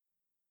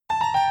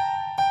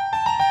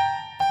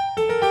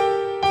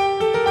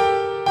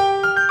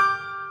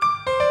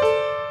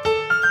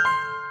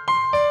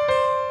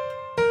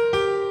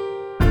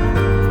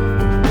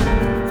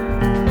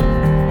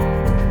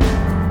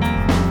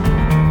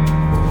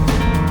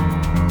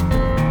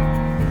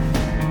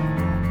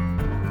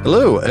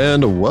Hello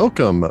and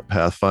welcome,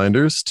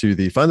 Pathfinders, to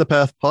the Find the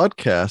Path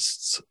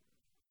podcast's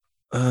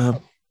uh,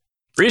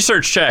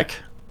 Research check.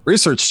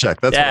 research check.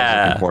 That's what I was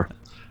looking Yeah. for.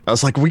 I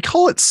was like, we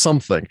call it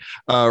something.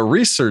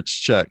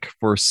 Research check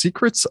for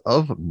Secrets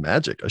of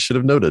Magic. I should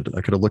have noted.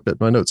 I could have looked at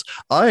my notes.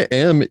 I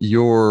am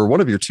one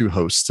of your two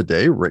hosts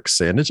today, Rick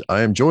Sandage. I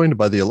am joined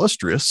by the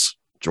illustrious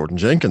Jordan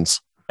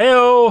Jenkins.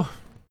 Heyo.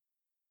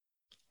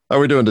 How are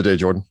we doing today,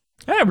 Jordan?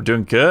 Yeah, we're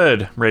doing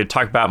good. Ready to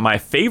talk about my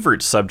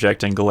favorite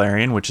subject in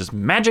Galarian, which is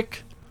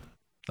magic.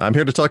 I'm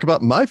here to talk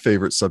about my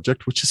favorite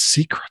subject, which is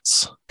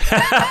secrets.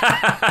 that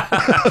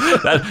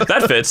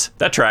fits.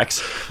 That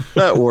tracks.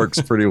 That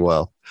works pretty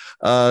well.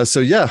 Once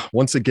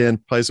again,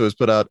 Paizo has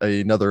put out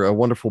a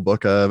wonderful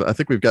book. I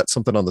think we've got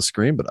something on the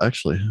screen, but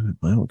actually,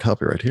 my own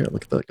copy right here.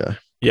 Look at that guy.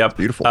 Yep.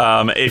 Beautiful.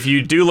 If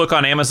you do look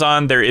on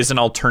Amazon, there is an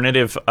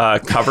alternative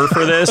cover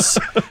for this.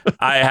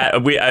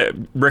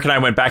 Rick and I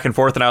went back and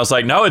forth, and I was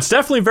like, no, it's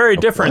definitely very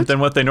different than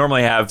what they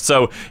normally have.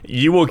 So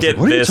you will get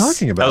what this. Are you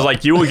talking about? I was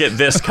like, you will get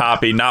this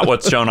copy, not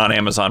what's shown on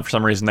Amazon. For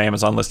some reason, the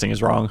Amazon listing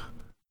is wrong.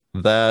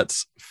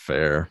 That's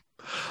fair.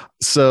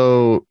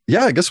 So,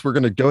 I guess we're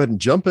going to go ahead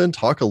and jump in,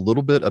 talk a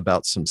little bit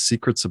about some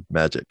secrets of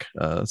magic.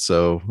 As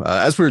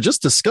we were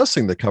just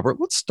discussing the cover,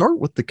 let's start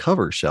with the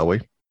cover, shall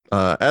we?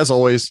 As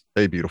always,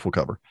 a beautiful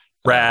cover.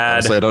 Rad.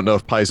 Honestly, I don't know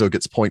if Paizo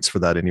gets points for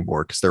that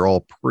anymore because they're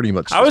all pretty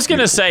much. I was going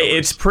to say covers.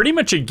 It's pretty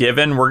much a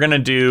given. We're going to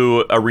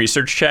do a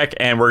research check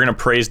and we're going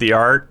to praise the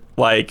art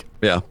like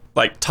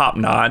top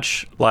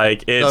notch.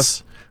 Like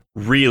it's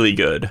really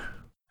good.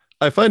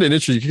 I find it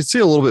interesting. You can see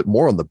a little bit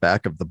more on the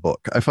back of the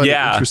book. I find it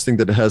interesting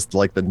that it has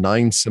like the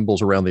 9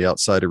 symbols around the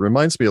outside. It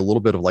reminds me a little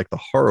bit of like the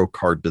Haro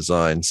card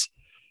designs,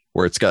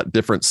 where it's got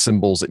different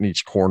symbols in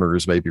each corner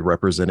is maybe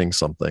representing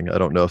something. I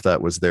don't know if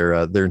that was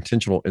their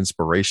intentional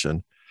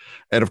inspiration.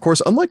 And of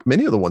course, unlike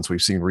many of the ones we've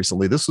seen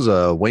recently, this was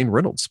a Wayne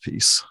Reynolds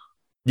piece.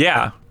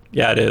 Yeah,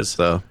 it is.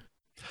 So,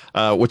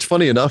 which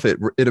funny enough, it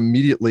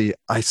immediately,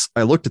 I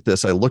looked at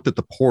this, I looked at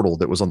the portal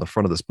that was on the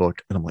front of this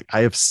book, and I'm like,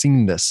 I have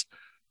seen this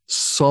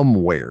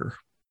somewhere.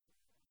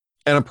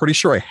 And I'm pretty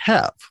sure I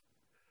have.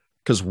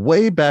 Because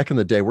way back in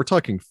the day, we're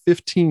talking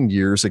 15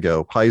 years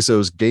ago,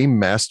 Paizo's Game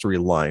Mastery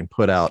line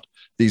put out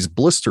these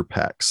blister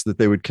packs that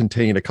they would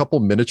contain a couple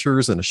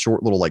miniatures and a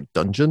short little like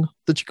dungeon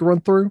that you could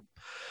run through.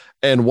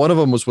 And one of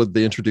them was what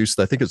they introduced,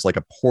 I think it's like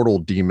a portal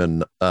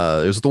demon. It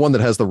was the one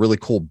that has the really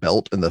cool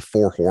belt and the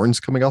 4 horns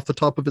coming off the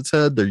top of its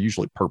head. They're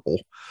usually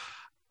purple.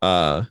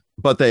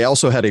 But they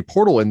also had a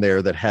portal in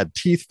there that had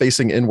teeth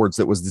facing inwards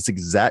that was this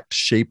exact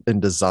shape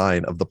and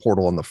design of the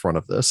portal on the front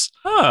of this.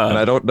 And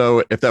I don't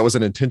know if that was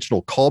an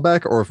intentional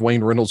callback or if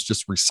Wayne Reynolds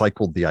just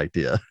recycled the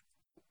idea.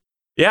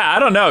 Yeah, I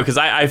don't know, because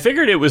I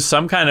figured it was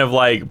some kind of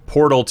like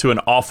portal to an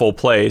awful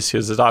place,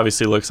 because it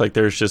obviously looks like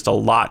there's just a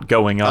lot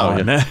going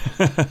on. Oh,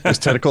 yeah. There's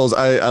tentacles.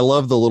 I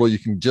love the little, you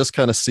can just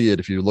kind of see it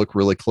if you look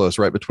really close,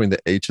 right between the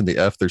H and the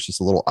F, there's just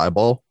a little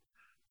eyeball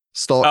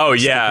stalk. Oh,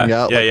 yeah.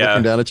 Out,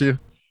 looking down at you.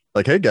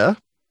 Like, hey, guy.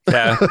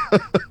 Yeah.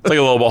 It's like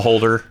a little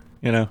beholder,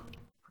 you know?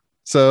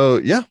 So,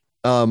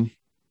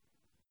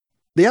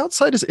 the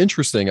outside is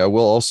interesting, I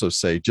will also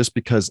say, just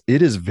because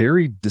it is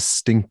very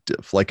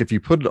distinctive. Like if you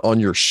put it on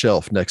your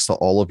shelf next to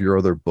all of your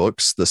other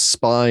books, the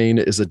spine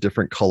is a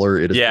different color.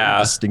 It is very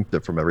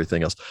distinctive from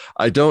everything else.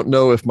 I don't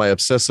know if my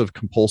obsessive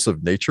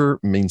compulsive nature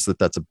means that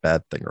that's a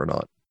bad thing or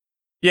not.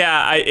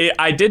 Yeah,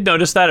 I did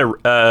notice that.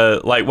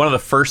 Like one of the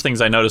first things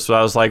I noticed was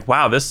I was like,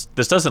 wow, this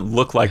doesn't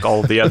look like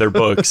all of the other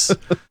books.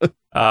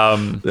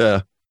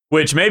 Yeah.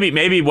 Which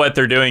maybe what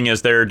they're doing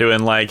is they're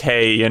doing like,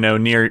 hey, you know,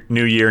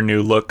 new year,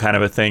 new look kind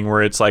of a thing,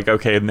 where it's like,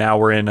 okay, now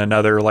we're in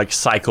another like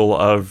cycle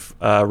of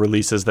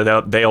releases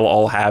that they'll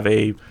all have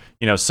a, you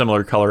know,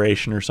 similar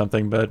coloration or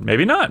something, but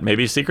maybe not.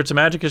 Maybe Secrets of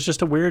Magic is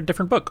just a weird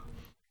different book.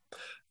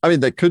 I mean,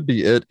 that could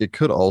be it. It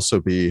could also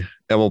be,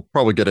 and we'll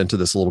probably get into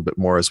this a little bit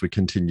more as we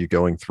continue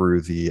going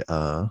through the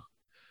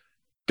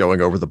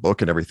going over the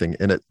book and everything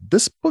in it.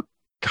 This book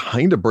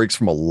kind of breaks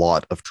from a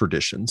lot of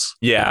traditions.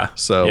 Yeah.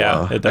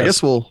 So it does. I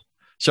guess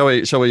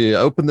shall we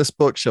open this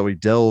book? Shall we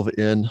delve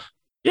in?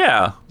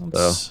 Yeah.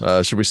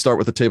 Should we start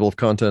with the table of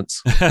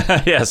contents?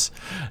 Yes.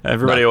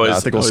 Everybody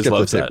always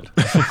loves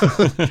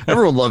that.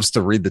 Everyone loves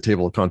to read the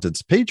table of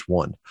contents. Page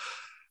 1.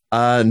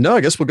 No, I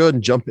guess we'll go ahead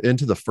and jump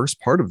into the first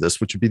part of this,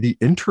 which would be the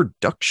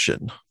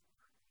introduction.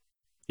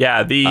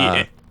 Yeah,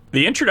 the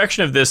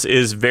introduction of this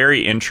is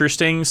very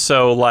interesting.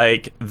 So,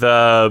 like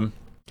the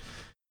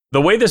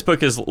way this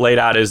book is laid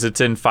out is it's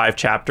in 5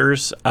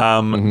 chapters.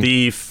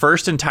 The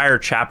first entire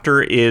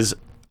chapter is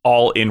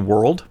all in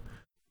world.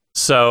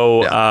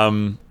 So,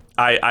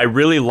 I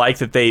really like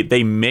that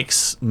they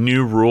mix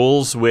new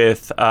rules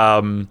with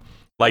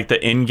like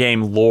the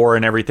in-game lore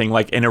and everything,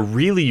 like in a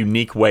really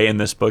unique way in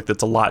this book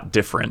that's a lot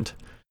different.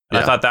 And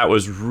I thought that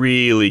was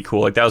really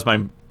cool. Like that was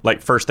my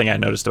first thing I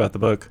noticed about the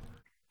book.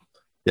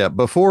 Yeah,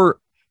 before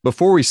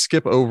we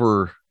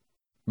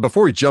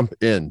jump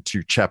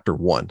into chapter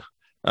 1,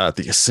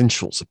 the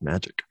essentials of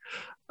magic.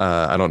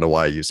 I don't know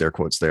why I use air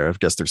quotes there. I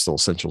guess they're still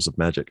essentials of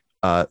magic.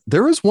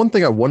 There is one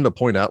thing I wanted to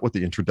point out with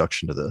the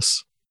introduction to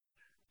this.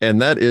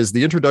 And that is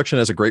the introduction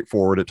has a great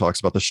forward. It talks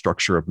about the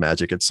structure of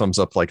magic. It sums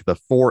up like the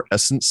 4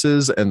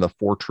 essences and the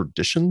 4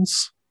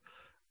 traditions,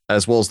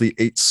 as well as the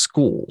 8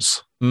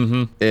 schools.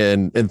 Mm-hmm.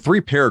 And in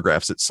 3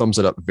 paragraphs, it sums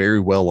it up very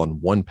well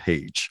on 1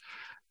 page.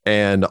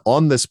 And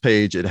on this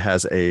page, it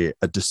has a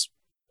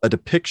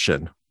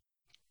depiction,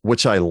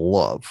 which I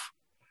love,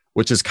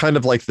 which is kind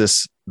of like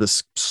this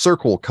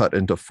circle cut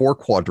into 4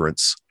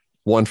 quadrants,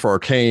 one for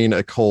arcane,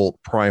 occult,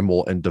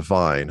 primal, and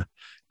divine.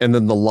 And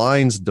then the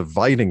lines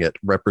dividing it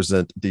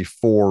represent the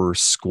 4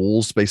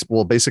 schools,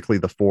 basically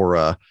the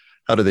 4,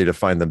 how do they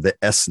define them? The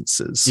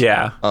essences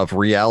of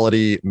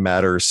reality,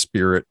 matter,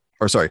 spirit,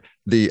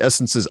 the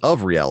essences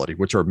of reality,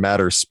 which are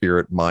matter,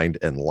 spirit, mind,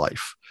 and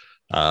life,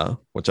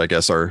 which I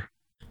guess are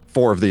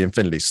 4 of the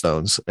Infinity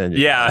Stones. And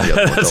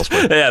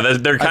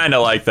they're kind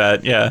of like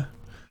that. Yeah.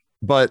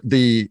 But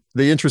the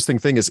interesting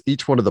thing is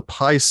each one of the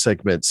pie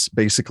segments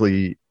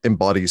basically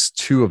embodies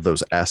 2 of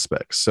those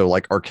aspects. So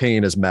like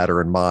arcane is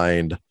matter and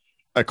mind,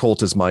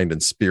 occult is mind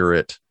and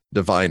spirit,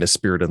 divine is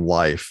spirit and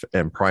life,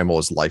 and primal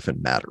is life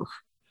and matter.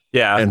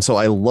 Yeah. And so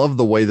I love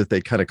the way that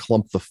they kind of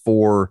clump the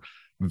 4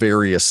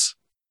 various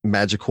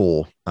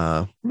magical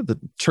the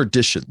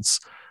traditions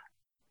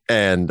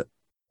and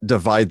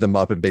divide them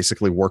up and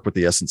basically work with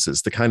the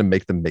essences to kind of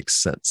make them make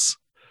sense.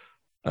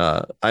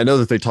 I know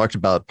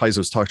that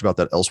Paizo's talked about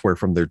that elsewhere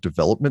from their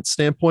development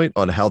standpoint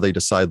on how they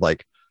decide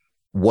like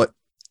what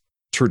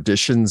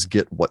traditions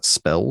get what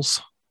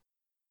spells.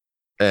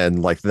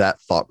 And like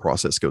that thought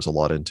process goes a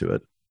lot into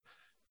it.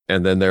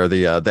 And then there are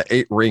the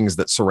 8 rings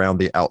that surround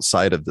the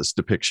outside of this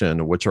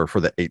depiction, which are for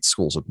the 8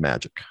 schools of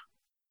magic.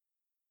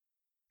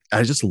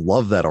 I just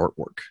love that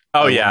artwork.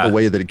 Oh, the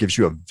way that it gives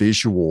you a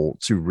visual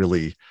to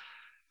really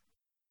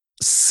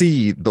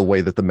see the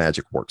way that the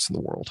magic works in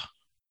the world.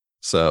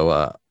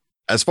 So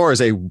as far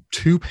as a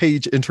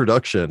 2-page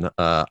introduction,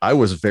 I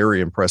was very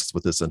impressed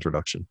with this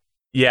introduction.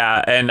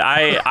 Yeah, and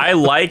I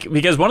like,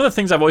 because one of the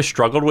things I've always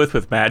struggled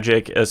with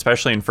Magic,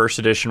 especially in first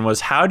edition, was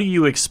how do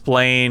you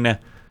explain,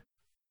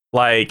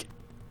 like,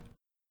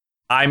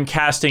 I'm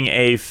casting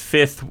a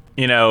 5th,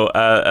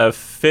 a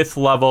 5th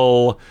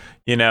level,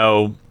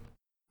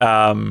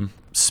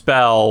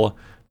 spell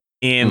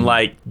in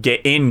like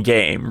in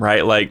game,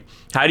 right? Like,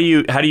 how do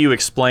you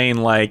explain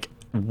like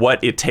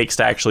what it takes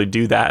to actually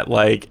do that,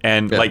 like,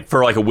 and like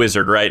for like a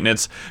wizard, right? And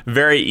it's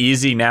very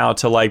easy now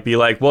to like be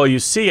like, well, you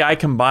see, I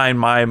combine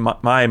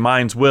my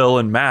mind's will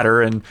and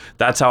matter, and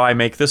that's how I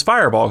make this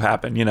fireball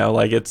happen.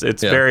 Like it's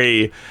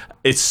very,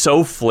 it's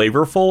so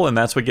flavorful, and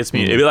that's what gets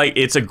me.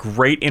 It's a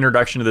great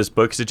introduction to this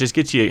book because it just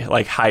gets you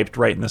like hyped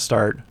right in the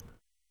start.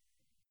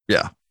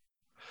 Yeah,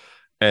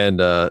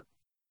 and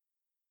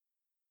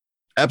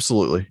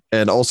absolutely.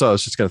 And also, I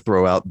was just going to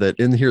throw out that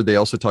in here they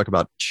also talk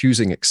about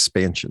choosing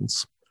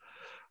expansions,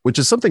 which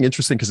is something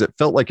interesting because it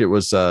felt like it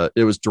was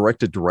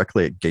directed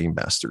directly at game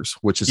masters,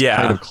 which is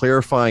kind of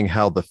clarifying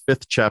how the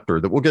 5th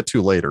chapter that we'll get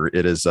to later,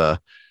 it is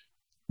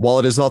while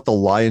it is not the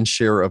lion's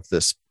share of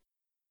this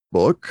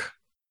book,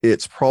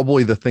 it's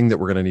probably the thing that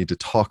we're going to need to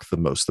talk the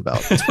most about.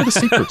 It's where the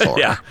secrets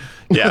are.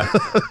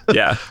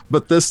 Yeah.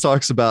 But this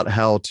talks about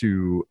how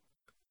to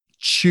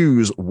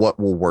choose what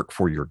will work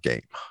for your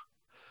game.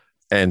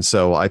 And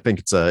so I think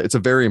it's a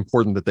very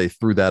important that they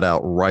threw that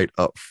out right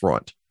up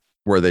front,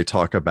 where they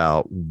talk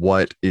about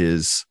what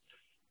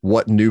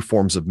new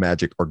forms of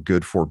magic are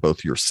good for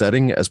both your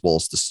setting as well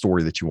as the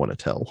story that you want to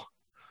tell.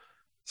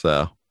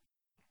 So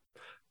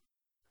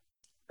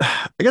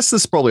I guess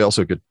this is probably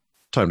also a good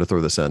time to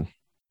throw this in.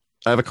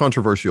 I have a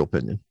controversial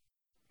opinion.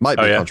 Might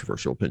be a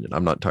controversial opinion.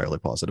 I'm not entirely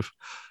positive.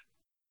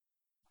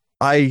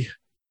 I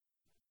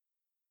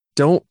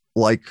don't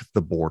like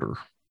the border.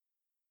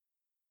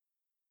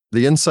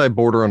 The inside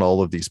border on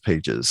all of these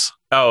pages.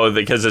 Oh,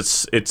 because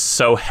it's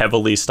so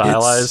heavily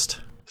stylized.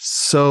 It's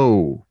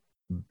so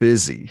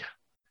busy.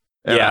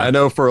 And I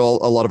know for a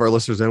lot of our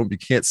listeners, you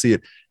can't see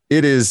it.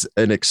 It is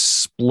an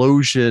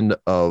explosion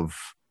of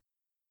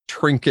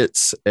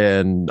trinkets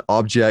and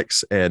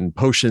objects and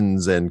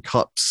potions and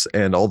cups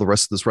and all the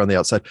rest of this around the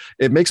outside.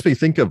 It makes me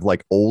think of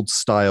like old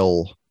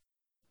style,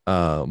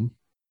 like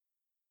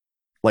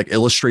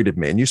illustrated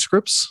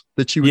manuscripts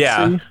that you would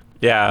see.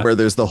 Yeah. Where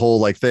there's the whole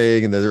like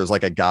thing, and then there's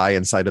like a guy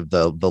inside of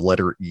the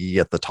letter E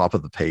at the top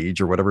of the page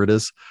or whatever it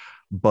is.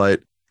 But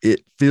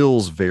it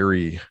feels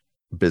very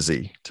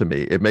busy to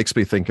me. It makes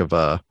me think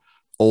of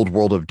Old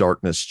World of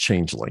Darkness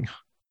Changeling.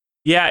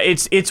 Yeah,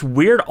 it's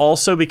weird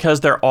also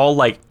because they're all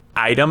like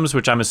items,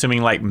 which I'm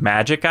assuming like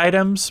magic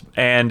items,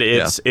 and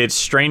it's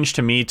strange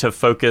to me to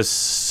focus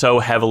so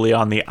heavily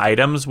on the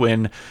items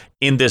when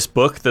in this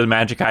book the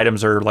magic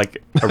items are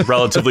like a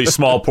relatively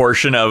small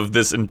portion of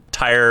this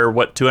entire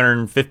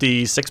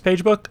 256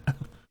 page book.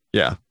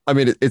 Yeah, I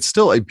mean it's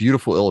still a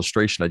beautiful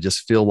illustration. I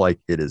just feel like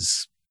it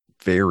is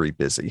very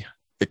busy.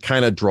 It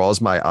kind of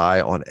draws my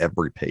eye on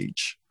every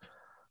page.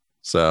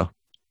 So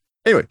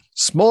anyway,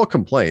 small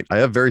complaint. I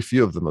have very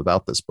few of them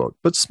about this book,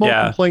 but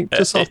small complaint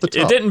just off the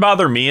top. It didn't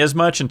bother me as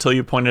much until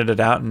you pointed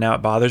it out, and now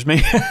it bothers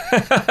me.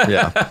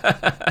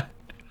 Yeah.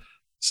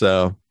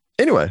 So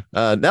Anyway,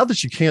 now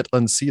that you can't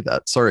unsee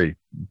that, sorry,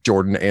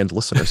 Jordan and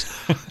listeners,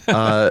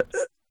 uh,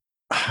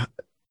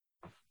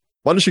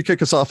 why don't you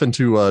kick us off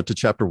into to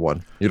chapter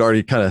 1? You'd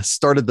already kind of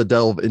started the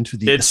delve into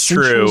the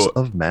essentials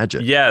of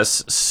magic.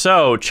 Yes.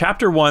 So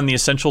chapter 1, the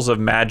essentials of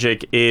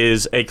magic,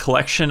 is a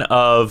collection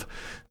of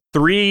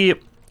 3,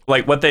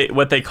 like what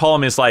they call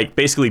them is like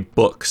basically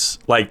books.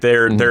 Like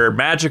they're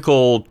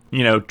magical,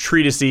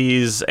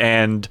 treatises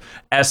and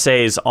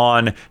essays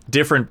on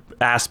different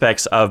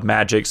aspects of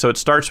magic. So it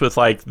starts with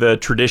like the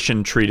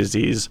tradition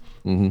treatises.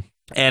 Mm-hmm.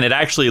 And it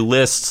actually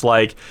lists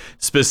like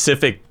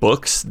specific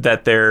books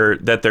that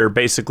they're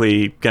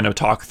basically going to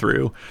talk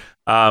through,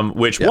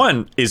 which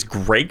one is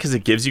great because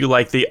it gives you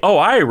like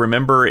I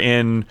remember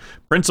in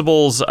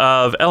Principles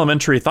of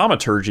Elementary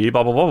Thaumaturgy,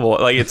 blah blah blah blah.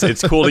 Like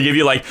it's cool to give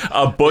you like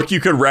a book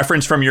you could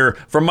reference from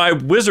my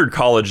wizard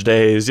college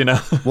days.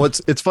 Well,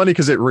 it's funny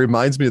because it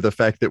reminds me of the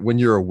fact that when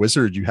you're a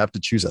wizard, you have to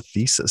choose a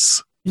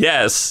thesis.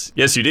 Yes,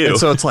 you do. And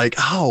so it's like,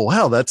 oh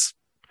wow,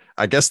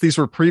 I guess these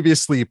were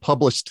previously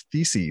published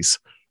theses.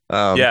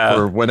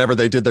 For whenever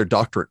they did their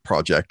doctorate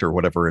project or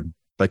whatever and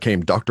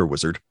became Dr.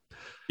 Wizard.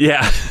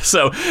 Yeah,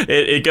 so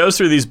it goes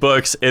through these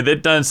books.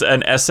 It does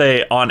an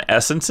essay on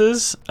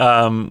essences,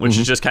 which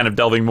is just kind of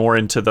delving more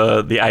into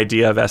the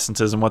idea of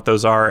essences and what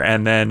those are,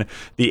 and then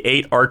the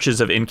 8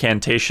 arches of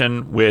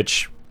incantation,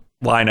 which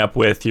line up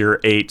with your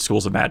 8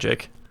 schools of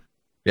magic.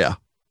 Yeah.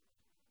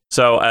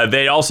 So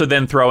they also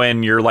then throw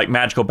in your like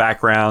magical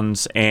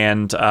backgrounds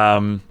and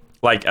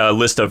like a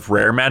list of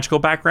rare magical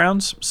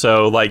backgrounds.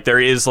 So like there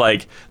is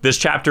like this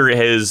chapter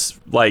has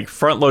like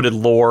front loaded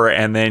lore,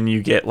 and then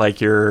you get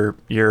like your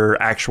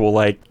actual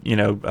like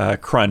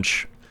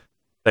crunch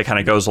that kind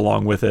of goes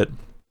along with it.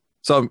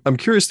 So I'm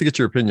curious to get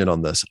your opinion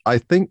on this. I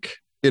think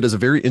it is a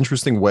very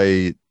interesting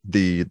way,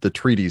 the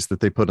treatise that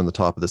they put on the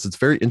top of this, it's a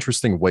very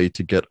interesting way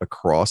to get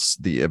across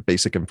the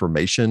basic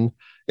information,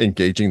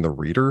 engaging the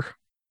reader.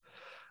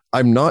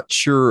 I'm not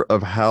sure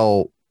of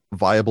how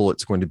viable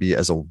it's going to be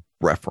as a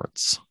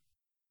reference.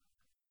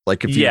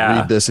 Like if you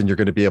read this and you're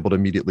going to be able to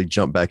immediately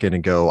jump back in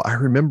and go, I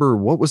remember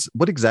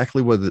what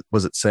exactly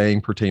was it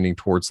saying pertaining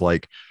towards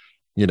like,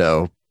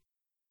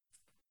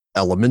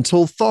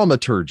 elemental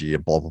thaumaturgy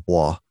and blah, blah,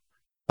 blah.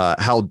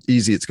 How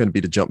easy it's going to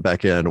be to jump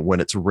back in when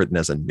it's written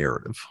as a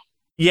narrative.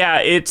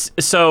 Yeah,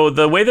 so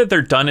the way that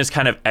they're done is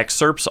kind of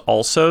excerpts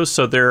also.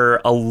 So they're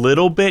a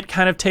little bit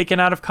kind of taken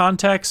out of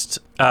context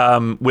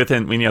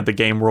within, the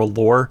game world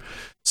lore.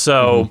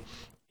 So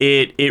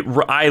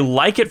I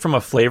like it from a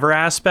flavor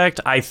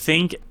aspect. I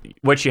think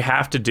what you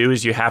have to do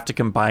is you have to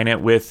combine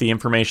it with the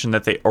information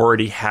that they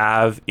already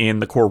have in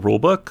the core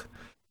rulebook.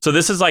 So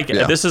this is like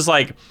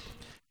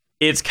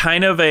it's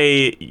kind of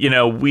a,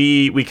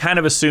 we kind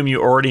of assume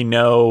you already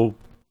know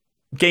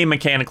game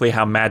mechanically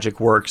how magic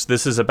works.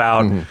 This is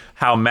about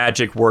how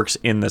magic works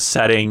in the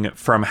setting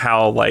from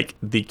how like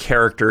the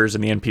characters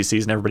and the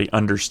NPCs and everybody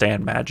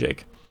understand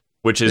magic.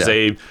 Which is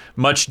a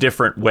much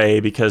different way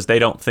because they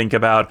don't think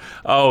about,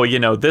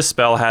 this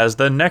spell has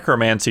the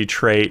necromancy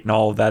trait and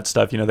all of that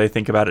stuff. They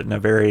think about it in a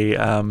very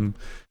kind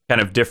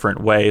of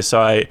different way. So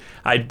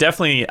I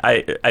definitely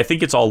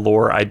think it's all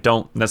lore. I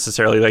don't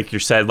necessarily, like you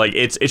said, like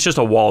it's just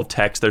a wall of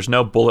text. There's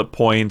no bullet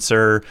points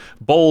or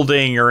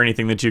bolding or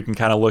anything that you can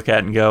kind of look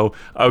at and go,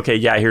 okay,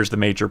 yeah, here's the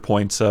major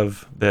points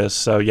of this.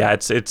 So yeah,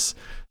 it's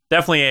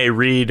definitely a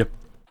read,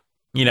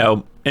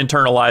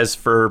 internalized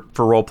for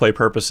role play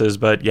purposes,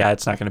 but yeah,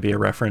 it's not going to be a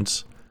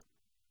reference.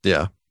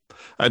 Yeah.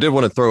 I did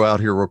want to throw out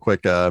here real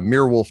quick.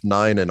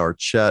 Mirrorwolf9 in our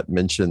chat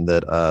mentioned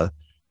that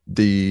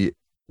the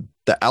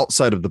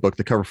outside of the book,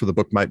 the cover for the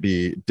book might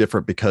be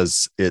different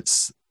because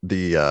it's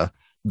the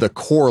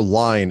core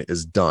line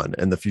is done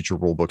and the future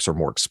rule books are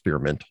more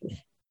experimental.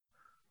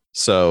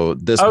 So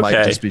this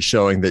might just be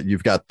showing that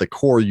you've got the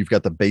core, you've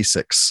got the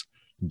basics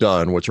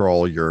done, which are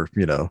all your,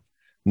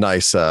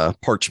 nice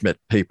parchment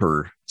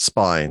paper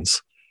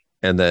spines.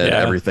 And then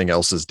everything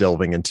else is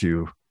delving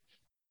into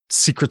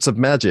secrets of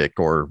magic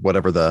or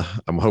whatever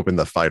I'm hoping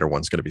the fighter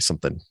one's going to be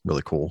something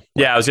really cool.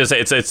 Yeah, I was going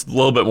to say it's a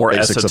little bit more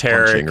basics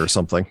esoteric or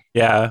something.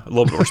 Yeah, a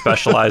little bit more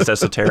specialized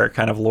esoteric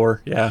kind of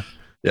lore. Yeah.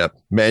 Yep.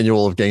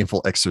 Manual of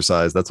gainful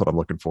exercise. That's what I'm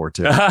looking forward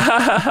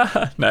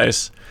to.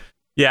 Nice.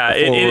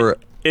 Yeah.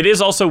 It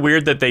is also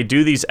weird that they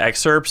do these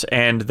excerpts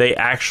and they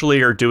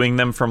actually are doing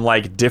them from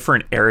like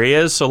different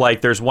areas. So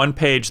like there's one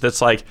page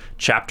that's like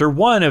chapter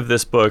 1 of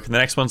this book and the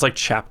next one's like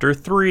chapter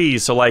 3.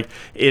 So like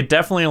it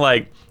definitely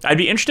like I'd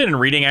be interested in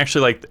reading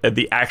actually like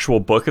the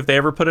actual book if they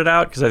ever put it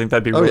out because I think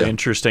that'd be really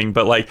interesting.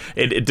 But like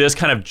it does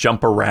kind of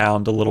jump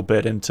around a little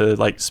bit into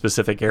like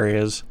specific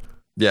areas.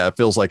 Yeah, it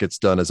feels like it's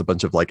done as a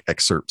bunch of like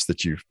excerpts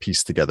that you've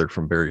pieced together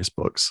from various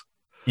books.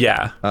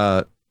 Yeah.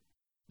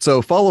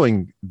 So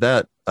following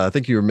that, I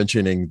think you were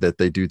mentioning that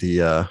they do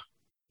the,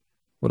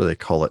 what do they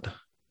call it?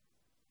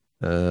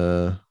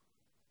 The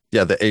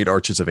 8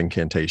 arches of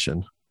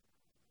incantation.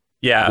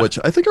 Yeah. Which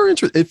I think are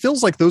interesting. It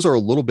feels like those are a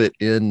little bit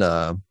in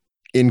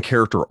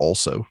character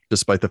also,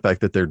 despite the fact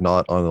that they're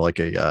not on like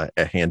a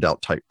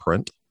handout type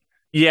print.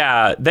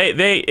 Yeah,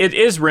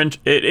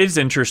 it is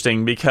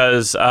interesting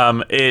because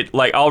it,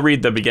 like, I'll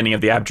read the beginning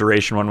of the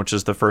abjuration one, which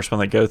is the first one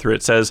they go through.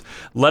 It says,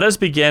 "Let us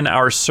begin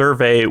our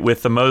survey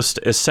with the most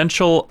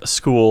essential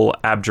school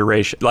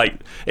abjuration." Like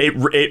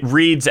it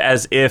reads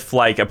as if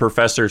like a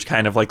professor's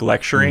kind of like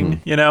lecturing,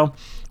 you know,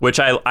 which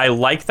I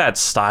like that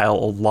style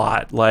a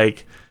lot.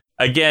 Like,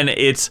 again,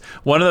 it's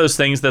one of those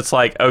things that's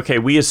like, okay,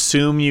 we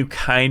assume you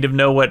kind of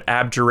know what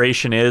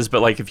abjuration is,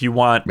 but like if you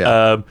want,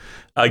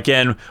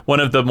 again, one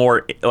of the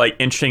more like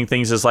interesting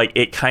things is like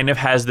it kind of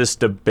has this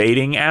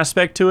debating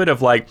aspect to it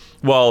of like,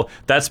 well,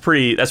 that's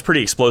pretty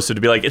explosive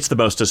to be like, it's the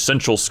most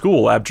essential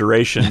school,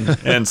 abjuration.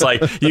 And it's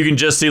like, you can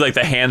just see like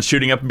the hands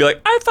shooting up and be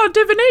like, I thought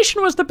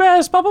divination was the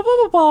best, blah, blah, blah,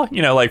 blah, blah,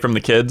 you know, like from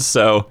the kids.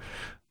 So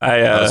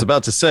I was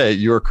about to say,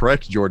 you're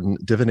correct, Jordan.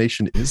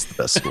 Divination is the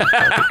best school.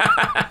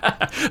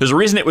 There's a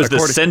reason it was the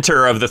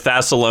center of the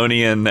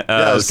Thessalonian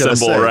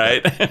symbol,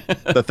 right?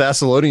 The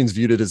Thessalonians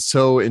viewed it as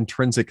so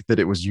intrinsic that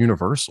it was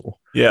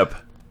universal. Yep.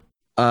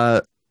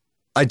 I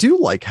do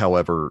like,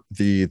 however,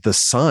 the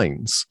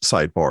signs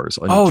sidebars.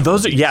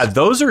 On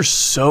those are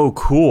so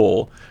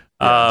cool.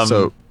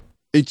 So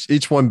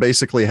each one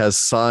basically has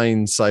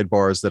sign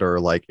sidebars that are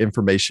like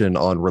information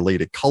on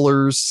related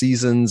colors,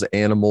 seasons,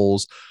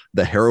 animals,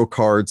 the hero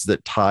cards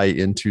that tie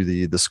into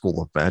the school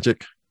of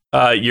magic,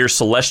 your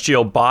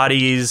celestial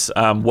bodies,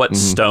 what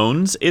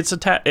stones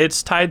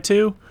it's tied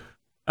to.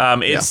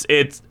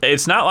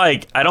 It's not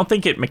like, I don't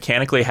think it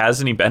mechanically has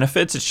any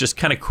benefits. It's just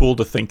kind of cool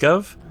to think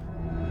of.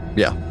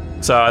 Yeah.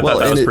 So I thought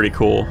that was pretty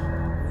cool.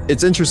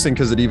 It's interesting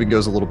because it even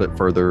goes a little bit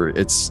further.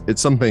 It's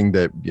something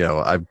that, you know,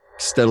 I've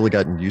steadily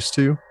gotten used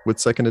to with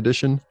second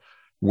edition,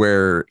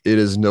 where it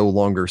is no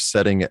longer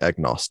setting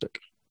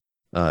agnostic.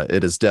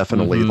 It is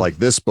definitely like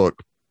this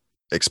book,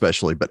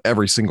 especially, but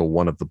every single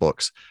one of the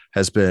books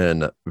has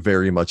been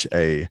very much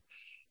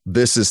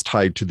this is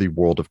tied to the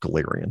world of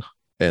Golarion.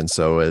 And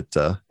so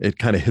it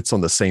kind of hits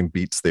on the same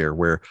beats there,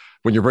 where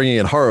when you're bringing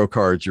in Haro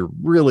cards, you're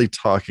really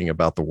talking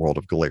about the world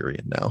of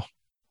Golarion now.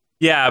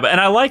 Yeah, and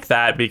I like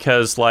that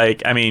because,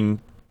 like, I mean,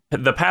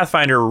 the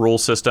Pathfinder rule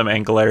system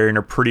and Golarion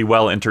are pretty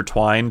well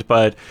intertwined,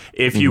 but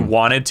if you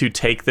wanted to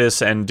take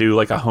this and do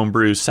like a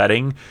homebrew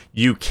setting,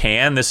 you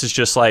can. This is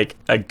just like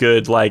a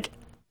good, like,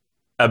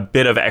 a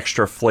bit of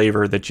extra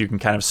flavor that you can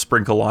kind of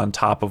sprinkle on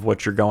top of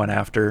what you're going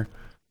after.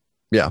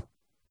 Yeah.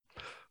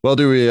 Well,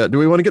 do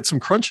we want to get some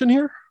crunch in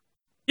here?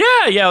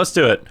 Yeah, let's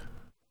do it.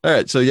 All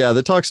right. So yeah,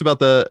 that talks about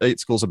the 8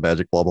 schools of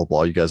magic, blah, blah,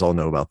 blah. You guys all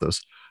know about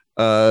those.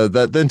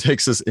 That then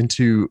takes us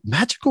into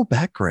magical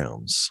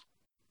backgrounds.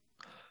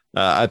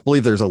 I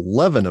believe there's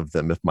 11 of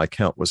them, if my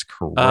count was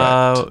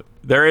correct.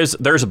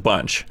 There's a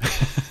bunch.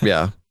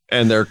 Yeah.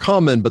 And they're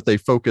common, but they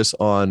focus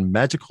on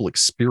magical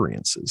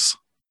experiences.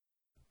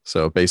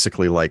 So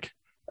basically like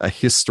a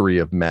history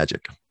of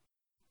magic.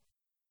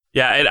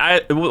 Yeah,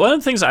 and one of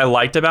the things I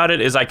liked about it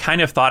is I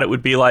kind of thought it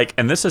would be like,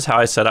 and this is how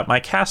I set up my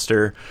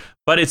caster,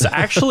 but it's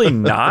actually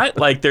not.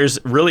 Like,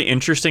 there's really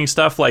interesting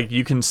stuff, like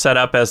you can set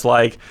up as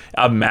like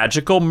a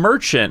magical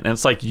merchant, and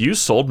it's like you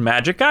sold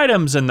magic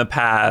items in the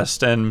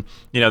past, and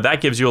you know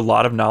that gives you a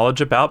lot of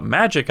knowledge about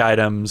magic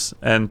items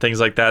and things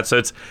like that. So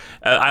it's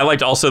I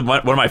liked also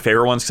one of my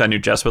favorite ones, because I knew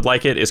Jess would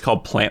like it, is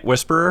called Plant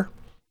Whisperer.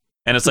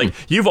 And it's like,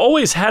 you've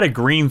always had a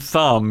green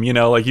thumb, you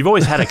know, like you've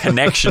always had a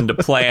connection to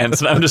plants.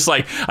 And I'm just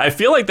like, I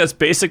feel like that's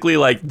basically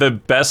like the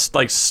best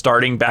like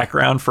starting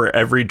background for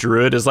every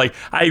druid is like,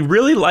 I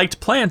really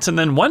liked plants. And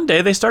then one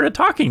day they started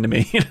talking to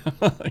me. You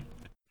know?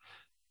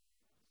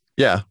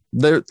 Yeah,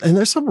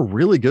 there's some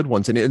really good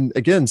ones. And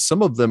again,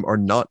 some of them are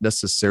not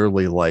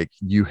necessarily like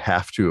you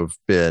have to have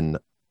been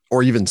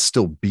or even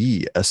still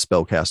be a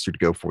spellcaster to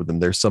go for them.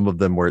 There's some of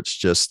them where it's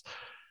just,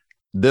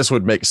 this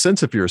would make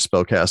sense if you're a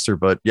spellcaster,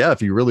 but yeah,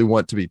 if you really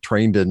want to be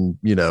trained in,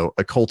 you know,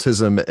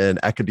 occultism and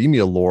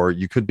academia lore,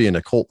 you could be an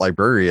occult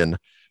librarian,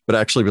 but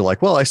actually be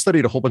like, well, I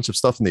studied a whole bunch of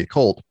stuff in the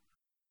occult,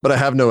 but I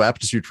have no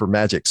aptitude for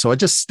magic. So I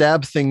just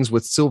stab things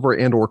with silver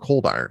and or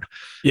cold iron.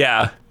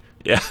 Yeah.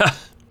 It's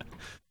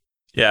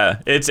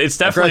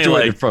definitely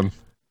like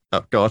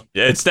go on.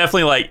 It's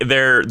definitely like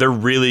they're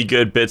really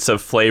good bits of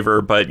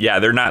flavor, but yeah,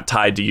 they're not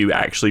tied to you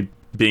actually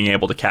being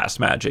able to cast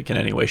magic in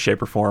any way,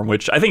 shape, or form,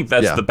 which I think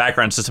that's the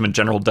background system in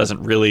general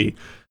doesn't really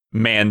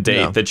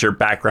mandate that your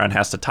background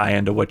has to tie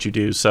into what you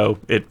do. So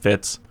it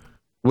fits.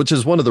 Which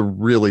is one of the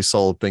really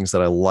solid things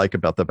that I like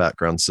about the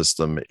background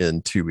system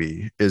in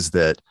 2E is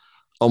that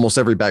almost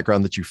every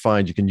background that you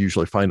find, you can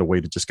usually find a way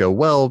to just go,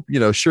 well, you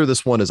know, sure,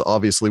 this one is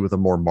obviously with a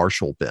more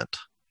martial bent,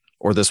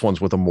 or this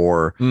one's with a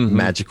more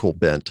magical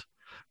bent.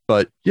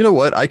 But you know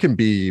what? I can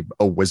be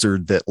a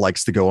wizard that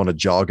likes to go on a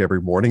jog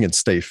every morning and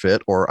stay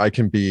fit, or I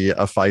can be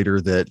a fighter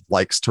that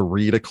likes to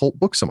read occult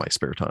books in my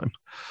spare time.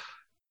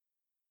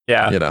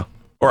 Yeah. You know,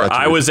 or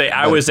I was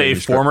a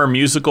former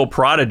musical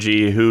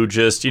prodigy who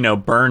just, you know,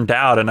 burned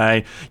out. And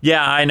I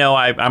know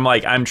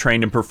I'm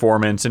trained in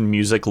performance and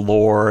music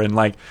lore and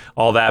like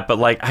all that. But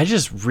like, I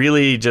just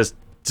really just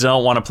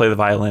don't want to play the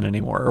violin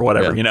anymore or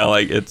whatever, you know,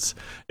 like it's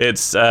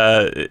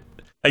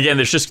again,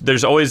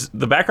 there's always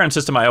the background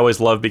system I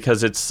always love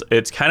because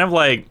it's kind of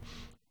like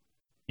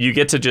you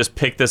get to just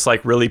pick this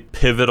like really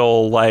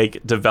pivotal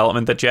like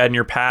development that you had in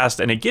your past,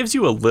 and it gives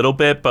you a little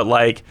bit, but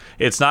like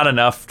it's not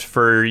enough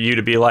for you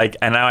to be like,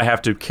 and now I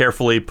have to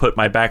carefully put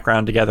my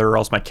background together or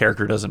else my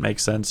character doesn't make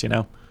sense, you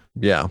know?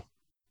 Yeah.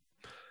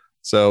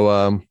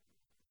 So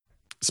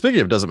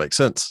speaking of doesn't make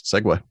sense,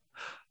 segue.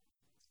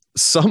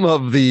 Some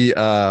of the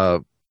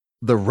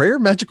rare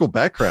magical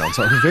backgrounds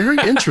are very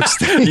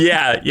interesting.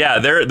 yeah,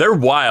 they're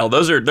wild.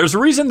 There's a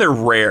reason they're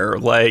rare.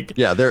 Like,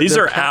 yeah, these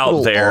are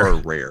out there. Are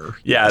rare.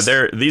 Yeah,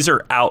 yes. these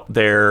are out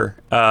there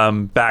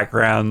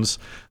backgrounds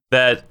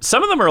that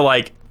some of them are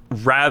like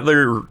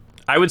rather,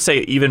 I would say,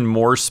 even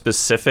more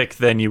specific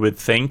than you would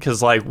think,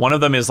 because like one of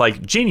them is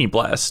like genie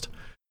blessed.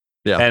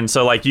 Yeah, and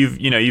so like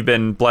you've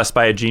been blessed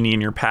by a genie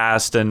in your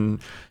past,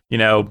 and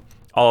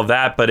all of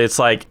that, but it's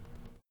like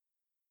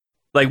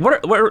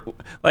what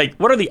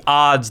are the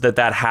odds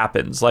that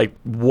happens? Like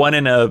 1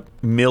 in a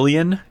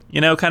million,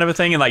 kind of a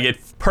thing. And like it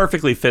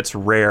perfectly fits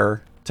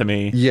rare to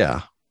me.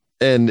 Yeah.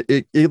 And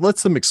it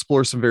lets them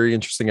explore some very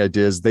interesting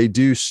ideas. They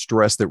do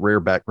stress that rare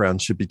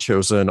backgrounds should be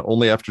chosen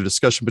only after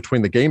discussion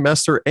between the game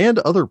master and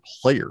other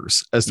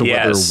players as to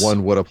whether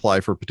one would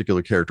apply for a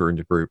particular character in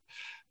your group,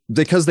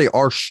 because they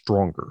are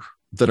stronger.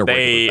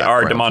 They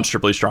are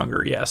demonstrably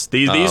stronger. Yes.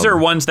 These are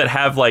ones that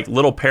have like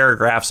little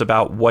paragraphs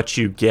about what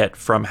you get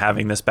from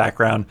having this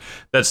background.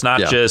 That's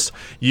not just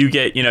you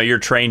get, you're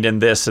trained in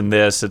this and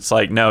this. It's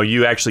like, no,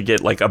 you actually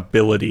get like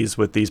abilities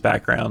with these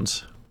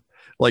backgrounds.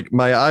 Like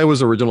my eye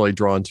was originally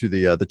drawn to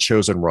the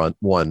Chosen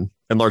one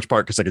in large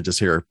part because I could just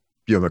hear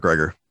Ewan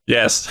McGregor.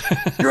 Yes.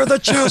 You're the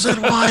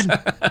chosen one.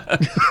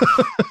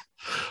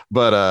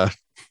 But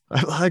I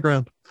have the high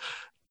ground.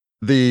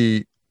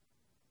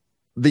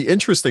 The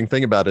interesting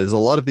thing about it is a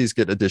lot of these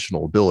get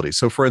additional abilities.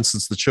 So, for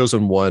instance, the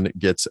Chosen One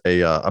gets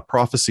a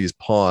Prophecy's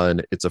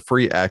Pawn. It's a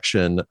free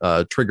action,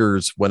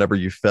 triggers whenever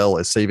you fail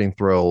a saving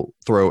throw,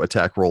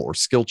 attack roll, or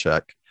skill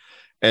check.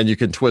 And you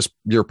can twist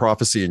your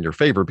prophecy in your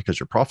favor because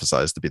you're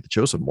prophesized to be the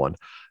Chosen One,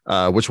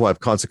 which will have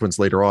consequence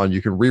later on.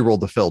 You can reroll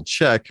the failed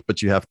check,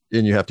 but you have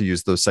to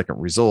use the second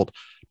result.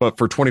 But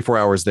for 24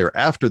 hours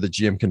thereafter, the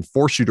GM can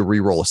force you to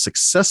reroll a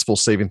successful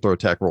saving throw,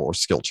 attack roll, or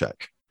skill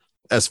check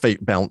as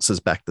fate bounces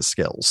back the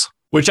scales.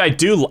 Which I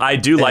do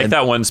like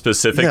that one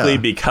specifically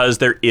because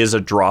there is a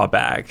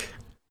drawback.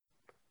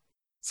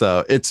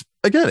 So it's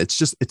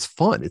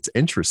fun. It's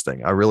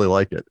interesting. I really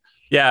like it.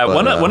 Yeah,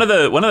 but, one of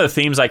the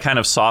themes I kind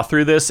of saw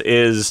through this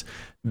is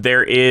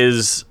there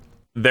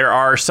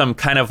are some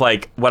kind of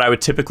like what I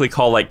would typically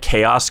call like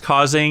chaos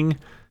causing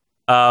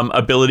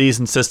abilities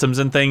and systems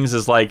and things,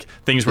 is like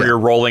things where you're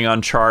rolling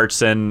on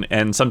charts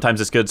and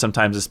sometimes it's good,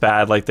 sometimes it's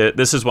bad. Like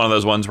this is one of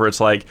those ones where it's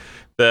like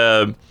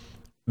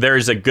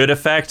there's a good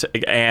effect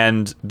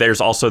and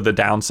there's also the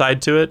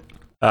downside to it,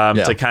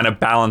 to kind of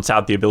balance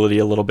out the ability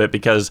a little bit,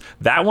 because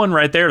that one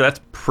right there, that's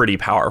pretty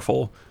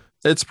powerful.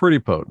 It's pretty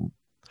potent.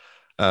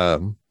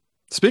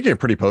 Speaking of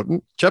pretty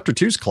potent, chapter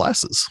 2's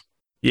classes.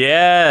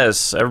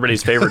 Yes,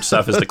 everybody's favorite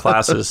stuff is the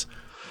classes.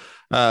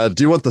 Do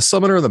you want the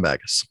summoner or the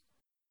magus?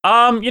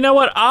 You know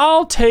what?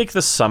 I'll take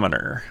the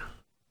summoner.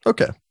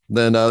 Okay.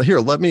 Then here,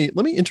 let me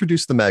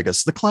introduce the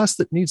magus, the class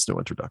that needs no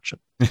introduction.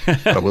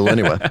 But will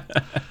anyway.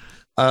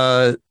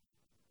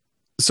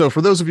 So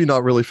for those of you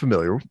not really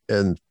familiar,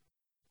 and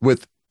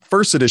with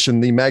first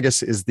edition, the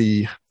magus is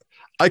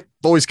I've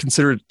always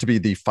considered it to be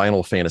the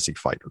Final Fantasy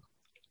fighter.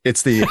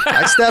 It's the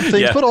I stab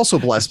things, but also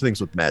blast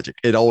things with magic.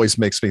 It always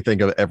makes me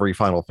think of every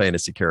Final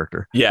Fantasy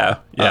character. Yeah.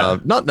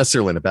 Not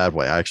necessarily in a bad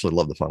way. I actually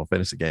love the Final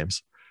Fantasy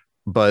games,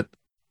 but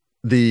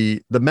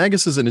the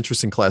magus is an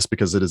interesting class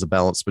because it is a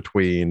balance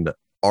between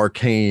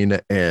arcane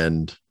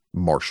and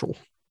martial,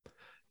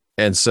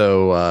 and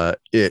so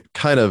it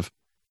kind of,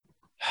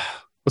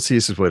 what's the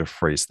easiest way to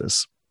phrase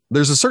this?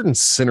 There's a certain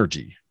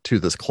synergy to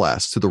this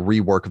class, to the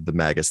rework of the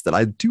magus, that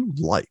I do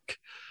like,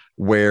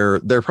 where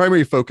their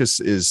primary focus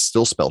is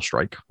still Spell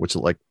Strike, which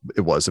like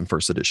it was in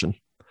first edition,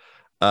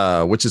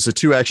 which is a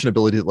 2-action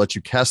ability that lets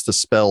you cast a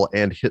spell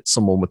and hit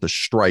someone with a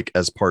strike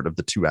as part of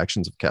the 2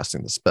 actions of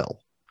casting the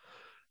spell.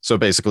 So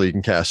basically you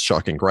can cast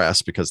Shocking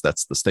Grasp because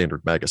that's the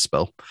standard magus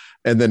spell,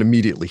 and then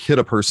immediately hit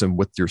a person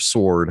with your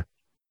sword,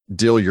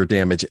 deal your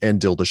damage, and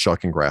deal the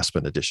Shocking Grasp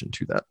in addition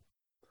to that.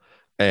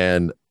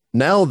 And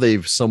now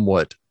they've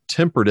somewhat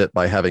tempered it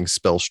by having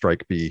Spell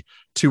Strike be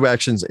 2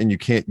 actions, and you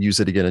can't use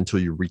it again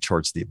until you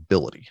recharge the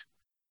ability.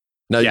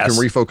 Now you can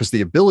refocus the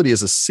ability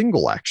as a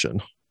single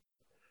action.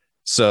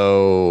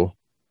 So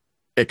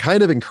it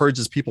kind of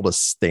encourages people to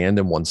stand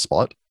in one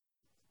spot.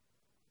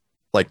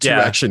 Like 2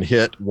 action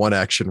hit, 1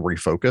 action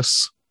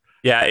refocus.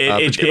 Yeah,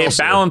 it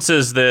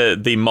balances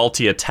the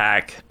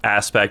multi-attack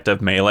aspect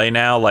of melee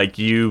now. Like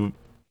you,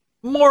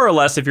 more or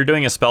less, if you're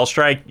doing a Spell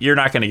Strike, you're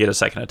not going to get a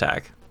second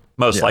attack.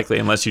 Most likely,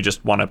 unless you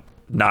just want to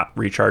not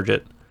recharge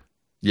it.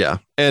 Yeah.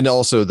 And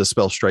also the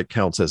Spell Strike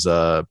counts as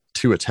 2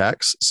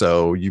 attacks.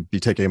 So you'd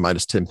be taking a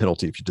 -10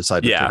 penalty if you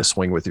decide to take a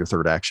swing with your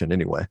 3rd action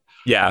anyway.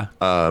 Yeah.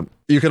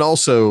 You can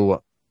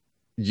also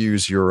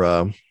use your,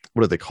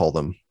 what do they call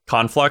them?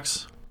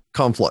 Conflux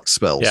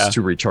spells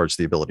to recharge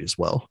the ability as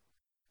well.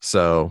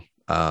 So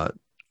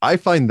I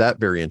find that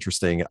very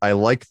interesting. I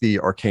like the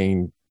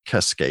Arcane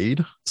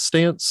Cascade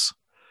stance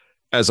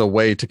as a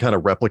way to kind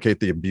of replicate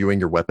the imbuing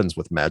your weapons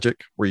with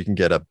magic, where you can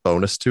get a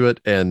bonus to it,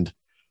 and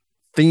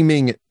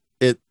theming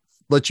it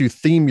lets you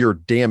theme your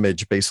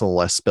damage based on the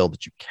last spell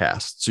that you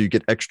cast. So you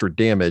get extra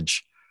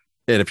damage.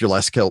 And if your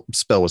last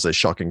spell was a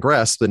Shocking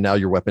Grasp, then now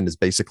your weapon is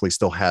basically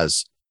still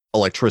has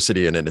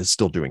electricity in it and is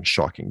still doing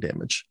shocking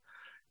damage.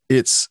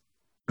 It's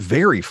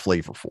very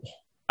flavorful.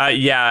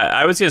 Yeah,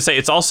 I was going to say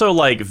it's also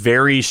like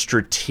very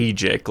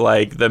strategic.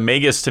 Like the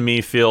Magus to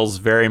me feels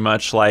very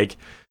much like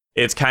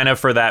it's kind of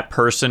for that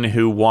person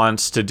who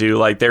wants to do,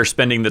 like, they're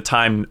spending the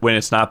time when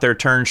it's not their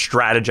turn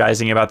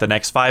strategizing about the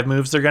next 5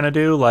 moves they're going to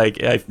do. Like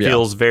it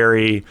feels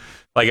very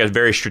like a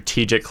very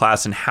strategic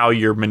class in how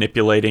you're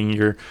manipulating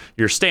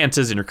your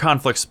stances and your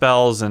conflict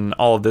spells and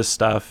all of this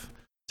stuff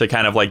to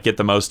kind of like get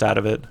the most out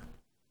of it.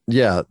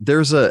 Yeah,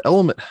 there's an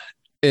element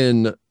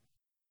in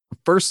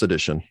first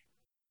edition,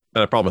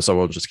 and I promise I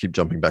won't just keep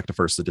jumping back to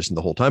first edition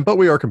the whole time, but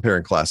we are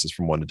comparing classes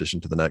from one edition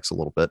to the next a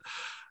little bit.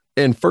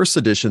 In first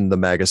edition, the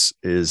Magus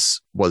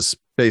was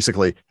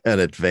basically an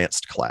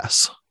advanced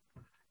class.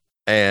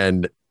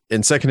 And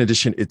in second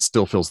edition, it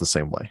still feels the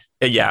same way.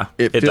 Yeah,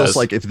 it feels does.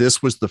 Like if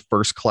this was the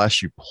first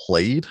class you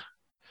played,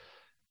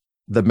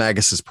 the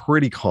Magus is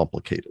pretty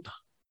complicated.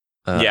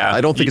 I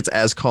don't think it's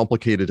as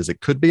complicated as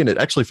it could be, and it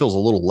actually feels a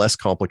little less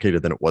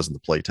complicated than it was in the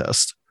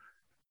playtest.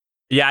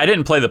 Yeah, I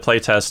didn't play the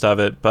playtest of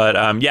it, but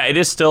yeah, it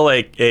is still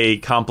a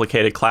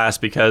complicated class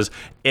because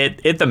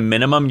at the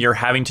minimum, you're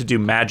having to do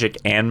magic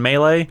and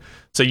melee,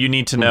 so you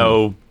need to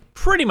know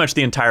pretty much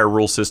the entire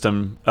rule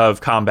system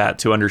of combat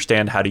to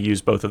understand how to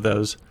use both of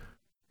those.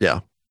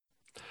 Yeah.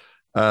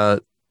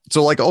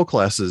 So like all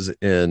classes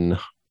in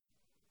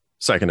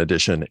second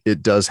edition,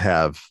 it does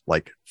have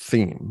like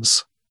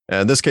themes.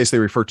 And in this case, they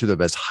refer to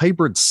them as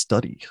hybrid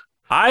study.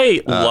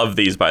 I love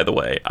these, by the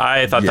way.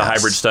 I thought the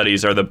hybrid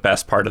studies are the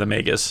best part of the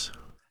Magus.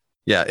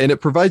 Yeah, and it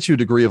provides you a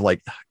degree of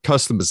like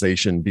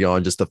customization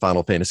beyond just the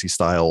Final Fantasy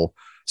style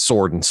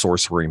sword and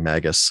sorcery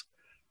Magus.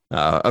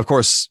 Of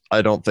course,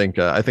 I think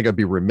I'd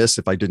be remiss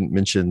if I didn't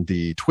mention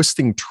the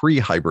Twisting Tree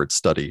hybrid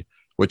study,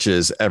 which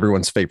is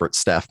everyone's favorite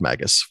staff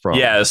Magus from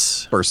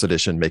first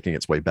edition making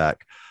its way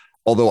back.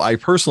 Although I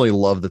personally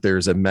love that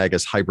there's a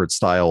Magus hybrid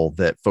style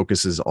that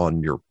focuses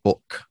on your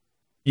book.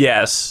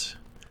 Yes.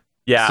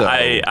 Yeah, so,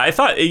 I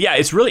thought,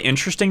 it's really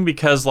interesting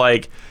because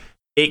like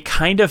it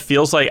kind of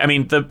feels like, I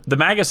mean, the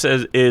Magus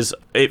is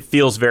it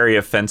feels very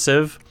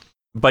offensive,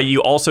 but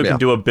you also can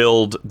do a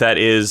build that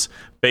is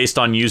based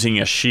on using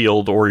a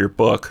shield or your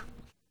book,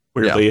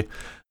 weirdly,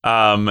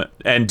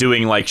 and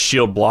doing like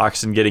shield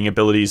blocks and getting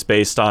abilities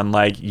based on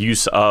like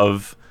use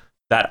of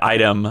that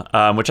item,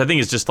 which I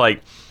think is just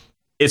like,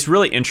 it's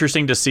really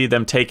interesting to see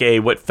them take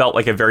what felt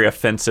like a very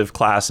offensive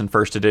class in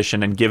first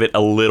edition and give it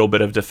a little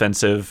bit of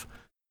defensive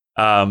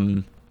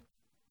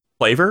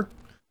flavor.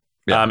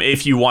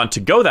 If you want to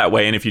go that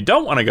way, and if you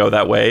don't want to go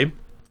that way,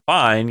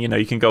 fine,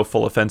 you can go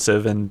full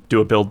offensive and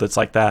do a build that's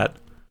like that.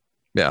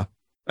 Yeah.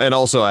 And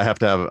also I have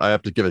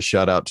to give a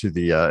shout out to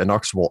the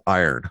Inoxidable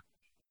Iron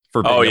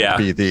for being able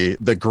to be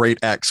the great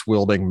axe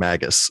wielding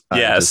Magus.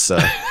 Yes.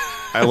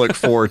 I look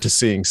forward to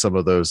seeing some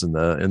of those in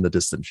the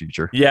distant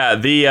future. Yeah,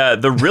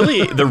 the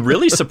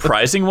really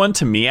surprising one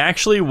to me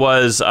actually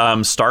was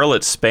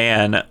Starlit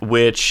Span,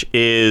 which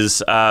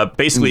is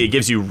basically it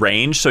gives you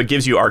range, so it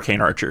gives you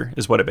Arcane Archer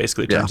is what it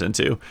basically turns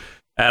into.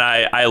 And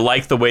I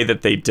like the way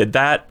that they did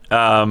that,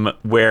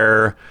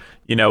 where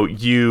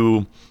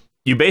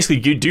you basically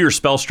do your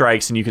spell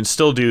strikes and you can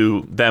still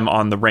do them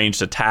on the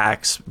ranged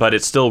attacks, but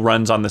it still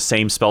runs on the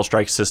same spell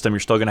strike system. You're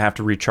still going to have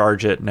to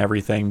recharge it and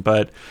everything.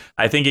 But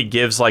I think it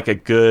gives like a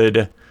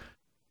good,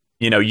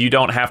 you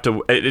don't have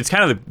to, it's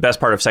kind of the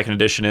best part of second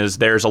edition is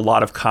there's a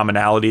lot of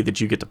commonality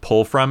that you get to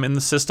pull from in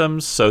the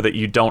systems so that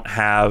you don't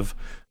have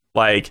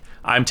like,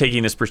 I'm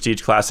taking this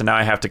prestige class and now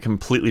I have to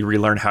completely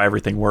relearn how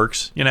everything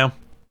works,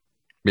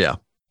 Yeah.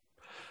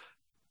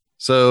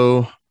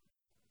 So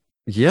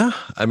yeah,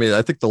 I mean,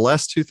 I think the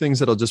last two things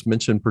that I'll just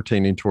mention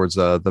pertaining towards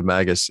the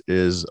Magus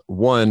is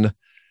one,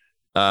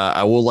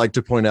 I will like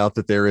to point out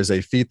that there is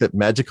a feat that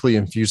magically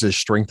infuses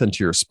strength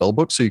into your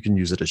spellbook so you can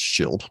use it as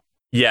shield.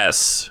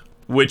 Yes,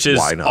 which is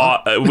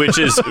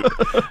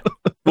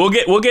we'll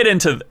get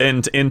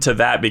into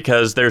that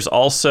because there's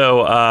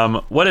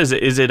also what is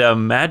it? Is it a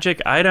magic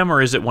item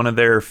or is it one of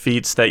their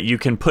feats that you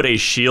can put a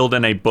shield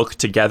and a book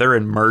together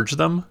and merge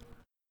them?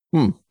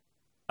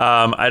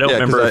 I don't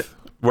remember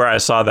where I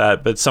saw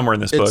that, but somewhere in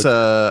this book.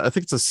 I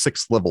think it's a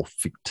 6th level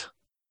feat.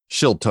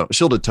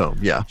 Shielded Tome,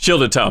 yeah.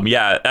 Shielded Tome,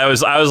 yeah. I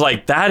was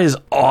like, that is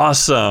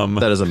awesome.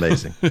 That is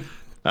amazing.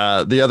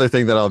 The other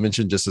thing that I'll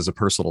mention just as a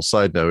personal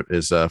side note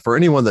is for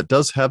anyone that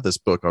does have this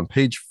book, on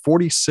page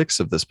 46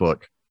 of this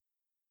book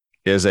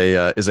is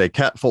a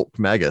Catfolk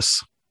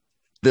Magus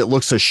that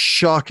looks a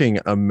shocking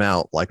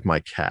amount like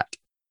my cat.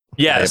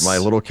 Yes. My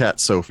little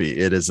cat, Sophie.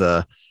 It is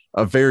a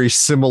very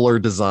similar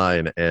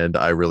design, and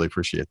I really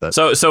appreciate that.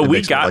 So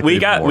we got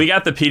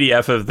the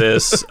PDF of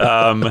this,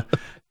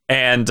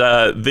 And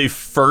the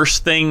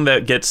first thing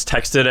that gets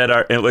texted at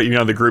our,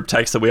 the group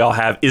text that we all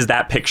have is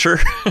that picture.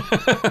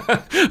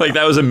 Like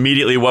that was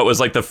immediately what was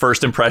like the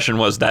first impression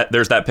was that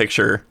there's that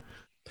picture.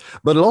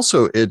 But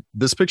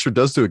this picture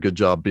does do a good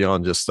job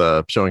beyond just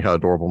showing how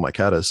adorable my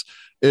cat is.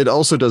 It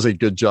also does a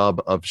good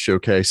job of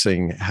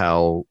showcasing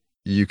how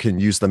you can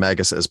use the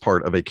Magus as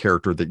part of a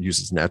character that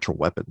uses natural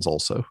weapons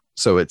also.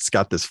 So it's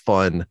got this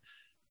fun,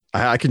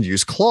 I can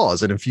use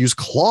claws and infuse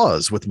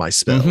claws with my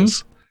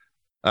spells.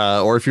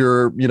 Or if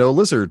you're, a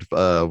lizard,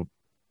 or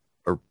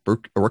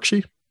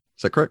Urukshi,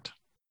 is that correct?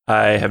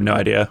 I have no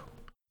idea.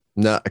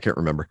 No, I can't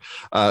remember.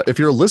 If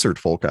you're a lizard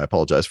folk, I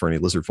apologize for any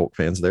lizard folk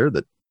fans there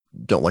that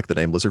don't like the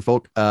name lizard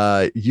folk.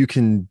 You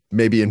can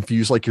maybe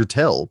infuse like your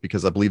tail,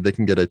 because I believe they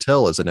can get a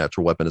tail as a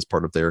natural weapon as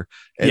part of their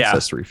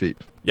ancestry feat.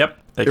 Yep,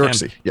 they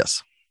Urukshi, can.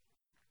 yes.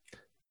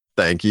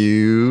 Thank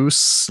you,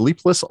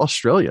 Sleepless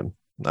Australian.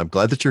 I'm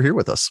glad that you're here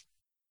with us.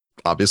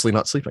 Obviously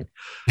not sleeping.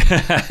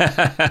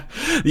 Yeah,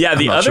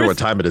 I'm not sure what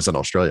time it is in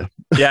Australia.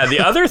 Yeah, the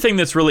other thing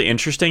that's really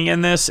interesting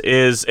in this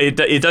is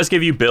it does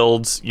give you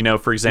builds,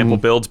 for example,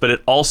 builds, but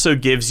it also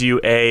gives you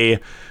a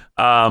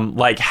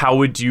like how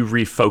would you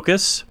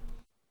refocus?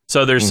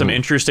 So there's some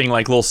interesting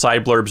like little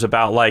side blurbs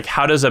about like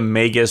how does a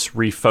Magus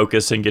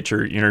refocus and get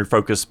your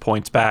focus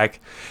points back,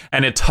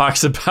 and it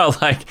talks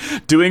about like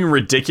doing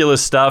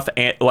ridiculous stuff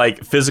and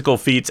like physical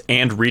feats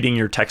and reading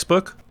your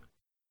textbook.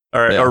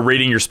 Or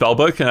reading your spell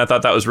book, and I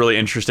thought that was really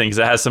interesting because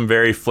it has some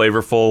very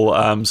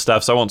flavorful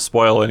stuff. So I won't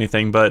spoil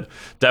anything, but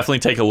definitely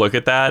take a look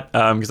at that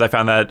because I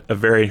found that a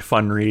very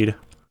fun read.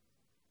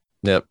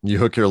 Yep, you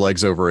hook your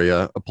legs over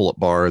a pull-up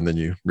bar, and then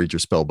you read your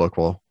spell book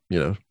while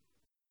you're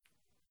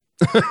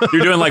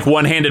doing like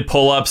one-handed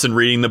pull-ups and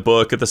reading the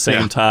book at the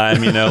same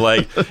time.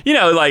 Like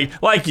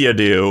you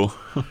do.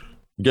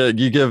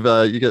 You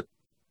get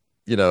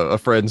a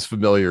friend's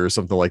familiar or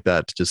something like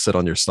that to just sit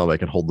on your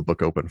stomach and hold the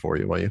book open for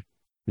you while you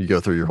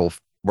go through your whole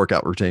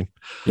workout routine.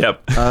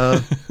 Yep.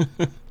 So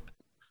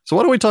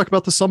why don't we talk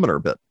about the summoner a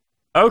bit?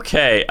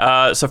 Okay.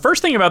 So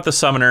first thing about the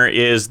summoner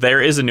is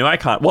there is a new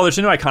icon. Well, there's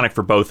a new iconic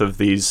for both of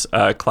these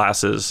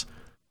classes,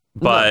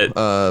 but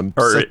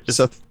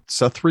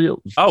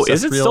Sethriel. Oh,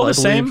 is it still the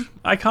same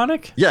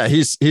iconic? Yeah,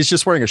 he's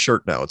just wearing a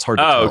shirt now. It's hard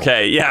to tell.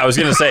 Okay. Yeah, I was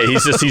gonna say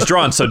he's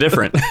drawn so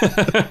different.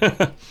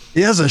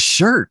 He has a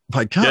shirt.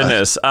 My God.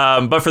 Goodness.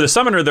 But for the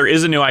summoner, there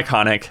is a new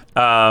iconic.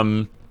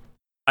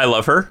 I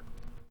love her.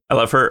 I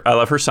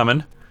love her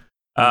summon.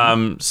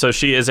 So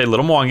she is a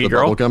little Mwangi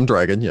girl. Bubblegum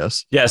dragon,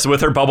 yes. Yes,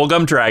 with her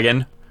bubblegum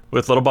dragon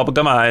with little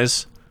bubblegum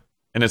eyes,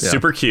 and it's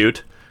super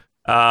cute.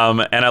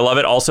 And I love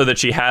it also that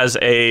she has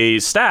a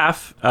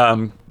staff.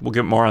 We'll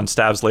get more on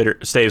staves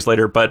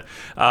later, but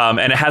and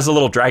it has a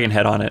little dragon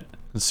head on it.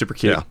 It's super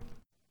cute.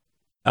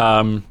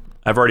 Yeah.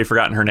 I've already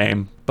forgotten her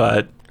name,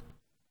 but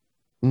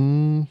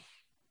Ira?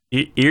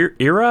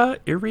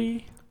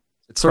 Iri?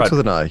 It starts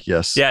with an I,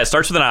 yes. Yeah, it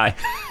starts with an I.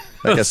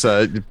 I guess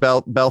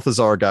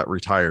Balthazar got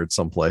retired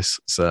someplace.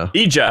 So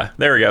Ija,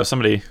 there we go.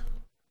 Somebody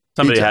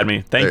had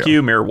me. Thank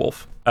you, Mirror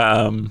Wolf.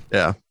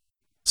 Yeah.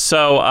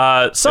 So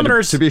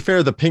summoners. To be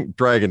fair, the pink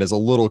dragon is a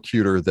little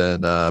cuter than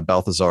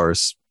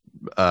Balthazar's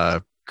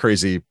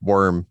crazy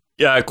worm.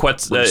 Yeah,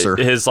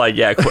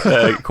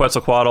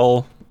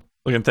 Quetzalcoatl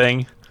looking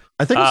thing.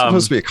 I think it's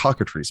supposed to be a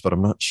cockatrice, but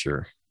I'm not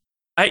sure.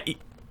 I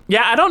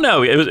don't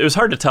know. It was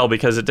hard to tell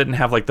because it didn't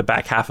have like the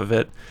back half of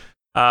it.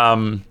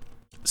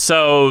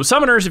 So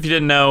summoners, if you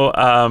didn't know,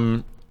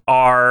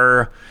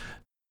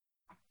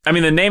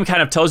 the name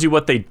kind of tells you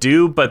what they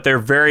do, but they're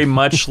very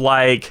much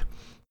like,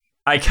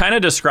 I kind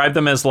of describe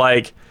them as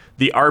like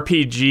the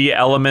RPG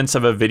elements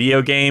of a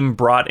video game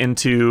brought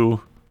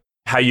into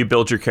how you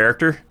build your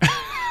character.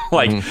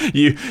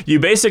 You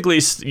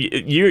basically,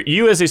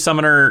 you as a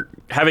summoner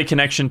have a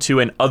connection to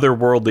an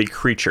otherworldly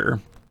creature,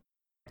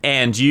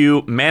 and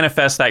you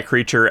manifest that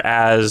creature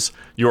as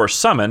your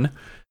summon.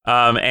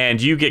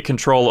 And you get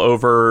control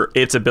over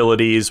its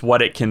abilities,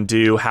 what it can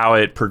do, how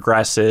it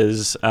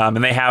progresses.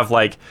 And they have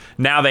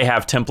now they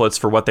have templates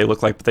for what they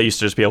look like, but they used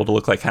to just be able to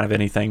look like kind of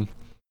anything.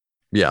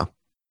 Yeah.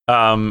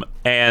 And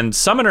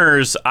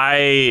summoners,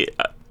 I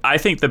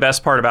think the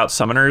best part about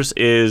summoners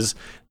is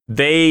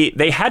they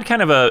had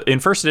kind of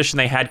in first edition,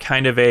 they had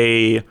kind of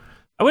I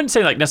wouldn't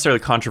say like necessarily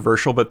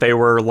controversial, but they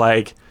were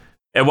like,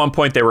 at one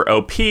point they were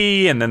OP,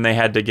 and then they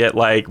had to get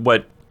like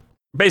what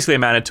basically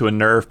amounted to a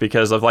nerf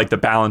because of like the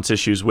balance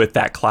issues with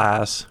that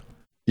class.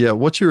 Yeah,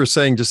 what you were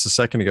saying just a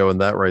second ago,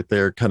 and that right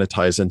there kind of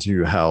ties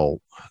into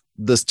how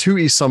this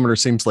 2E summoner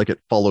seems like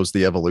it follows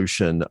the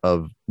evolution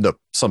of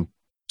some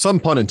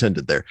pun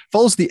intended there,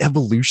 follows the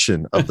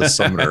evolution of the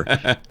summoner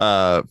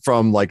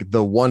from like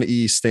the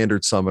 1E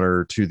standard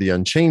summoner to the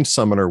Unchained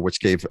summoner, which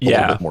gave a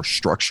little bit more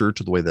structure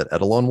to the way that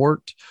Eidolon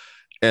worked.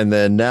 And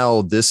then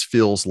now this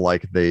feels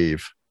like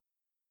they've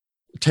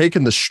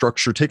taken the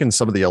structure, taken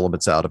some of the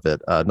elements out of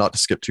it, not to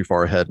skip too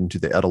far ahead into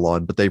the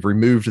Eidolon, but they've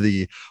removed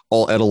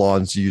all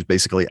Eidolons use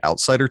basically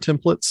outsider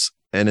templates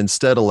and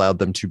instead allowed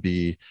them to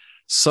be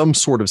some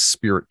sort of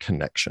spirit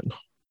connection.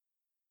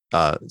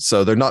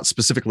 So they're not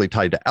specifically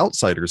tied to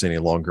outsiders any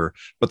longer,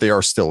 but they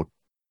are still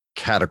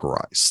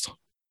categorized.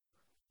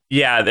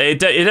 Yeah, it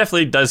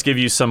definitely does give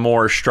you some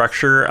more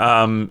structure.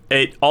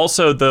 It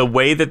also, the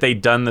way that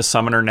they've done the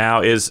summoner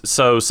now is,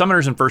 so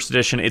summoners in first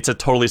edition, it's a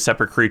totally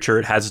separate creature.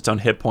 It has its own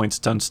hit points,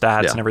 its own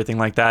stats, and everything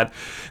like that.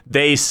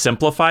 They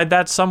simplified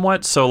that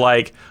somewhat. So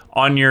like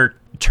on your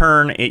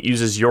turn, it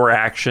uses your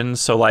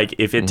actions. So like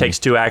if it takes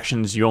 2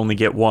 actions, you only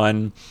get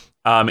 1.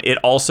 It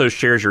also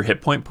shares your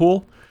hit point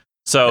pool.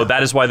 So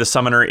that is why the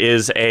summoner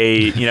is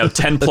a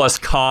 10 plus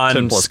con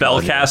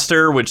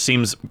spellcaster, which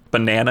seems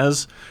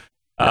bananas.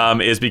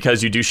 Is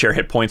because you do share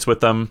hit points with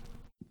them.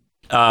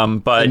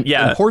 But An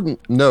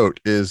important note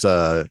is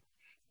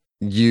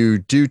you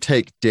do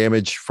take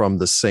damage from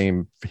the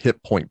same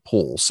hit point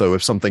pool. So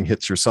if something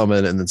hits your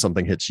summon and then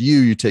something hits you,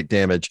 you take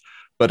damage,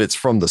 but it's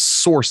from the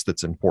source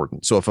that's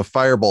important. So if a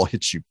fireball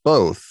hits you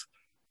both,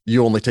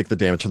 you only take the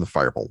damage from the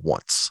fireball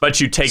once. But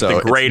you take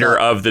the greater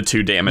of the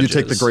 2 damages. You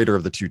take the greater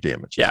of the 2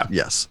 damages. Yeah.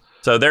 Yes.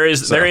 So there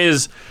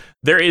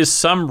is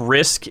some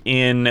risk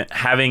in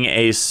having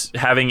a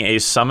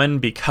summon,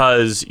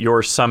 because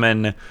your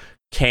summon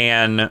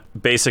can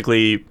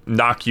basically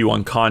knock you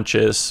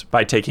unconscious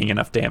by taking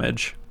enough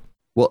damage.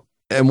 Well,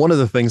 and one of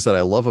the things that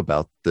I love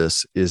about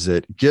this is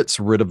it gets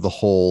rid of the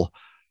whole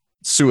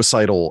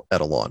suicidal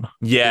Eidolon.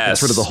 Yes. It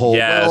gets rid of the whole,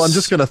 well, I'm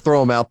just going to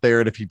throw him out there,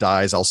 and if he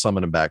dies, I'll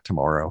summon him back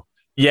tomorrow.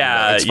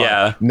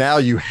 Yeah. Now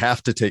you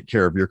have to take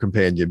care of your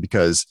companion,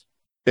 because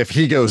if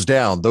he goes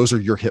down, those are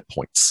your hit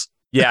points.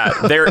 Yeah,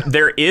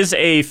 there is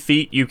a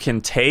feat you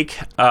can take,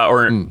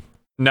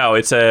 no,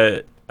 it's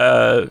a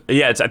I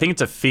think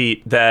it's a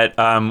feat that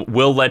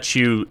will let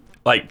you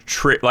like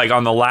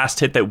on the last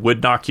hit that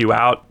would knock you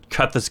out,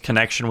 cut this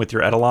connection with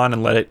your Eidolon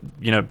and let it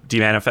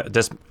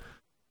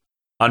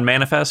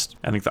unmanifest.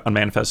 I think the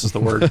unmanifest is the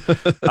word.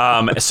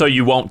 So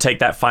you won't take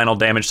that final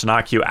damage to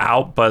knock you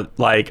out, but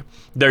like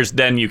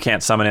then you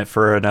can't summon it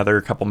for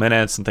another couple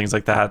minutes and things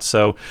like that.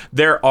 So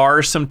there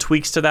are some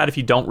tweaks to that. If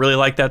you don't really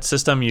like that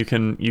system, you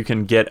can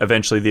get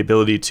eventually the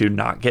ability to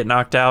not get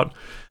knocked out.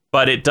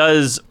 But it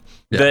does,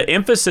 the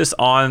emphasis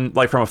on,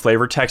 like, from a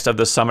flavor text of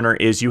the summoner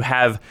is you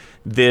have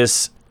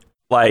this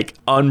like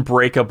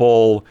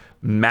unbreakable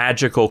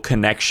magical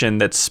connection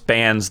that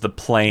spans the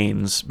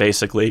planes,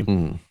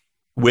 basically.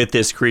 With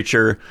this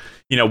creature,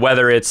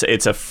 whether it's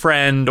a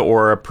friend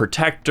or a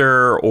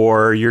protector,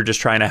 or you're just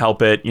trying to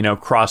help it,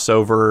 cross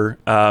over.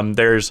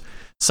 There's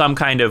some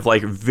kind of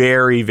like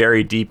very,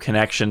 very deep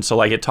connection. So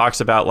like it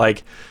talks about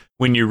like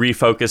when you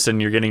refocus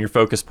and you're getting your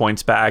focus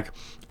points back,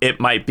 it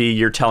might be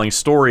you're telling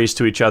stories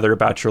to each other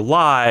about your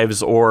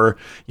lives, or,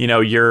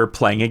 you're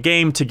playing a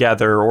game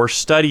together or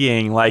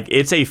studying. Like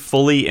it's a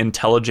fully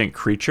intelligent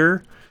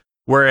creature.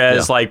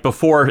 Whereas like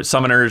before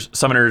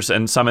summoners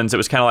and summons, it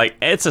was kind of like,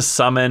 it's a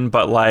summon,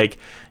 but like,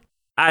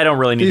 I don't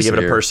really need to give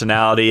it a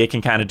personality. It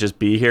can kind of just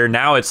be here.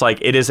 Now it's like,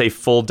 it is a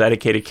full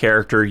dedicated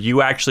character.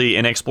 You actually,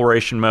 in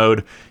exploration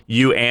mode,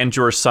 you and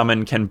your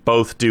summon can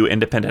both do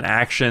independent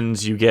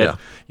actions. You get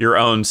your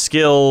own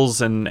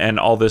skills and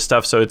all this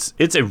stuff. So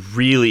it's a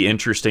really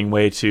interesting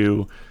way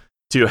to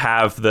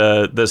have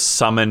the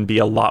summon be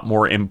a lot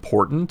more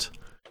important.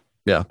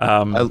 Yeah.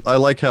 I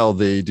like how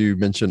they do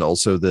mention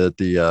also that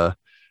the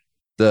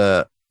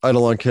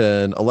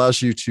Eidolon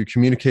allows you to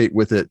communicate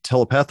with it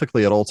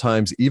telepathically at all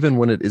times, even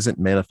when it isn't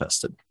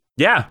manifested.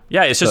 Yeah,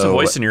 it's just a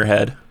voice in your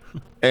head.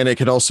 And it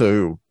can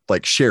also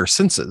like share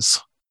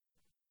senses.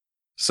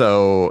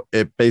 So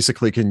it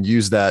basically can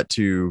use that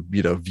to,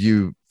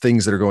 view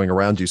things that are going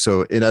around you.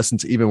 So in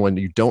essence, even when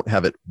you don't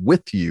have it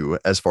with you,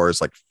 as far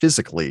as like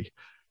physically,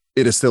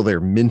 it is still there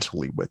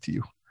mentally with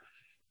you.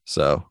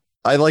 So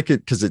I like it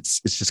because it's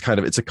just kind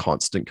of, it's a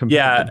constant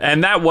companion. Yeah,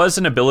 and that was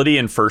an ability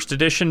in first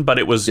edition, but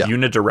it was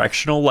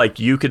unidirectional. Like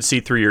you could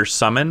see through your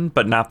summon,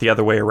 but not the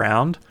other way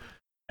around.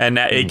 And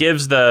it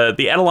gives the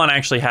Eidolon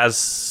actually has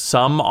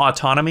some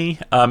autonomy.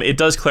 It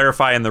does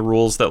clarify in the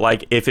rules that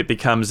like if it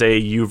becomes a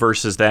you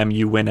versus them,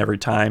 you win every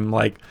time.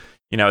 Like,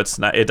 it's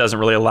not, it doesn't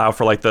really allow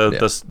for like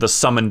the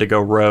summon to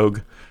go rogue.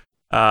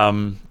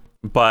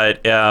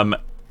 But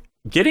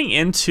getting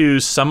into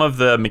some of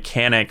the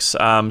mechanics,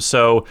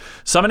 so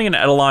summoning an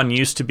Eidolon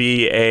used to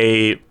be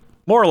a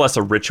more or less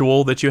a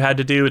ritual that you had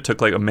to do. It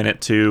took like a minute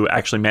to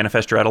actually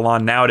manifest your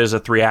Eidolon. Now it is a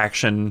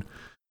 3-action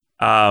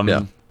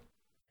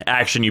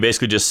action. You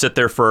basically just sit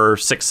there for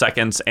 6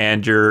 seconds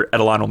and your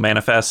Eidolon will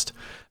manifest.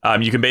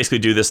 You can basically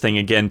do this thing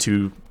again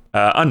to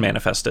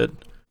unmanifest it.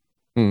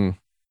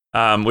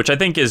 Which I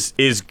think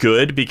is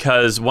good,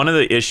 because one of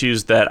the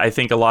issues that I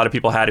think a lot of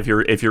people had if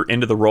you're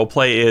into the role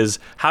play is,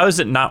 how is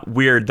it not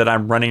weird that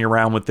I'm running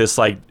around with this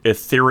like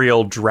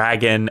ethereal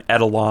dragon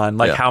Eidolon?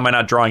 Like how am I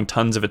not drawing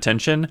tons of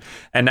attention?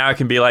 And now it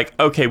can be like,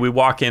 okay, we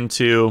walk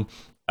into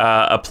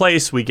a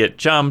place, we get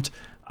jumped.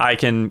 I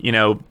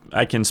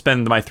can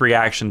spend my 3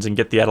 actions and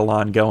get the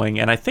Eidolon going.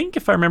 And I think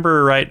if I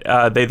remember right,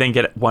 they then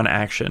get 1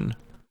 action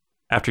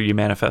after you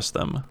manifest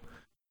them.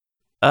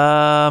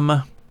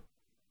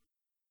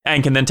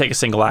 And can then take a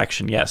single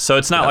action, yes. So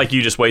it's not like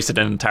you just wasted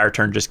an entire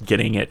turn just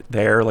getting it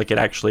there. Like it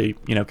actually,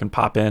 can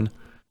pop in.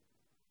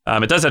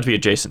 It does have to be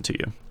adjacent to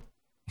you.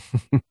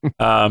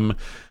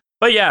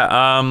 But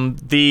yeah,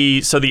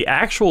 the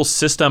actual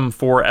system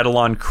for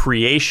Eidolon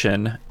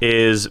creation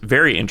is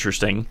very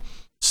interesting.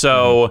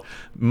 So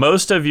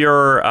most of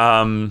your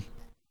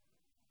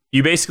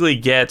you basically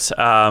get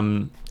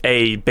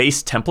a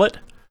base template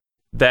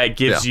that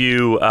gives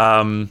you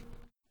a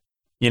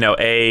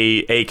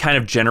kind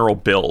of general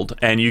build,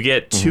 and you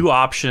get two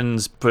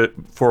options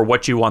for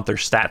what you want their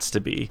stats to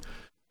be.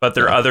 But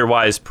they're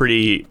otherwise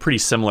pretty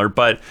similar.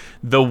 But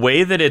the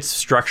way that it's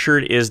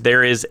structured is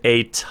there is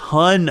a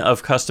ton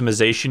of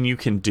customization you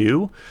can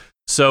do.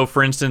 So,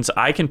 for instance,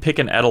 I can pick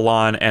an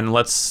Eidolon, and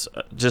let's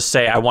just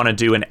say I want to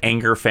do an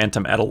Anger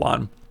Phantom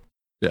Eidolon.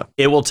 Yeah.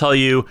 It will tell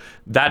you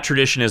that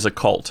tradition is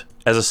occult.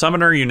 As a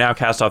summoner, you now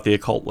cast off the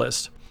occult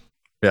list.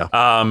 Yeah.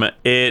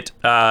 It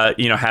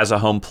has a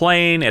home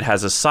plane, it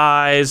has a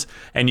size,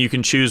 and you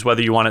can choose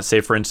whether you want it, say,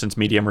 for instance,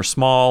 medium or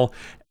small.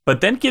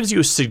 But then gives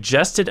you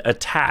suggested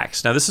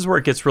attacks. Now, this is where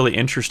it gets really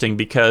interesting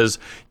because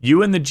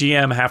you and the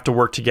GM have to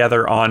work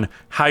together on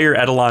how your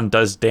Eidolon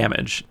does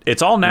damage.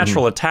 It's all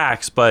natural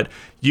attacks, but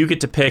you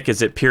get to pick,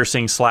 is it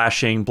piercing,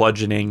 slashing,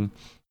 bludgeoning?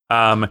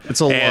 It's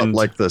a lot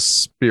like the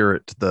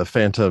spirit, the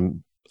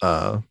Phantom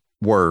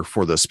were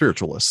for the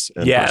spiritualists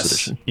in first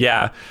edition.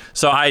 Yeah.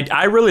 So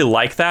I really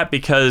like that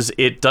because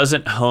it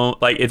doesn't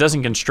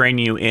constrain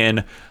you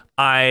in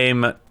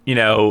I'm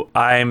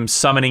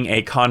summoning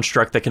a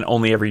construct that can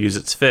only ever use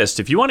its fist.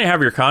 If you want to have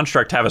your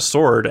construct have a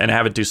sword and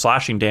have it do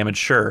slashing damage,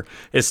 sure.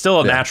 It's still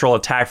a natural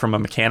attack from a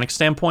mechanic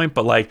standpoint,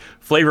 but like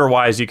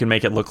flavor-wise, you can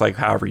make it look like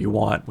however you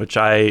want, which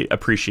I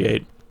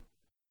appreciate.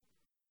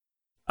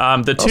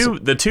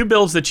 The two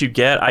builds that you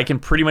get, I can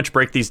pretty much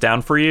break these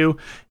down for you.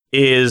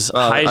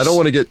 I don't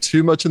want to get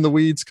too much in the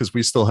weeds because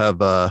we still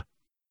have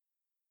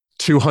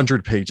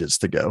 200 pages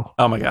to go.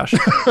 Oh my gosh.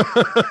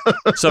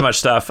 So much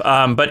stuff.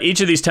 But each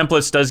of these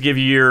templates does give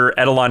you your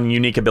Eidolon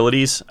unique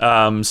abilities.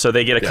 So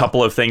they get a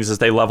couple of things as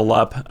they level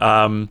up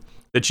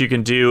that you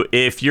can do.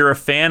 If you're a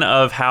fan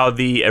of how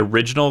the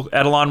original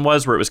Eidolon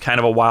was, where it was kind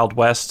of a Wild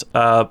West,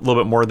 a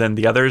little bit more than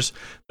the others,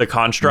 the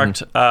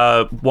Construct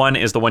one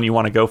is the one you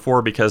want to go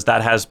for because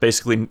that has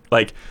basically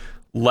like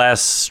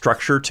less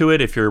structure to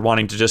it. If you're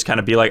wanting to just kind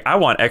of be like, I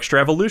want extra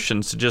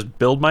evolutions to just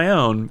build my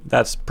own,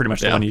 that's pretty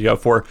much the one you go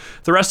for.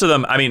 The rest of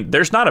them, I mean,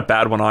 there's not a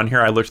bad one on here.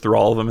 I looked through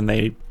all of them and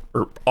they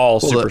are all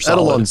super solid.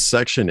 The Eidolon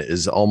section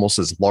is almost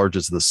as large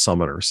as the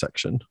Summoner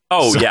section.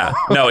 Oh, so, yeah.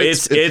 No,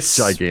 it's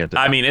gigantic.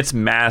 I mean, it's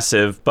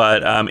massive,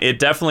 but it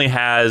definitely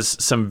has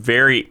some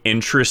very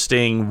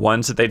interesting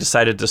ones that they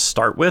decided to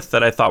start with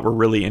that I thought were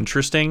really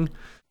interesting.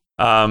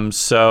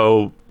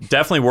 So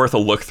definitely worth a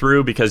look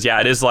through because,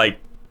 it is like,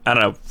 I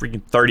don't know,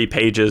 freaking 30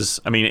 pages.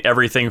 I mean,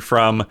 everything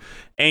from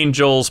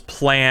angels,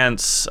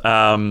 plants,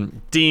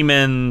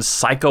 demons,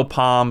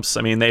 psychopomps.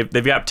 I mean, they've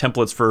got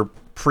templates for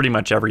pretty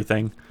much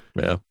everything.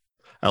 Yeah.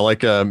 I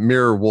like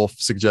Mirror Wolf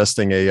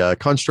suggesting a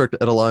construct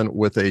Eidolon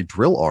with a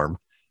drill arm.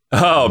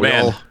 Oh,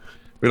 man.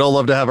 We'd all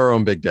love to have our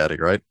own Big Daddy,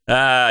 right?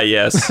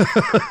 Yes.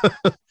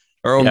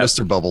 Our own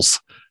Mr. Bubbles.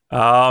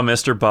 Oh,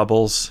 Mr.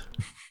 Bubbles.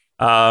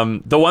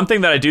 The one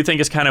thing that I do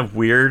think is kind of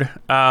weird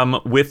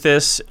with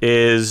this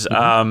is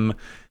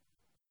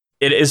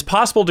it is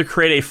possible to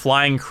create a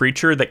flying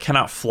creature that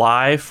cannot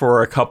fly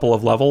for a couple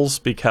of levels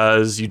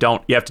because you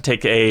have to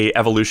take a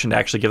evolution to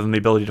actually give them the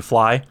ability to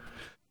fly.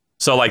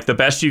 So like the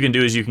best you can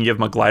do is you can give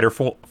them a glider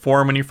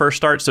form when you first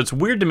start. So it's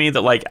weird to me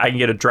that like I can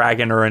get a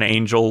dragon or an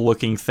angel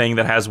looking thing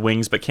that has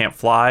wings but can't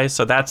fly.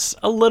 So that's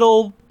a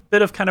little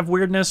bit of kind of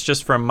weirdness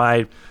just from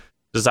my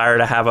desire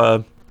to have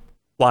a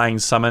flying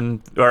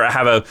summon or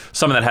have a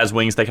summon that has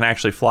wings that can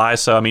actually fly.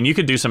 So I mean you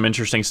could do some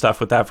interesting stuff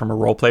with that from a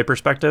roleplay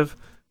perspective.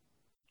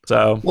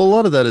 So a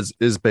lot of that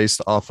is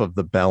based off of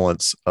the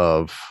balance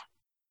of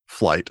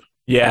flight.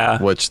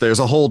 Yeah. Which there's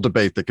a whole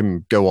debate that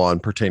can go on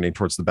pertaining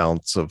towards the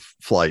balance of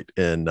flight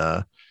in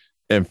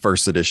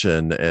first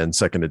edition and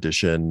second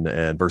edition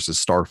and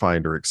versus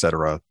Starfinder,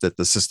 etc. That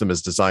the system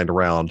is designed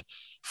around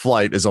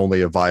flight is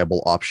only a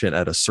viable option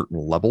at a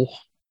certain level.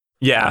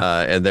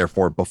 Yeah. And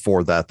therefore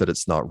before that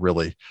it's not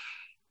really.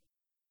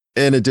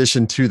 In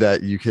addition to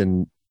that, you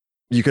can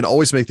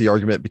always make the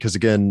argument because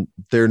again,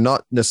 they're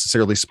not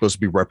necessarily supposed to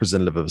be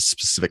representative of a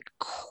specific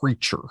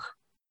creature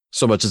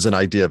so much as an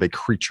idea of a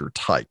creature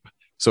type.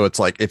 So it's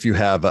like if you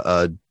have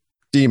a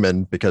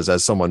demon, because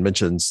as someone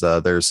mentions,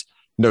 there's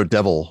no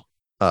devil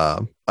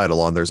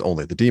Eidolon, there's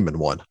only the demon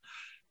one,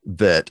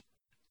 that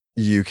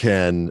you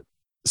can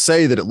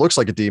say that it looks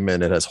like a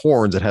demon, it has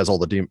horns, it has all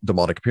the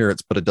demonic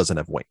appearance, but it doesn't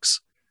have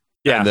wings.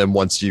 Yeah. And then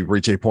once you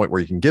reach a point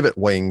where you can give it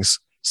wings,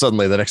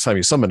 suddenly the next time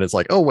you summon it's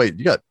like, oh wait,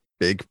 you got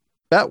big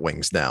bat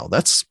wings now.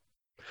 That's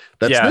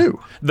new.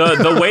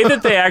 The way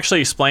that they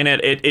actually explain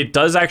it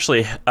does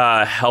actually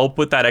help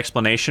with that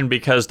explanation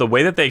because the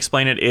way that they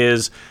explain it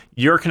is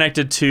you're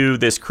connected to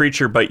this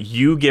creature, but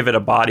you give it a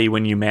body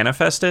when you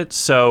manifest it.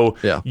 So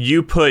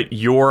you put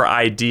your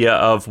idea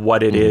of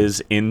what it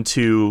is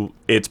into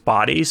its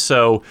body.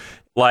 So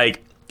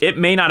like it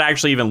may not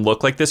actually even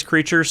look like this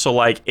creature. So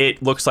like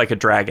it looks like a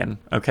dragon.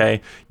 Okay.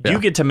 You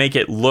get to make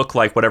it look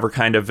like whatever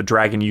kind of a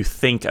dragon you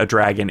think a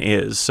dragon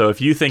is. So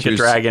if you think a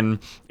dragon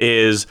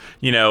is,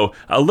 a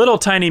little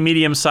tiny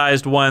medium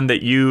sized one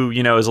that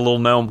as a little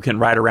gnome can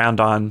ride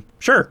around on.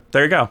 Sure.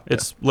 There you go.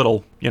 It's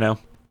little,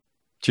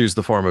 Choose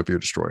the form of your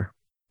destroyer.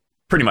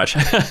 Pretty much.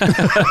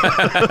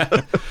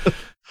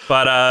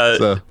 But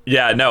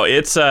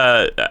it's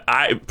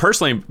I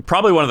personally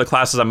probably one of the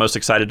classes I'm most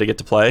excited to get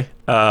to play.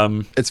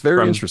 It's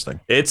very interesting.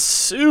 It's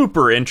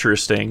super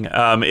interesting.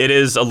 It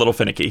is a little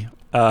finicky,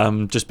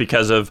 just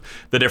because of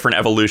the different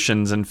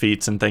evolutions and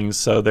feats and things.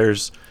 So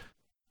they've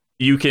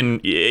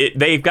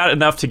got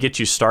enough to get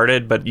you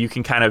started, but you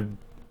can kind of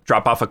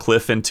drop off a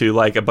cliff into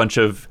like a bunch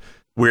of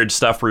weird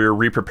stuff where you're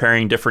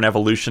re-preparing different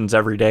evolutions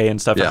every day and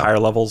stuff at higher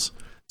levels.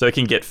 So it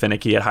can get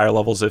finicky at higher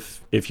levels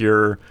if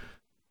you're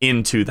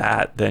into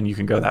that, then you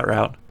can go that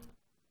route.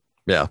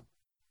 Yeah.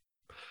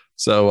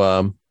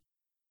 So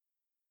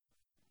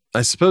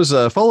I suppose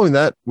following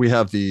that, we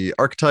have the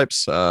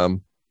archetypes.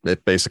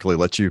 It basically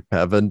lets you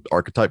have an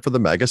archetype for the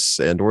Magus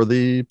and or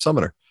the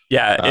Summoner.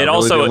 Yeah, it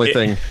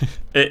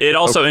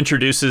also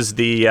introduces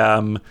the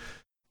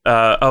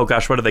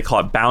what do they call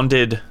it?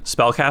 Bounded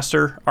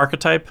Spellcaster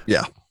archetype.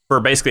 Yeah. For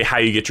basically how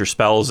you get your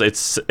spells.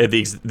 It's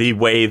the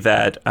way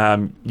that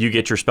you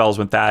get your spells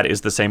with that is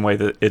the same way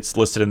that it's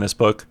listed in this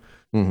book.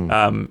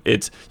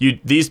 Mm-hmm.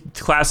 These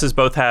classes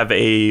both have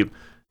a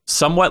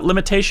somewhat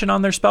limitation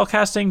on their spell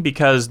casting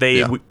because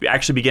they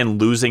actually begin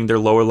losing their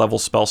lower level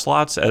spell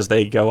slots as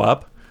they go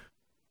up.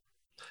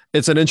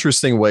 It's an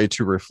interesting way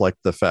to reflect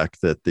the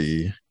fact that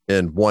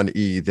in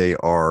 1E they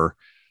are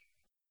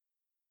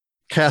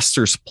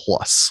casters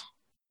plus.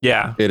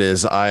 Yeah. It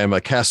is, I am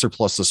a caster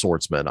plus a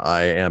swordsman.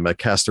 I am a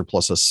caster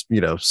plus a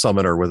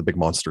summoner with a big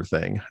monster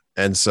thing.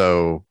 And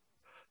so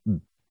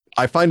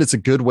I find it's a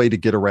good way to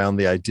get around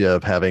the idea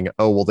of having,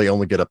 they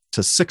only get up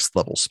to 6th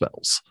level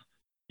spells.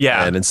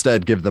 Yeah. And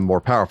instead give them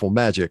more powerful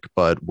magic,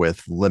 but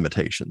with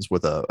limitations,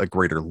 with a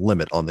greater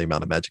limit on the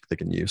amount of magic they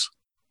can use.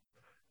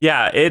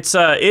 Yeah, it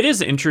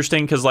is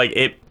interesting because like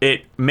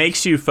it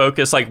makes you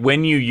focus, like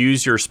when you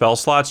use your spell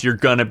slots, you're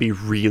gonna be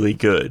really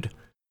good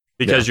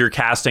because you're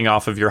casting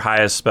off of your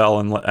highest spell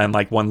and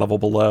like one level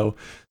below.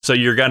 So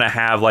you're gonna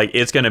have like,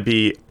 it's gonna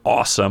be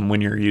awesome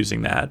when you're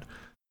using that.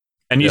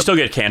 And you still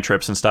get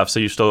cantrips and stuff, so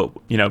you still,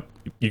 you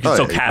can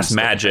still cast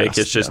magic.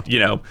 It's just,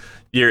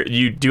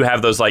 you do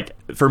have those, like,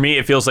 for me,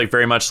 it feels like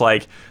very much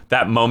like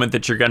that moment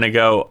that you're going to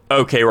go,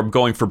 okay, I'm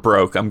going for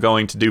broke. I'm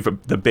going to do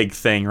the big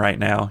thing right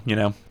now,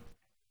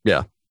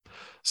 Yeah.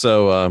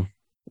 So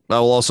I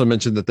will also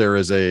mention that there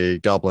is a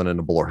goblin in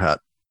a bowler hat.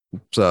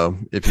 So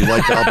if you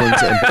like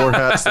goblins and bowler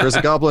hats, there's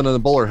a goblin in a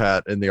bowler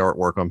hat in the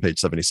artwork on page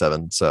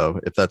 77. So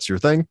if that's your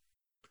thing.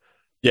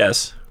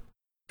 Yes.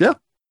 Yeah.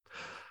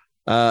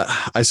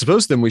 I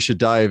suppose then we should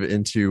dive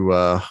into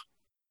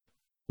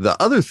the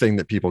other thing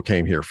that people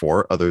came here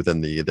for, other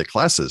than the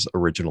classes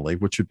originally,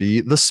 which would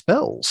be the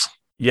spells.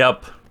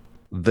 Yep.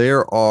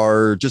 There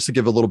are, just to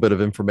give a little bit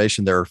of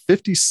information, there are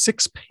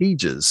 56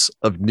 pages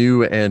of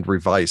new and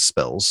revised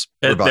spells.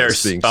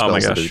 Revised being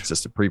spells that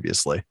existed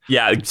previously.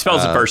 Yeah,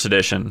 spells in first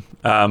edition.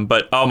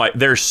 But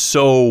there's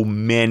so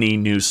many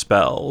new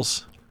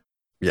spells.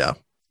 Yeah.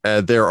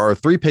 There are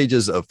 3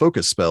 pages of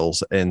focus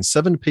spells and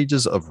 7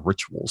 pages of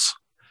rituals.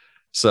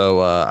 So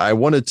I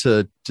wanted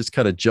to just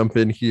kind of jump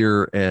in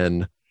here,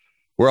 and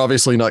we're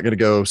obviously not going to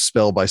go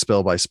spell by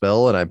spell by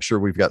spell. And I'm sure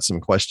we've got some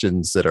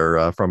questions that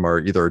are from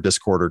either our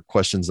Discord or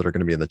questions that are going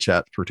to be in the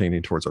chat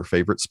pertaining towards our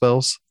favorite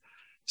spells.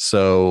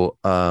 So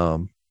I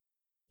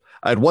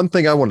had one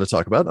thing I wanted to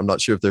talk about. I'm not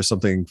sure if there's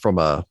something from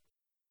a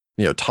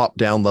top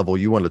down level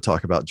you wanted to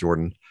talk about,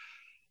 Jordan.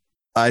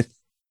 I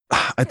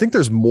think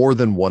there's more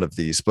than one of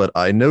these, but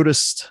I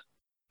noticed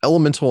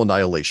Elemental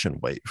Annihilation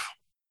Wave.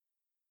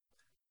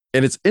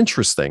 And it's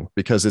interesting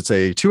because it's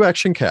a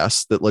 2-action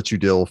cast that lets you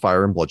deal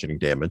fire and bludgeoning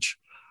damage,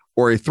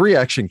 or a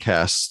 3-action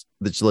cast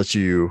that lets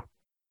you,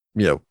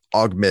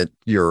 augment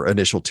your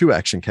initial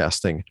 2-action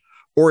casting,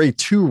 or a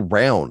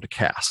 2-round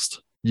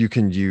cast you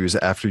can use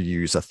after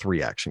you use a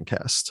 3-action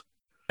cast.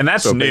 And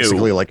that's new.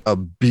 Basically like a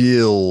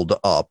build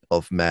up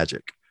of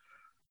magic.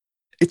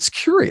 It's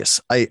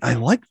curious. I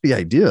like the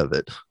idea of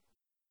it.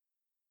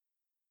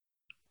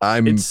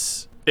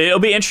 It'll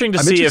be interesting to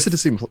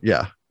see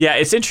Yeah,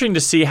 it's interesting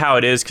to see how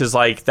it is, because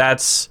like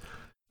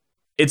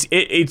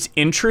it's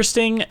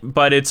interesting,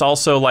 but it's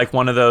also like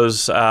one of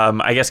those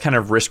I guess kind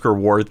of risk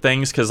reward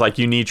things, because like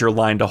you need your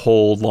line to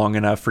hold long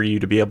enough for you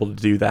to be able to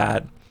do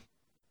that.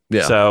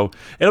 Yeah. So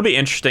it'll be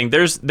interesting.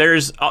 There's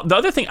the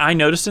other thing I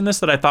noticed in this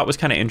that I thought was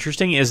kind of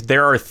interesting is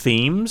there are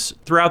themes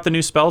throughout the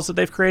new spells that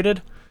they've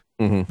created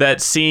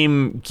that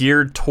seem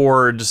geared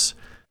towards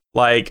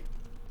like,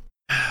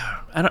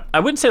 I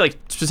wouldn't say like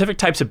specific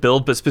types of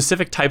build, but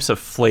specific types of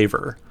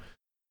flavor.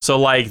 So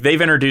like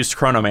they've introduced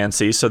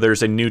chronomancy, so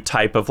there's a new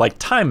type of like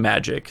time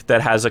magic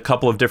that has a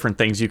couple of different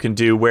things you can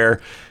do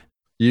where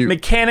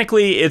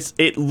mechanically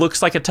it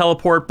looks like a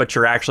teleport, but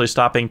you're actually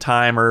stopping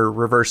time or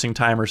reversing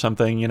time or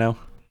something,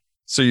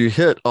 So you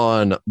hit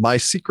on my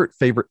secret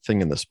favorite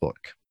thing in this book,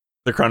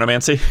 The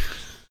chronomancy,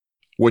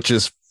 which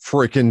is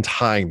freaking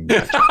time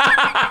magic.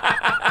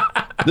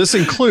 This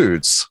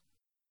includes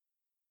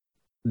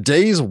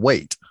Days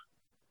Wait,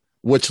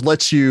 which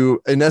lets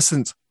you, in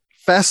essence,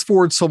 fast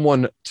forward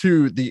someone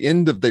to the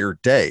end of their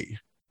day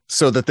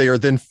so that they are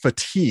then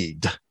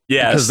fatigued.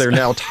 Yes. Because they're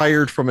now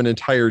tired from an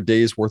entire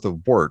day's worth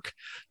of work.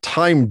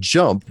 Time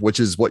Jump, which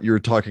is what you're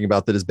talking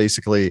about, that is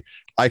basically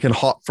I can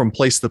hop from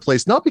place to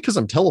place, not because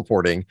I'm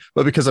teleporting,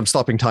 but because I'm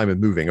stopping time and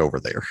moving over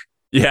there.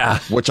 Yeah.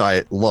 Which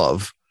I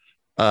love.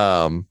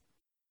 The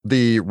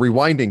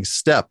Rewinding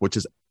Step, which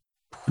is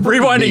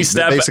Rewinding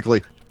Step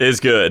basically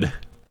is good.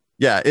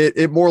 Yeah,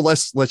 it more or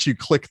less lets you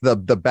click the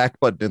back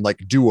button and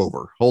like do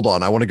over. Hold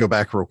on, I want to go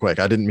back real quick.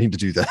 I didn't mean to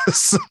do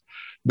this.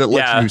 That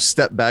lets you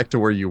step back to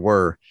where you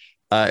were.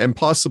 And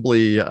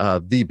possibly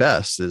the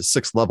best is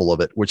 6th level of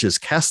it, which is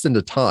Cast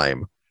into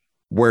Time,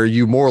 where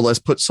you more or less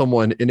put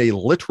someone in a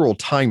literal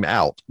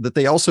timeout that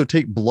they also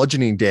take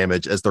bludgeoning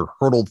damage as they're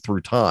hurtled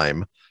through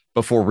time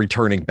before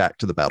returning back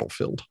to the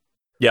battlefield.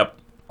 Yep.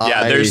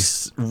 Yeah,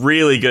 there's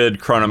really good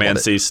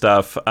chronomancy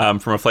stuff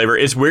from a flavor.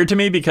 It's weird to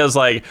me because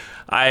like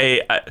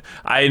I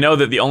know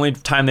that the only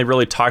time they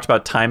really talked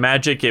about time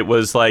magic, it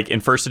was like in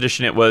 1st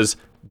edition, it was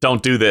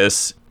don't do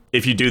this.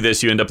 If you do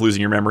this, you end up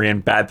losing your memory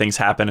and bad things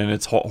happen and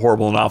it's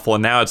horrible and awful.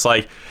 And now it's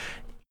like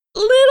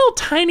little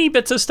tiny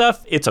bits of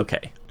stuff. It's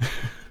okay.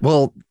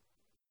 Well,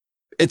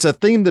 it's a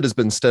theme that has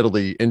been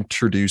steadily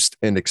introduced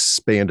and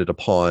expanded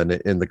upon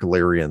in the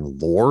Golarion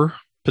lore,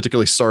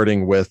 particularly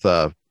starting with,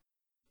 I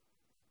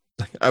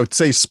would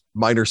say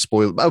minor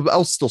spoil.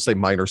 I'll still say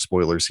minor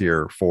spoilers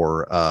here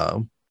for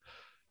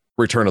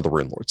Return of the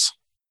Rune Lords.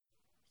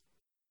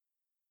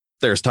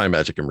 There's time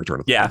magic in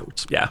Return of the Rune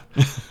Lords. Yeah.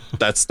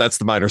 That's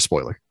the minor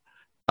spoiler.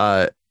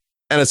 And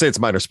I say it's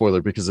a minor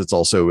spoiler because it's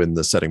also in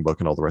the setting book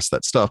and all the rest of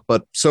that stuff,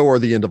 but so are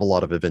the end of a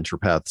lot of adventure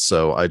paths.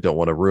 So I don't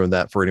want to ruin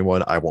that for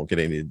anyone. I won't get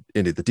any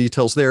of the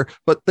details there,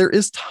 but there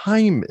is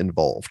time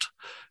involved.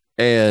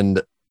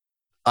 And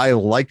I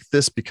like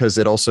this because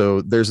it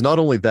also, there's not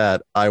only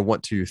that, I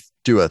want to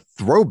do a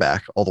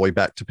throwback all the way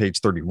back to page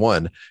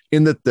 31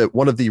 in that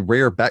one of the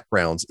rare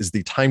backgrounds is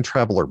the time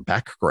traveler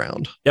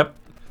background. Yep.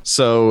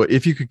 So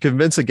if you could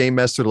convince a game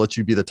master to let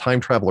you be the time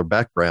traveler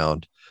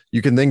background,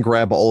 you can then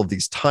grab all of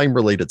these time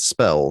related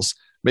spells,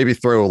 maybe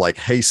throw like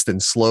haste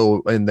and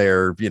slow in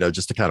there,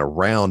 just to kind of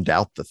round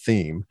out the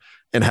theme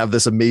and have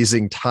this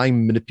amazing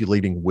time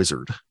manipulating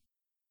wizard.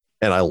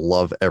 And I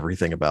love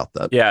everything about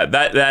that. Yeah,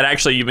 that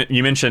actually,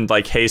 you mentioned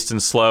like haste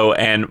and slow,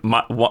 and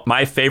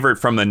my favorite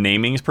from the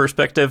naming's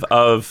perspective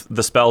of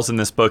the spells in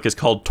this book is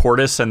called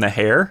Tortoise and the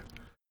Hare.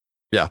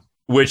 Yeah.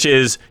 Which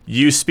is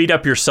you speed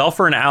up yourself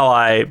or an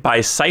ally by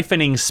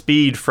siphoning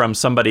speed from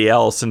somebody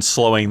else and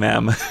slowing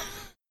them.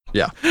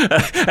 Yeah.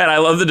 And I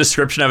love the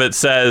description of it.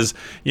 Says,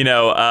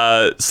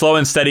 slow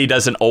and steady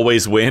doesn't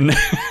always win.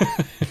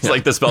 It's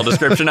like the spell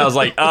description. I was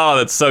like, oh,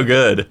 that's so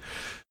good.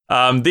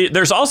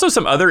 There's also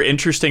some other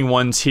interesting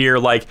ones here.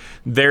 Like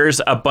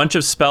there's a bunch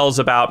of spells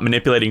about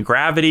manipulating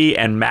gravity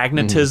and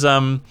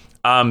magnetism.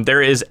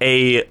 There is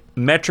a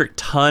metric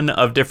ton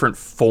of different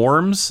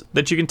forms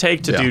that you can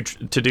take to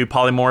do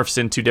polymorphs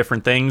into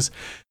different things.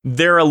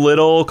 They're a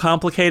little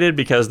complicated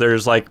because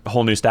there's like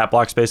whole new stat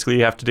blocks basically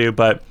you have to do,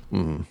 but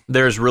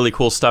there's really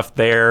cool stuff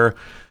there.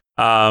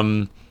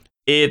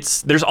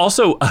 There's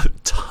also a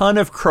ton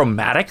of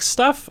chromatic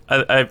stuff.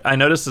 I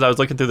noticed as I was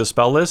looking through the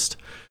spell list.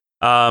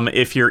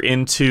 If you're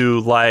into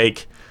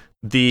like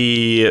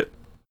the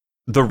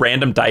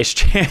random dice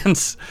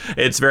chance,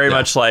 it's very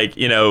much like,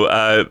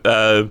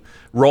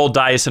 roll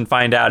dice and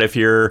find out if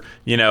you're,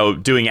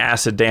 doing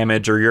acid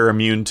damage or you're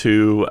immune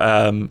to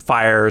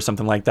fire or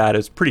something like that.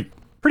 It's pretty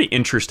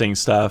interesting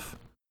stuff.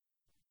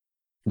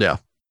 Yeah.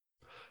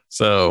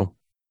 So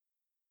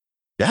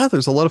yeah,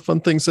 there's a lot of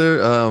fun things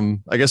there.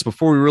 I guess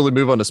before we really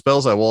move on to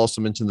spells, I will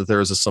also mention that there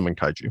is a summon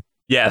kaiju.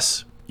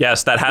 Yes,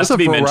 that has to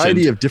be mentioned. There's a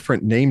variety of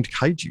different named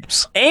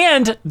kaijus.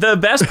 And the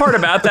best part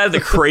about that,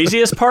 the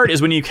craziest part,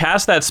 is when you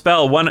cast that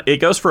spell, it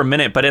goes for a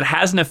minute, but it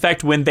has an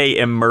effect when they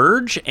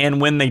emerge and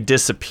when they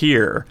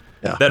disappear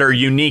that are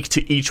unique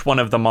to each one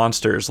of the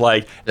monsters.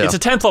 Like, it's a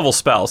 10th level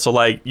spell, so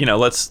like,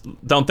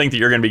 don't think that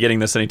you're going to be getting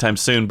this anytime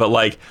soon, but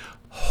like,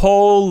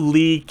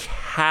 holy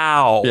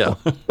cow. Yeah.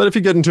 But if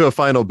you get into a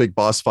final big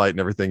boss fight and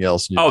everything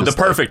else. The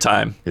perfect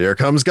time. Here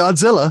comes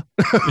Godzilla.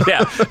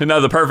 Yeah.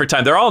 No, the perfect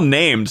time. They're all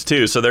named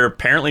too. So they're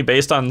apparently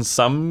based on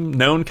some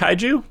known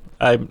kaiju.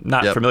 I'm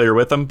not familiar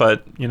with them,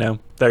 but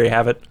there you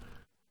have it.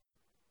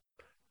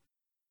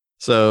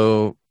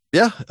 So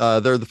yeah,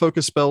 they're the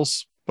focus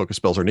spells. Focus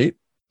spells are neat.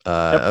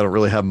 I don't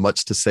really have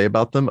much to say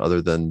about them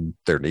other than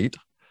they're neat.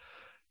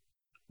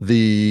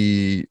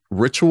 The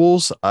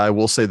rituals, I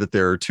will say that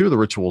there are two of the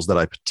rituals that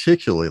I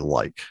particularly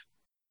like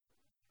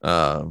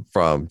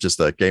from just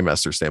a game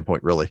master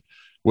standpoint, really,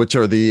 which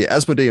are the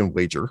Asmodean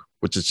Wager,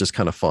 which is just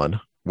kind of fun,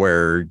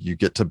 where you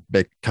get to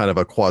make kind of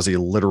a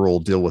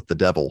quasi-literal deal with the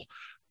devil,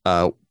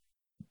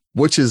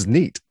 which is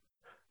neat.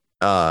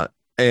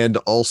 And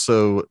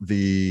also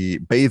the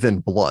Bathe in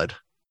Blood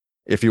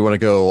if you want to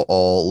go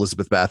all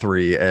Elizabeth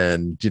Bathory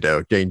and,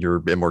 gain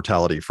your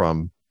immortality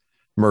from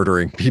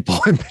murdering people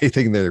and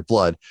bathing their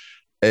blood.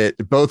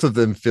 Both of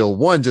them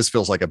just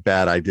feels like a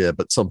bad idea,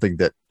 but something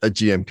that a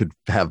GM could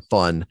have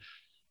fun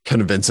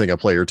convincing a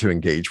player to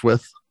engage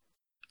with.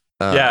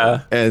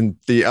 And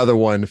the other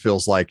one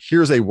feels like,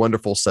 here's a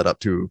wonderful setup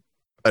to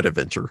an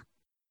adventure.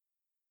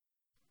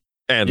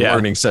 And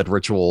learning said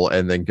ritual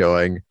and then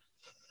going,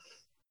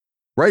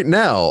 right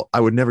now, I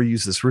would never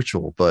use this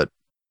ritual, but.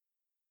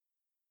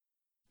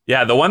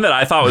 Yeah, the one that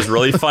I thought was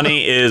really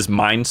funny is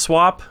Mind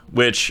Swap,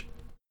 which,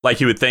 like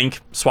you would think,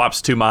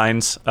 swaps 2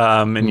 minds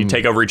and you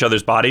take over each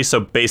other's bodies. So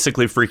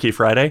basically Freaky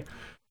Friday.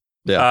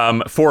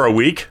 Yeah. For a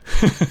week.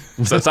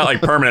 So it's not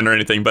like permanent or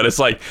anything, but it's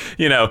like,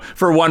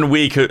 for 1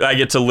 week, I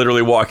get to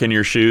literally walk in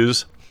your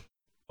shoes.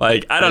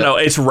 Like, I don't know.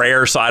 It's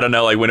rare, so I don't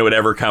know like when it would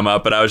ever come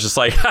up, but I was just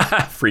like,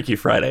 Freaky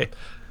Friday.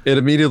 It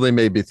immediately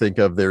made me think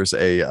of, there's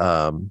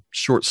a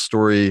short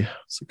story.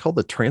 Is it called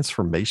The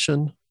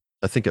Transformation?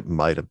 I think it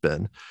might have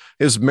been.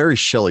 It was Mary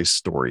Shelley's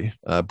story.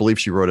 I believe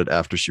she wrote it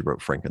after she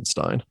wrote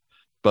Frankenstein.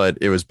 But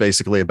it was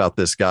basically about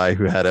this guy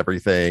who had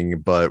everything,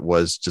 but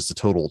was just a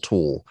total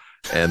tool.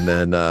 And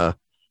then a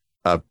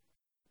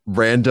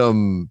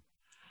random,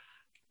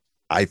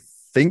 I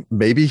think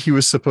maybe he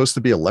was supposed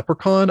to be a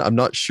leprechaun. I'm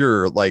not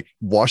sure. Like,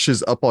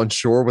 washes up on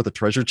shore with a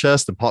treasure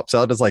chest and pops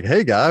out and is like,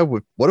 "Hey, guy,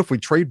 what if we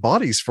trade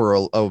bodies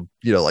for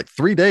like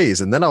 3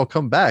 days, and then I'll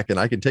come back and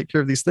I can take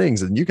care of these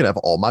things, and you can have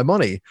all my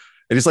money."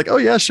 And he's like, "Oh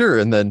yeah, sure."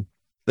 And then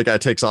the guy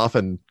takes off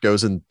and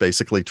goes and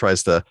basically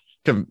tries to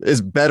is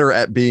better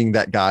at being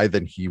that guy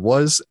than he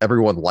was.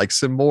 Everyone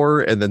likes him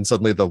more, and then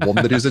suddenly the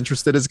woman that he's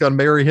interested in is going to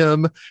marry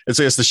him, and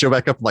so he has to show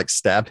back up and like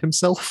stab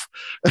himself.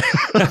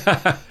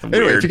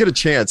 Anyway, if you get a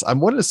chance,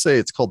 I'm wanting to say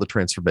it's called The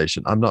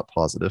Transformation. I'm not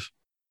positive.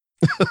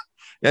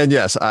 And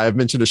yes, I've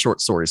mentioned a short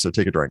story, so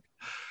take a drink.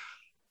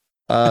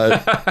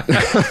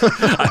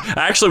 I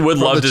actually would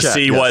love to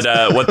see what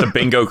the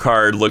bingo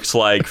card looks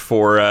like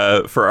for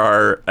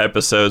our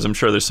episodes. I'm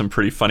sure there's some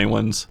pretty funny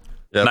ones.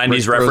 Yep,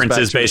 90s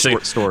references,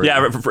 basically.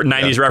 Yeah,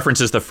 90s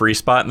references the free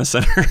spot in the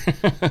center.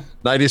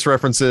 90s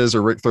references,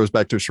 or Rick throws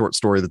back to a short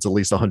story that's at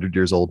least 100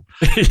 years old.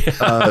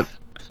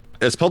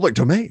 It's public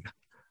domain.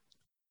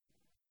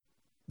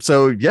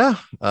 So yeah,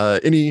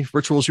 any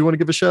rituals you want to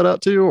give a shout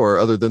out to, or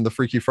other than the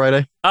Freaky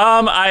Friday?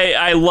 I'm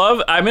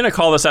going to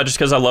call this out just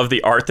because I love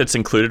the art that's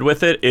included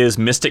with it, is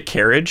Mystic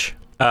Carriage.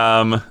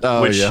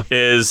 Which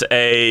is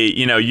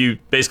you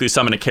basically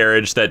summon a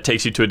carriage that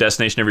takes you to a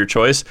destination of your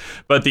choice,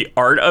 but the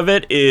art of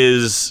it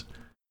is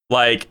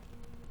like,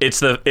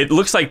 it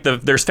looks like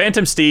there's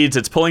phantom steeds,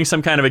 it's pulling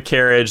some kind of a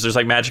carriage, there's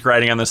like magic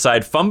writing on the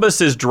side.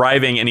 Fumbus is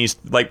driving and he's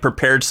like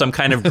prepared some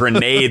kind of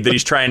grenade that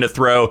he's trying to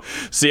throw.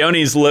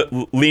 Sione's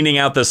leaning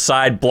out the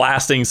side,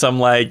 blasting some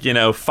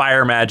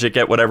fire magic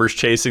at whatever's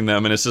chasing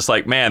them, and it's just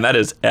like, man, that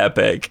is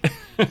epic.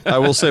 I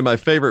will say my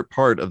favorite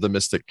part of the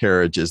Mystic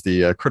Carriage is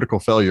the critical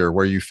failure,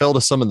 where you fail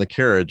to summon the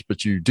carriage,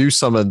 but you do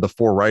summon the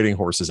 4 riding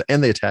horses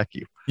and they attack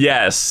you.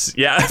 Yes.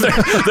 Yeah.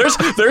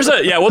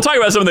 We'll talk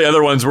about some of the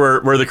other ones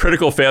where the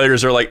critical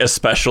failures are like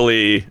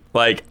especially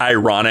like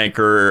ironic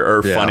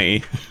or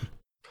funny.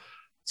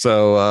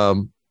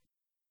 So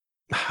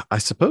I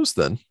suppose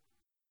then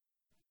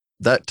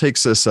that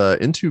takes us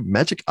into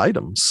magic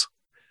items.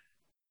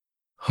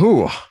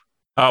 Whew.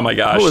 Oh my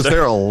gosh. Is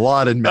there a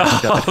lot in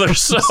magic items?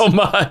 There's so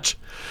much.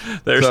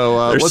 There's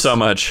so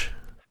much.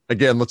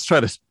 Again, let's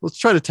try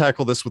to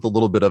tackle this with a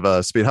little bit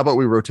of speed. How about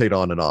we rotate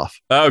on and off?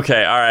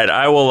 Okay, all right.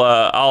 I will.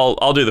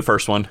 I'll do the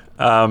first one.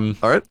 All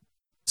right.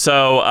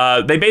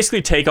 So they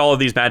basically take all of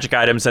these magic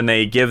items and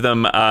they give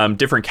them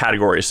different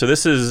categories. So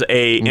this is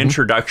a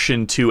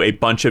introduction to a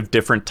bunch of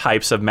different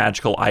types of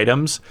magical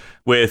items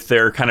with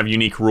their kind of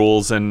unique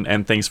rules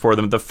and things for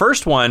them. The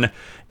first one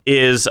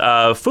is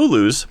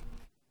Fulus,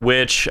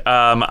 which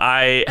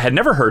I had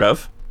never heard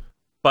of,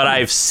 but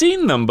I've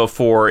seen them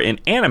before in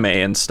anime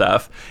and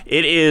stuff.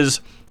 It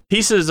is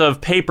pieces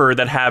of paper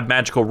that have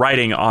magical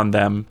writing on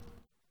them,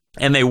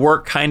 and they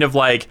work kind of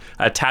like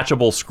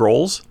attachable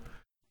scrolls.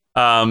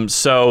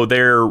 So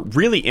they're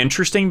really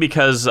interesting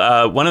because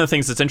one of the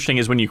things that's interesting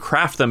is when you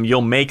craft them,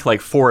 you'll make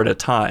like 4 at a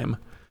time.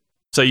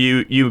 So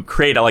you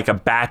create like a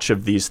batch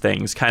of these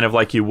things, kind of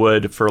like you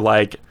would for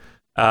like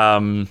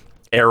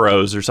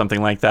arrows or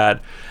something like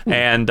that.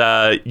 And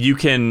you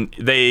can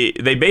they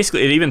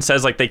basically, it even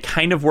says like they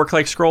kind of work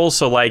like scrolls.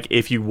 So like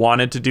if you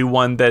wanted to do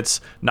one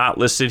that's not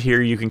listed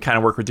here, you can kind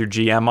of work with your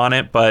GM on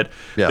it. But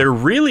they're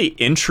really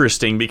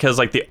interesting because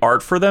like the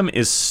art for them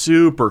is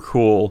super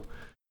cool.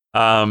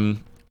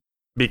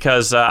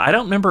 Because I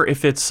don't remember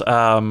if it's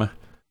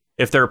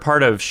if they're a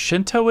part of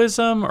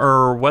Shintoism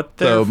or what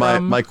they're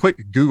from. My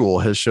quick Google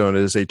has shown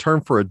it is a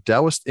term for a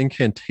Taoist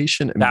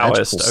incantation and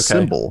magical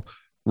symbol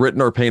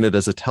written or painted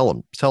as a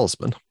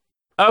talisman.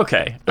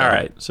 Okay. All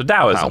right. So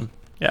Taoism. Wow.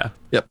 Yeah.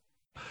 Yep.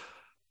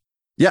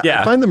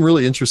 Yeah. I find them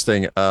really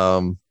interesting.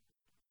 And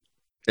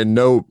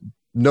no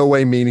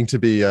way meaning to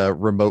be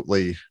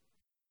remotely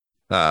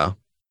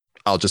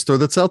I'll just throw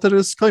this out there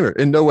as a disclaimer.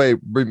 In no way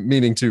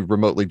meaning to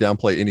remotely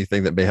downplay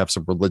anything that may have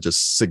some religious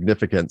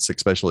significance,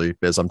 especially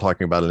as I'm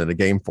talking about it in a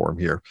game form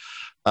here.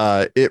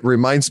 It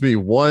reminds me,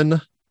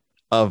 one,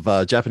 of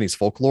Japanese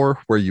folklore,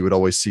 where you would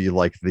always see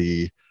like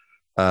the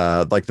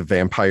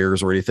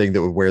vampires or anything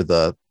that would wear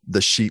the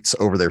sheets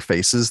over their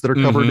faces that are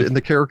covered in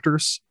the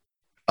characters.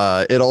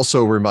 It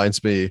also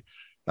reminds me,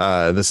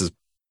 this is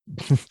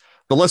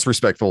the less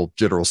respectful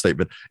general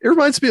statement, it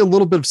reminds me a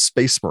little bit of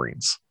Space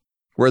Marines,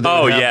 where they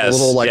have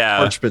little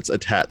parchments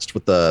attached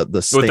with the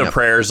stamp, with the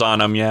prayers on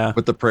them,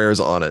 with the prayers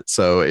on it.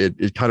 So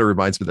it kind of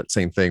reminds me of that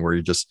same thing where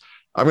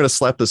I'm going to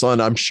slap this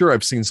on. I'm sure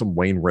I've seen some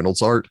Wayne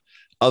Reynolds art,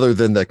 other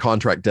than the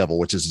Contract Devil,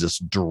 which is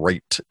just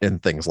draped in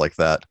things like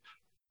that.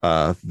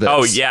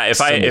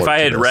 If I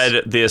had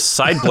read this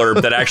side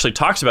blurb that actually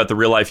talks about the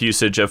real life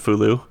usage of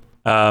Fulu.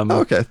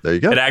 Okay, there you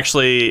go. It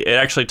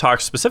actually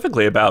talks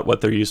specifically about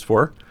what they're used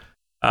for,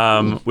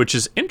 which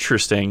is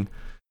interesting.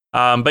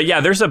 But yeah,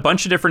 there's a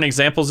bunch of different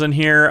examples in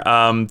here.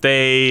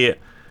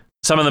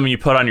 Some of them you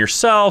put on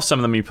yourself, some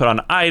of them you put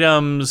on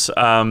items.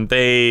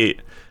 They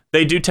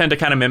do tend to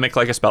kind of mimic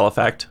like a spell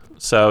effect.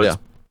 So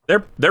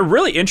they're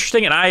really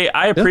interesting, and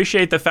I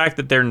appreciate the fact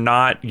that they're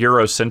not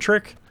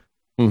Eurocentric.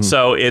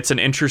 So it's an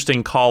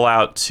interesting call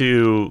out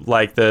to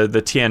like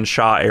the Tian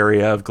Sha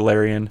area of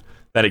Golarion,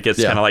 that it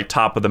gets kind of like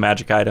top of the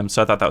magic items.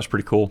 So I thought that was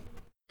pretty cool.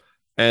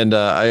 And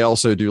I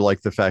also do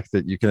like the fact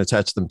that you can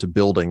attach them to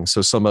buildings.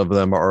 So some of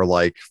them are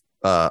like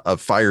a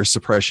fire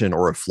suppression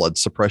or a flood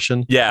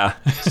suppression. Yeah.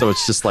 So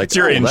it's just like it's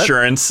your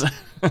insurance.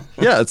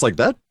 It's like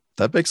that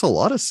makes a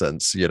lot of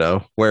sense,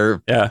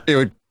 where it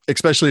would,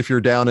 especially if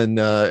you're down in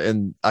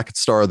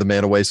Akatstar, the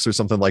Mana Waste or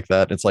something like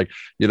that. It's like,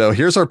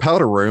 here's our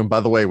powder room. By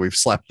the way, we've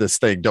slapped this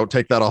thing. Don't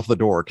take that off the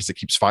door because it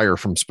keeps fire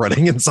from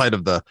spreading inside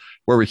of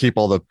where we keep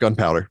all the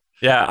gunpowder.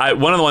 Yeah,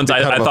 one of the ones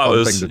I thought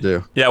was one of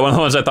the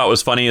ones I thought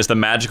was funny is the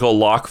magical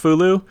lock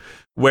Fulu,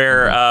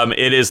 where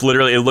it is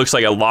literally, it looks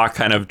like a lock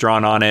kind of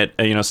drawn on it,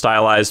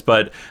 stylized,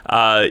 but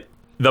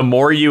the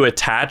more you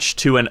attach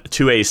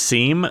to a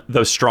seam,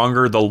 the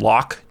stronger the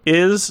lock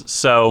is.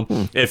 So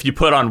if you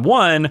put on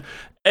one,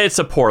 it's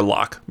a poor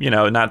lock,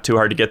 not too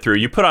hard to get through.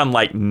 You put on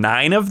like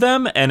 9 of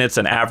them and it's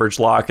an average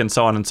lock, and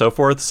so on and so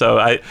forth. So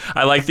I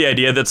like the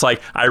idea that's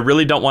like, I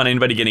really don't want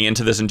anybody getting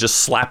into this and just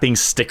slapping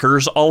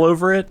stickers all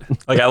over it.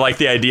 Like, I like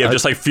the idea of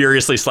just like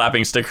furiously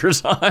slapping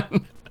stickers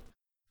on.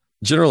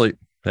 Generally,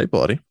 hey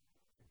buddy.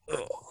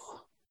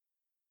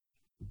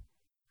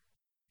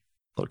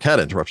 Little cat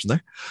interruption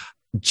there.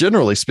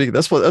 Generally speaking,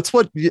 that's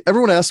what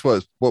everyone asks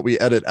what we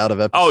edit out of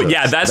episodes. Oh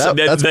yeah, that's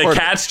the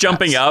cats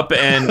jumping up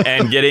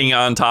and getting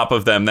on top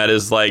of them. That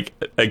is like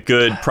a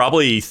good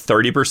probably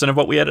 30% of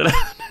what we edit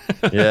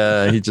out.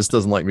 Yeah, he just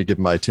doesn't like me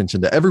giving my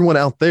attention to everyone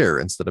out there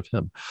instead of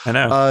him.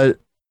 I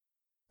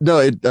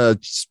know.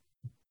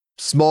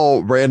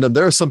 Small random.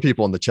 There are some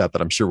people in the chat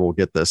that I'm sure will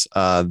get this.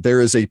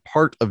 There is a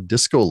part of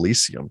Disco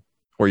Elysium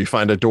where you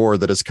find a door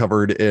that is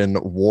covered in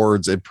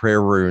wards and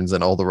prayer runes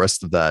and all the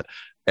rest of that.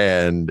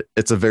 And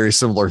it's a very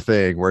similar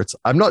thing where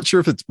I'm not sure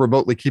if it's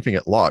remotely keeping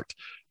it locked,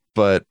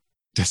 but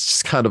it's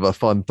just kind of a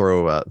fun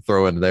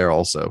throw in there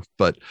also.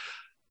 But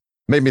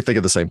made me think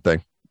of the same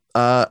thing.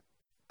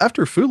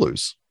 After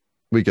Fulu's,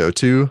 we go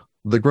to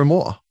the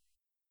Grimoire.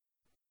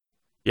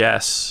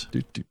 Yes.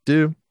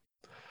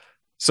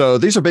 So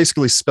these are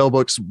basically spell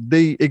books.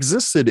 They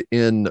existed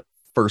in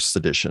first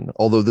edition,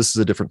 although this is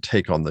a different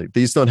take on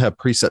these don't have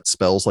preset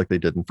spells like they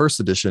did in first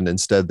edition.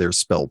 Instead, they're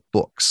spell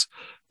books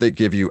that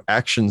give you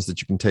actions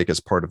that you can take as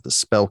part of the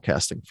spell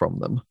casting from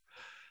them.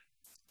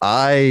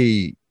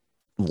 I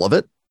love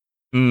it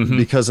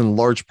because in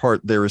large part,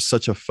 there is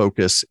such a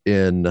focus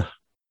in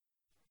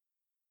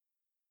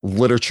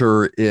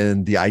literature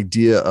in the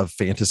idea of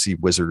fantasy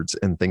wizards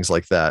and things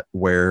like that,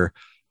 where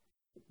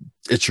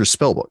it's your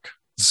spell book.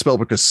 The spell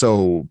book is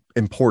so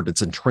important.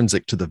 It's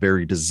intrinsic to the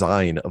very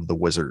design of the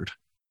wizard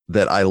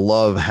that I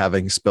love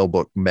having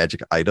spellbook magic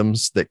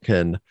items that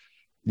can,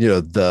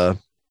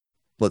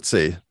 let's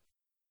see,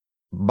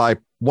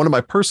 one of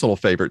my personal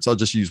favorites, I'll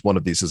just use one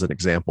of these as an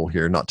example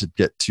here, not to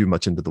get too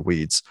much into the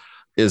weeds,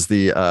 is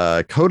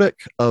the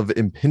Codex of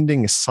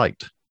Impending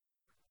Sight,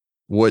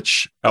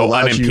 which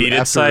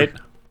unimpeded sight?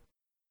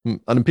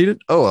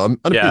 Unimpeded?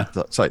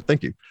 Unimpeded sight.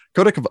 Thank you.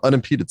 Codex of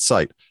Unimpeded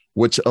Sight,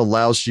 which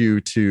allows you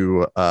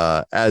to,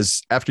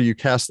 after you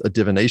cast a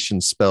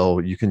divination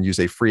spell, you can use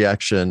a free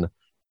action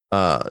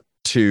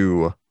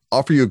to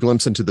offer you a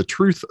glimpse into the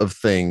truth of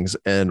things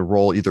and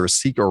roll either a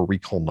seek or a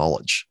recall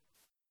knowledge.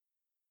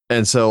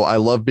 And so I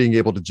love being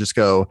able to just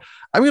go,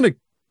 I'm going to,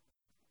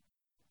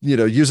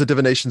 use a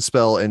divination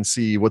spell and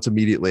see what's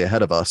immediately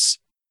ahead of us.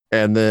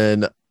 And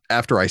then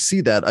after I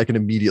see that, I can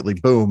immediately,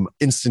 boom,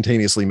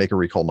 instantaneously make a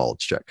recall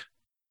knowledge check.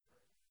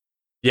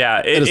 Yeah,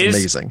 it is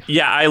amazing.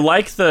 Yeah, I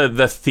like the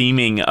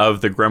theming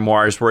of the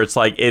grimoires where it's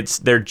like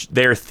they're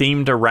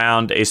themed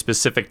around a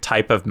specific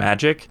type of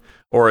magic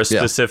or a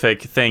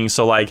specific thing.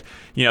 So like,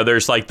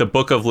 there's like the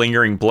Book of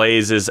Lingering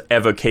Blaze is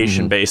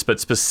evocation based, but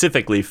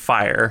specifically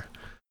fire.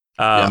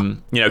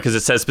 Because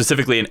it says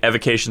specifically an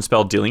evocation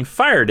spell dealing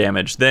fire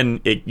damage. Then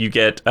you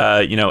get,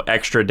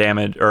 extra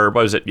damage, or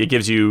what was it? It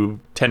gives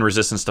you 10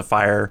 resistance to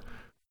fire.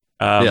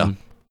 So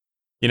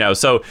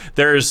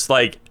there's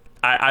like,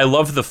 I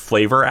love the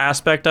flavor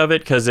aspect of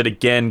it because it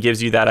again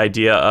gives you that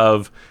idea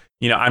of,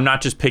 I'm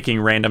not just picking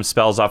random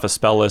spells off a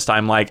spell list.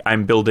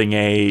 I'm building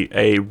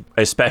a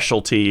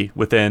specialty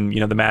within,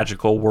 the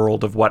magical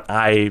world of what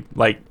I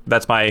like.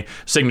 That's my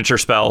signature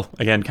spell.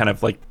 Again, kind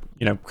of like,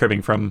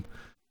 cribbing from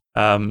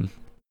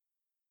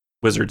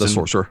wizards, the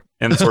sorcerer,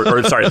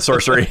 the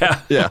sorcery. Yeah.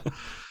 Yeah.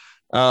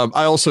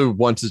 I also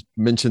want to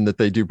mention that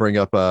they do bring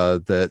up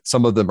that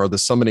some of them are the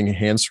summoning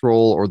hand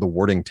scroll or the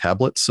warding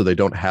tablets, so they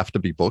don't have to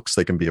be books.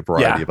 They can be a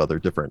variety of other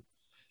different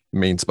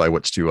means by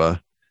which to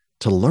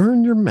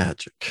learn your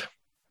magic.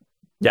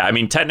 Yeah, I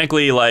mean,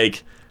 technically,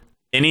 like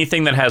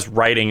anything that has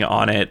writing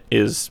on it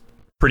is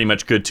pretty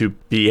much good to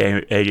be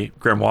a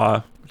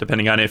grimoire,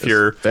 depending on if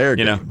you're,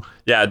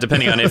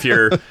 depending on if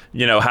you're,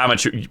 how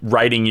much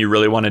writing you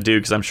really want to do.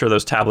 Because I'm sure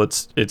those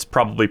tablets, it's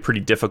probably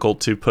pretty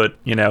difficult to put,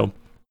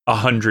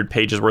 100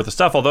 pages worth of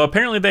stuff. Although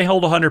apparently they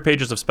hold 100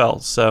 pages of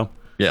spells. So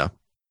yeah,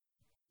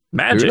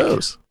 magic. Who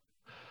knows?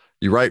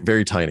 You write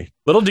very tiny.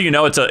 Little do you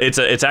know,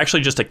 it's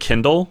actually just a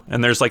Kindle,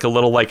 and there's like a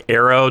little like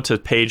arrow to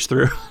page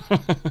through.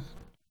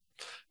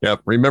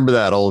 Yep. Remember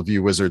that, all of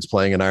you wizards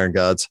playing in Iron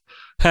Gods.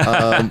 You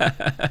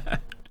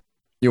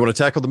want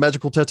to tackle the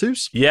magical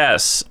tattoos?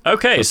 Yes.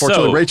 Okay.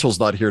 Unfortunately, Rachel's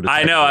not here to.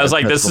 I know. I was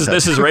like, this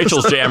is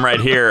Rachel's jam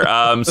right here.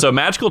 So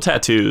magical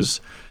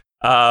tattoos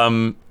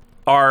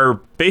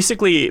are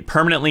basically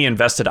permanently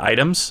invested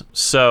items.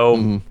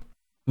 So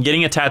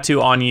getting a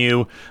tattoo on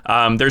you,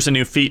 there's a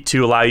new feat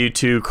to allow you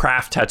to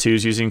craft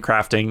tattoos using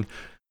crafting.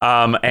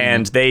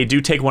 And they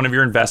do take one of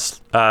your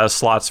invest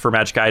slots for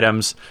magic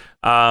items.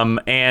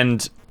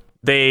 And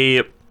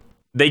they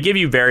give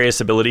you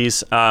various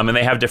abilities, and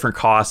they have different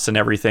costs and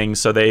everything.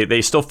 So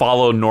they still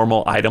follow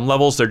normal item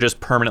levels. They're just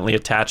permanently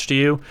attached to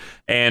you.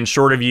 And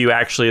short of you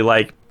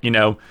actually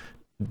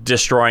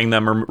destroying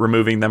them or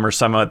removing them or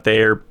somewhat,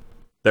 they're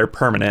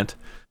permanent.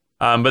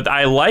 But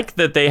I like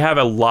that they have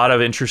a lot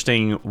of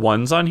interesting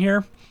ones on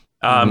here,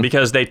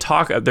 because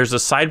there's a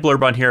side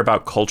blurb on here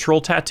about cultural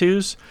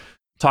tattoos,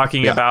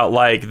 talking about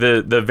like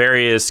the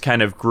various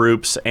kind of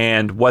groups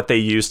and what they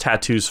use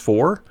tattoos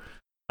for.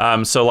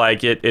 So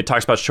like it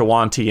talks about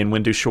Shoanti and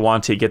when do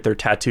Shoanti get their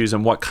tattoos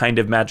and what kind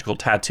of magical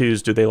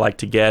tattoos do they like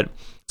to get.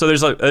 So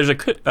there's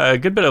a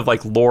good bit of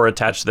like lore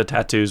attached to the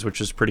tattoos,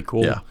 which is pretty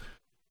cool. Yeah.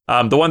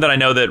 The one that I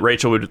know that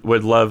Rachel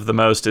would love the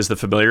most is the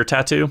familiar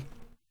tattoo,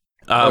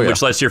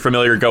 which lets your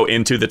familiar go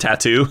into the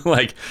tattoo,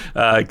 like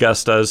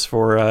Gus does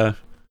for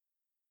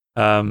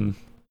Darcy.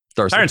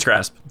 Tyrant's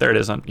Grasp. There it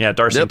is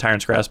Darcy and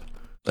Tyrant's Grasp.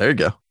 There you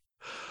go.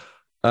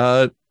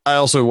 I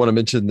also want to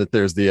mention that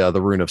there's the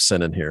Rune of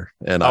Sin in here,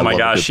 and oh my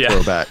gosh,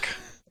 throwback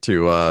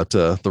to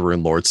the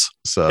Rune Lords.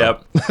 So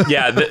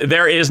yep,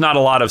 there is not a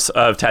lot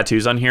of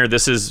tattoos on here.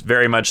 This is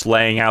very much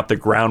laying out the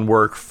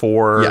groundwork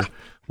for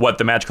what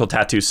the magical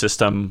tattoo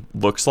system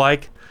looks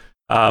like,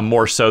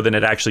 more so than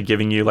it actually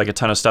giving you like a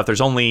ton of stuff.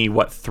 There's only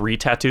 3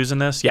 tattoos in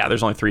this? Yeah,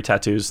 there's only 3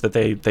 tattoos that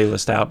they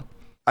list out.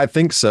 I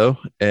think so,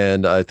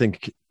 and I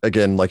think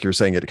again, like you're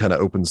saying, it kind of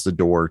opens the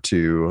door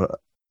to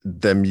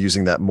them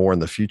using that more in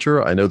the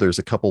future. I know there's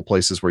a couple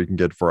places where you can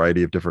get a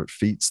variety of different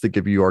feats that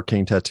give you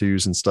arcane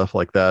tattoos and stuff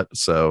like that.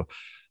 So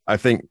I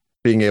think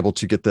being able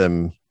to get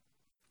them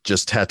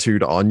just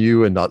tattooed on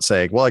you and not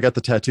saying, well, I got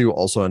the tattoo,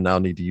 also I now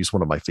need to use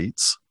one of my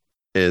feats,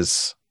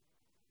 is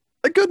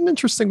a good and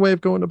interesting way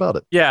of going about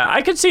it. Yeah,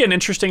 I could see an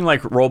interesting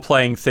like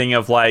role-playing thing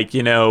of like,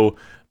 this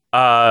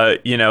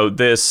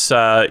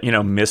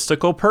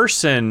mystical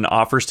person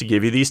offers to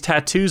give you these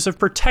tattoos of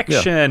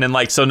protection, and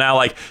like so now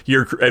like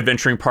your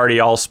adventuring party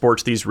all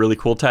sports these really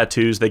cool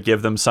tattoos that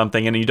give them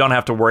something, and you don't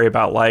have to worry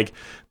about like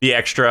the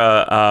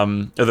extra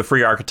or the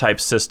free archetype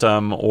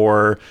system,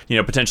 or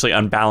potentially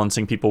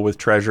unbalancing people with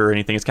treasure or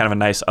anything. It's kind of a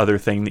nice other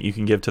thing that you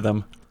can give to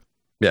them.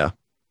 Yeah.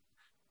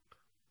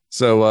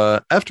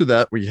 So after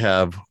that, we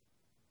have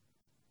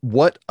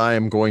what I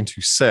am going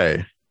to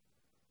say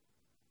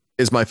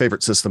is my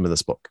favorite system in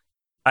this book.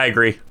 I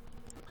agree.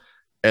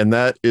 And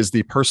that is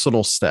the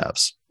personal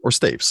staves, or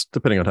staves,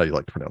 depending on how you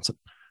like to pronounce it.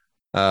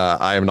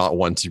 I am not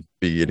one to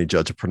be any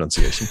judge of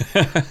pronunciation.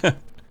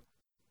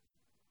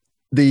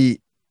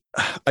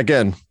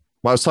 Again,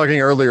 when I was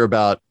talking earlier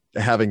about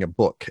having a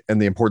book and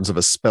the importance of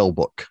a spell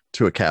book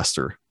to a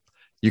caster,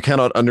 you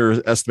cannot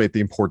underestimate the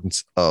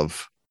importance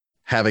of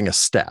having a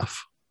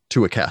staff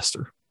to a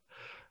caster.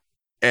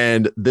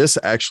 And this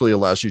actually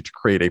allows you to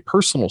create a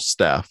personal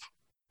staff,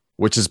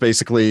 which is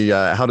basically,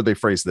 how do they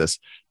phrase this?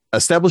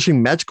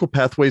 Establishing magical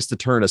pathways to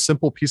turn a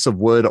simple piece of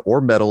wood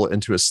or metal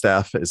into a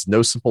staff is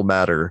no simple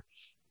matter.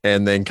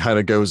 And then kind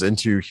of goes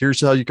into,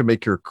 here's how you can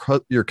make your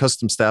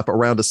custom staff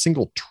around a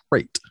single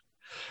trait.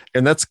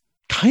 And that's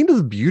kind of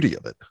the beauty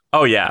of it.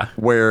 Oh, yeah.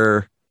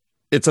 Where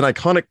it's an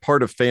iconic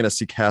part of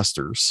fantasy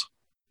casters.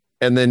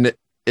 And then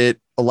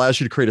it allows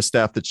you to create a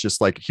staff that's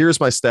just like,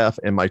 here's my staff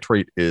and my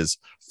trait is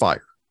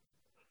fire.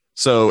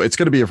 So it's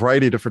going to be a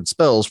variety of different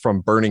spells,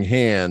 from Burning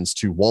Hands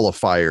to Wall of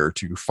Fire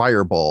to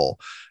Fireball.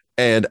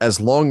 And as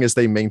long as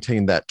they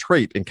maintain that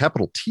trait in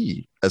capital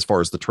T, as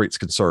far as the trait's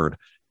concerned,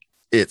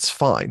 it's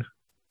fine.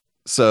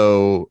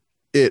 So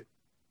it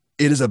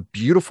is a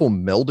beautiful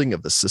melding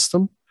of the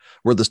system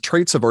where the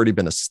traits have already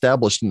been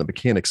established in the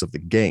mechanics of the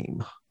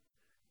game.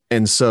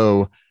 And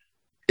so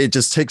it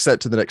just takes that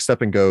to the next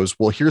step and goes,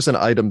 well, here's an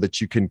item that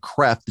you can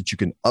craft, that you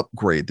can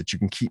upgrade, that you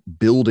can keep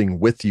building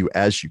with you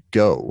as you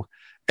go,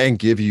 and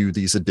give you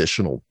these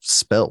additional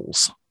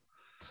spells.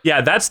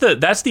 Yeah, that's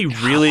the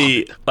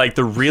really like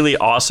the really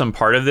awesome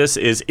part of this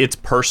is it's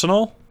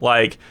personal.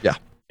 Like, yeah,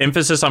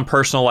 emphasis on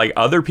personal. Like,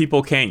 other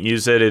people can't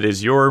use it. It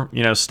is your,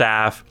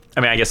 staff. I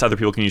mean, I guess other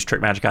people can use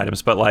trick magic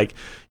items, but like,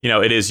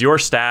 it is your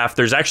staff.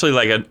 There's actually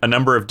like a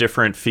number of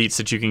different feats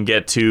that you can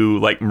get to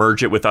like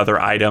merge it with other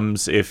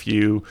items if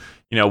you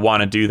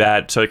want to do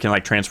that, so it can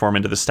like transform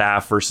into the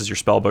staff versus your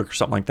spell book or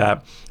something like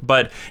that.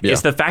 But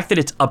it's the fact that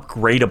it's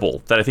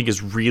upgradable that I think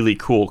is really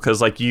cool,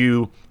 because like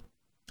the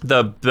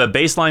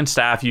baseline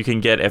staff you can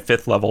get at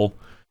 5th level,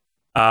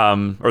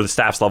 or the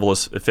staff's level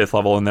is at 5th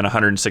level, and then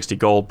 160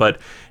 gold,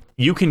 but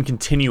you can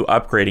continue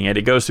upgrading it.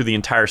 It goes through the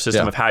entire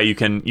system of how you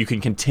can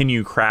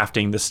continue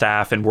crafting the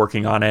staff and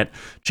working on it,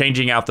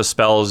 changing out the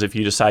spells if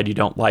you decide you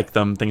don't like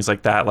them, things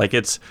like that. Like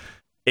it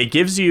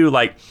gives you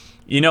like,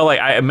 like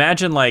I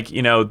imagine like,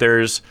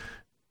 there's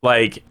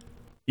like,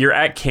 you're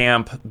at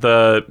camp,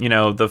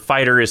 the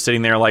fighter is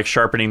sitting there like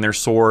sharpening their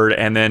sword,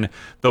 and then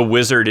the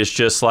wizard is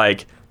just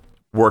like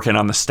working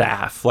on the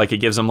staff. Like, it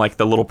gives them like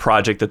the little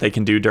project that they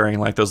can do during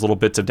like those little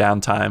bits of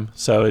downtime.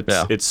 So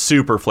it's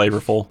super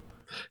flavorful.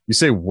 You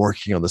say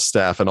working on the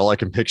staff, and all I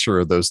can picture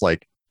are those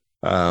like,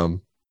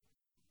 the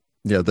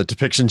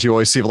depictions you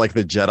always see of like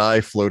the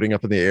Jedi floating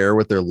up in the air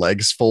with their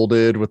legs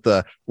folded, with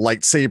the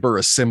lightsaber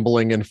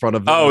assembling in front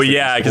of them. Oh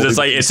yeah, because it's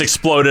like it's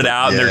exploded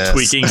out and they're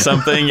tweaking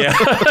something.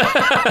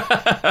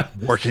 Yeah,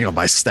 working on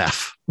my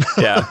staff.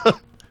 Yeah,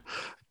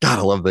 God,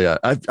 I love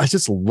that. I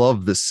just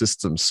love this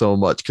system so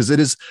much, because it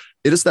is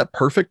that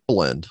perfect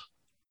blend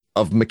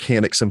of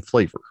mechanics and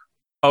flavor.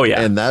 Oh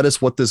yeah, and that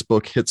is what this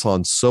book hits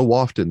on so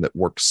often, that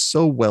works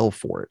so well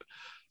for it.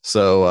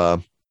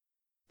 So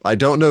I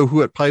don't know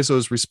who at Paizo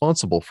is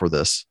responsible for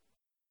this,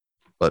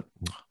 but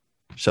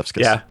chef's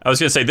kiss. Yeah, I was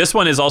gonna say this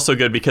one is also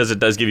good because it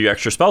does give you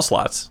extra spell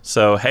slots.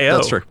 So hey,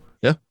 that's true.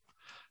 Yeah.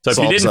 So if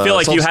you didn't feel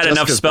like you had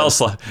enough spell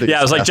slots,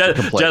 I was like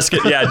Jessica.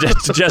 Yeah,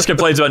 Jess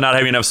complains about not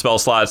having enough spell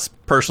slots.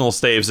 Personal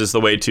staves is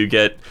the way to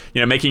get.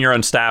 Making your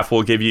own staff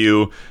will give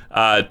you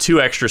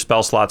 2 extra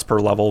spell slots per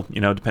level.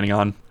 Depending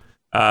on.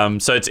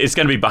 So it's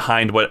going to be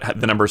behind what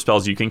the number of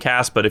spells you can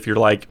cast. But if you're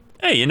like,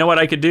 hey, you know what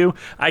I could do?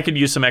 I could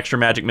use some extra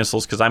magic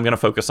missiles because I'm going to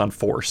focus on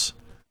force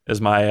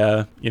as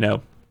my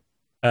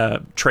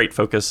trait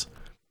focus.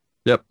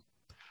 Yep.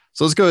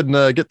 So let's go ahead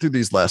and get through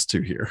these last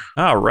 2 here.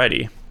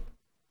 Alrighty.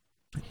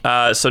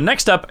 So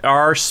next up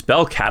are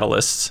spell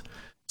catalysts.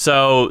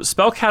 So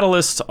spell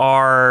catalysts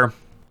are...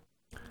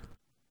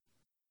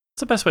 What's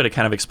the best way to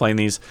kind of explain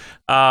these?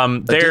 They're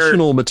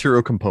additional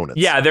material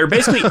components. Yeah, they're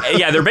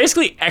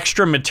basically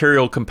extra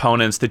material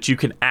components that you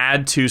can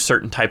add to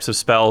certain types of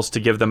spells to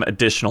give them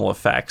additional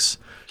effects.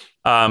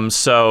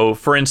 So,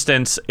 for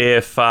instance,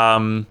 if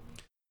I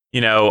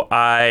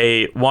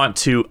want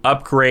to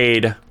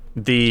upgrade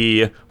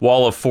the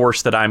Wall of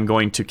Force that I'm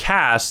going to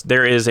cast,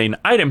 there is an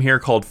item here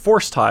called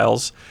Force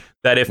Tiles.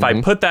 That if I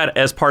put that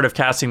as part of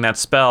casting that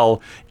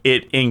spell,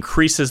 it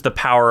increases the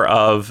power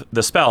of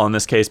the spell, in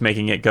this case,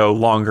 making it go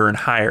longer and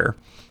higher.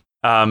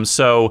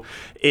 So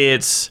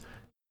it's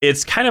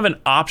kind of an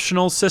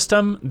optional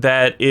system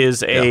that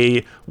is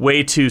a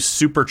way to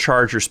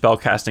supercharge your spell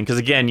casting. Because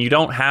again, you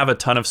don't have a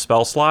ton of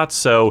spell slots,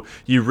 so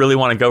you really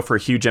want to go for a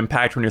huge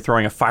impact when you're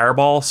throwing a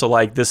fireball. So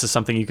like this is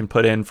something you can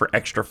put in for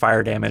extra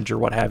fire damage or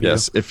what have you.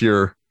 Yes, if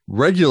your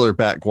regular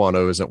bat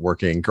guano isn't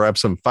working, grab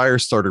some fire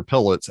starter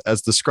pellets,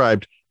 as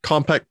described.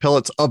 Compact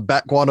pellets of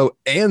bat guano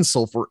and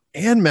sulfur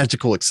and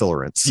magical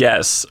accelerants.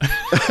 Yes.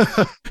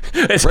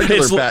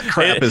 Regular bat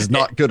crap is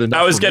not good enough.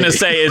 I was going to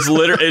say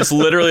it's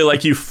literally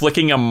like you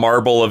flicking a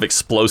marble of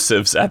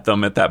explosives at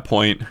them at that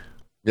point.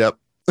 Yep.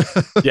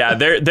 Yeah,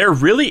 they're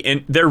really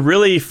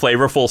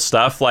flavorful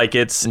stuff. Like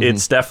it's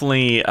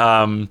definitely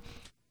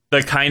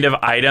the kind of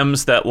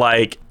items that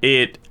like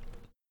it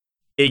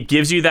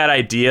gives you that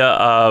idea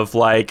of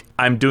like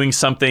I'm doing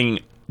something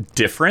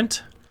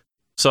different.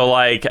 So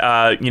like,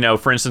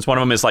 for instance, one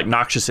of them is like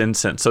Noxious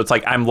Incense. So it's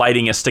like I'm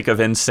lighting a stick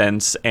of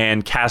incense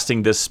and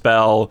casting this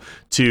spell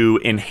to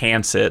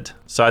enhance it.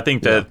 So I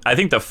think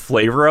the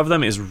flavor of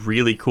them is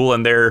really cool,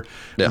 and they're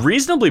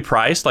reasonably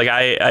priced. Like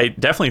I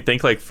definitely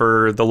think like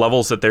for the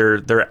levels that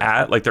they're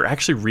at, like they're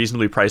actually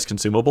reasonably priced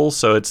consumables.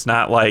 So it's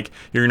not like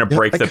you're gonna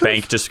break the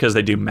bank just because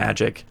they do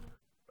magic.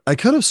 I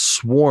could have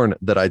sworn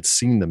that I'd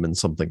seen them in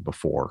something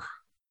before.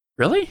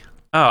 Really?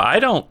 Oh, I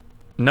don't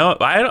know.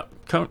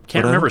 Can't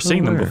remember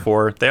seeing them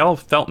before. They all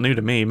felt new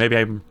to me.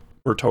 Maybe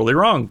we're totally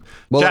wrong.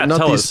 Well, Chat,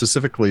 not these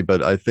specifically,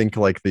 but I think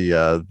like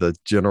the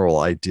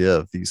general idea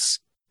of these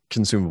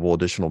consumable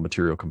additional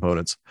material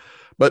components.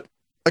 But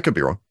I could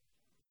be wrong.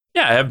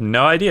 Yeah, I have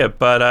no idea.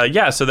 But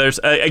yeah, so there's,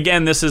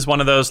 again, this is one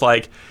of those,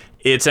 like,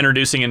 it's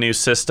introducing a new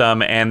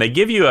system, and they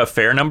give you a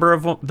fair number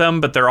of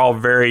them, but they're all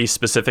very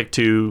specific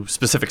to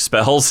specific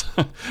spells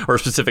or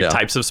specific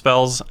types of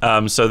spells.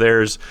 So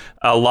there's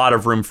a lot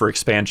of room for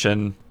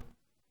expansion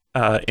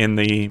in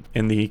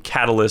the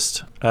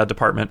Catalyst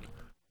department.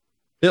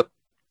 Yep.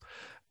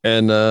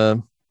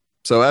 And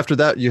so after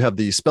that, you have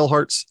the spell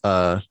hearts.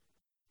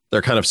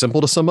 They're kind of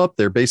simple to sum up.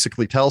 They're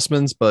basically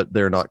talismans, but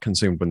they're not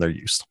consumed when they're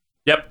used.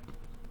 Yep.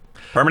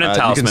 Permanent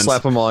talismans. You can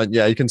slap them on.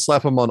 Yeah, you can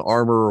slap them on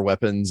armor or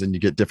weapons, and you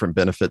get different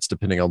benefits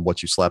depending on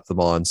what you slap them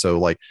on. So,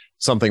 like,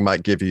 something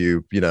might give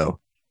you,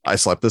 I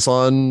slap this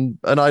on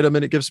an item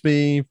and it gives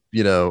me,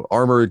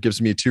 armor. It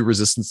gives me 2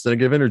 resistance to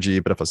negative energy.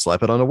 But if I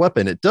slap it on a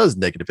weapon, it does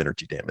negative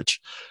energy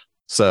damage.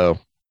 So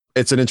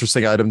it's an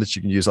interesting item that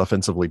you can use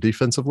offensively,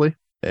 defensively,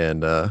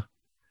 and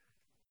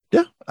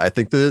yeah, I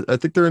think they're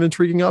an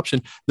intriguing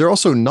option. They're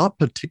also not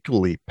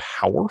particularly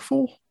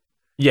powerful.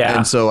 Yeah,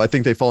 and so I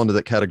think they fall into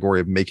that category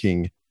of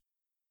making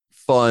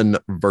fun,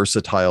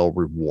 versatile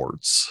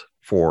rewards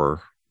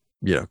for,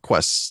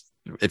 quests.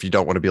 If you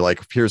don't want to be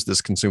like, here's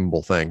this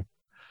consumable thing.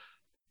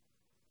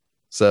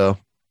 So,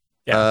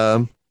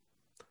 yeah.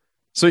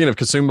 Speaking of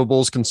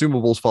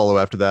consumables follow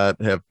after that.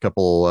 Have a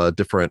couple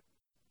different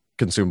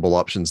consumable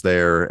options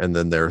there, and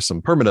then there are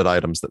some permanent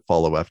items that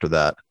follow after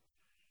that.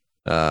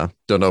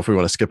 Don't know if we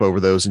want to skip over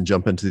those and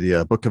jump into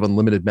the Book of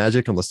Unlimited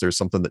Magic, unless there's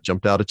something that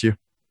jumped out at you.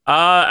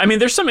 I mean,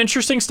 there's some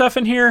interesting stuff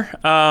in here.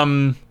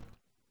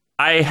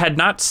 I had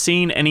not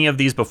seen any of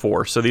these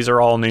before, so these are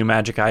all new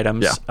magic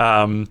items.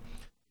 Yeah.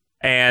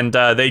 And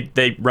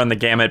they run the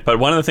gamut. But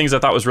one of the things I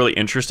thought was really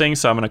interesting,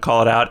 so I'm going to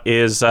call it out,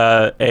 is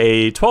a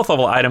 12th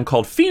level item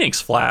called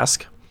Phoenix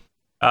Flask.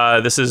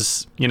 This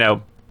is,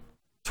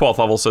 12th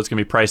level, so it's going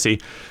to be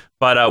pricey.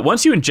 But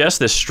once you ingest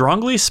this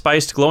strongly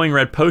spiced glowing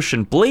red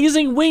potion,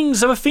 blazing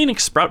wings of a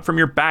phoenix sprout from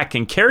your back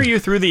and carry you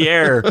through the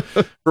air.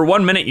 For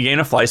 1 minute, you gain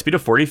a fly speed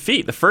of 40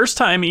 feet. The first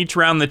time each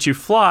round that you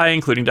fly,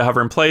 including to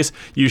hover in place,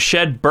 you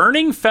shed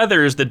burning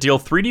feathers that deal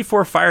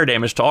 3d4 fire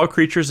damage to all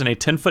creatures in a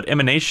 10-foot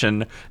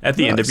emanation at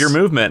the end of your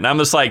movement. And I'm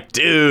just like,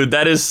 dude,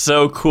 that is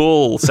so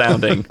cool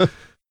sounding.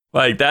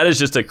 Like, that is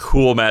just a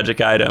cool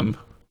magic item.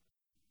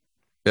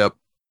 Yep.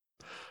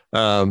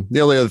 The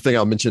only other thing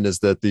I'll mention is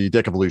that the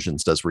Deck of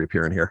Illusions does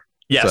reappear in here.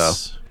 Yes.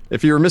 So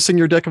if you were missing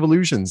your Deck of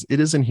Illusions, it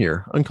is in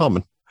here.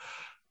 Uncommon.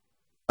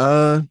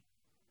 So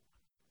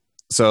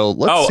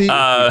let's see.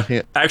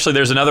 Actually,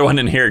 there's another one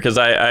in here, because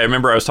I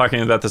remember I was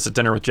talking about this at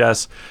dinner with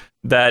Jess.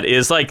 That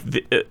is like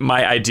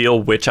my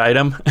ideal witch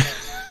item.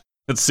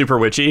 It's super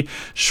witchy.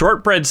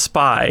 Shortbread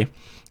Spy.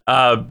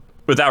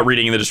 Without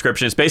reading the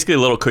description, it's basically a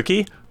little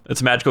cookie.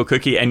 It's a magical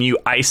cookie, and you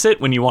ice it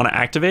when you want to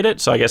activate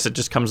it. So I guess it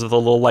just comes with a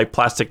little like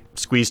plastic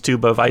squeeze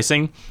tube of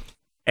icing.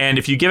 And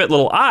if you give it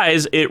little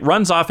eyes, it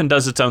runs off and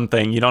does its own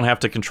thing. You don't have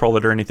to control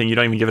it or anything. You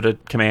don't even give it a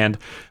command,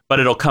 but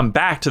it'll come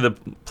back to the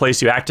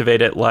place you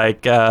activate it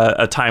like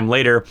a time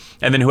later.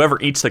 And then whoever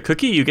eats the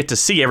cookie, you get to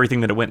see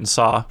everything that it went and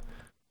saw.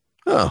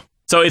 Oh.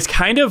 So it's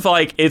kind of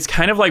like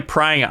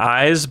prying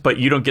eyes, but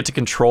you don't get to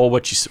control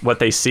what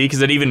they see,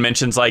 because it even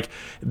mentions like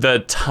the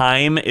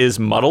time is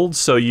muddled,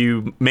 so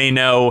you may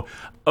know,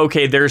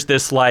 okay, there's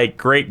this like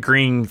great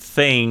green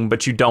thing,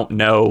 but you don't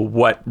know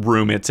what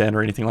room it's in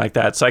or anything like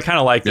that. So I kind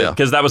of like it,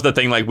 because that was the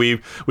thing like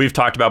we've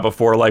talked about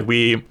before. Like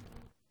we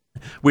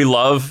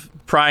love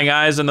prying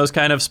eyes and those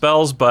kind of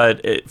spells,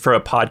 but for a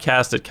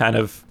podcast,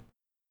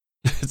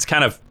 it's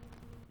kind of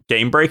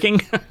game breaking.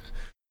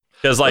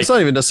 Because like, it's not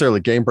even necessarily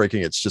game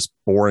breaking. It's just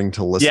boring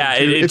to listen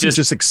to. If you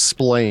just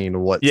explain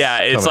what.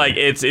 Yeah, it's like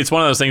it's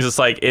one of those things. It's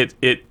like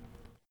it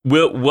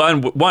will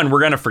one we're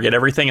gonna forget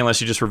everything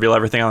unless you just reveal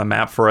everything on the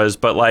map for us.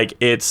 But like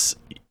it's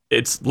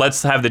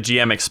let's have the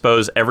GM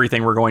expose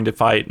everything we're going to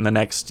fight in the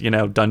next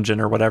dungeon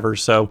or whatever.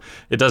 So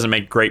it doesn't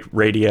make great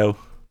radio.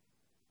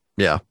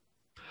 Yeah.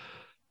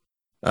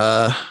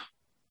 All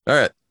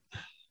right.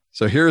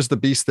 So here's the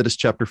beast that is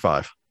chapter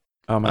 5.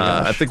 Oh my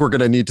gosh. I think we're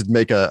going to need to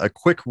make a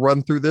quick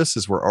run through this,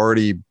 as we're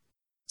already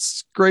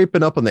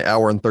scraping up on the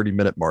hour and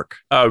 30-minute mark.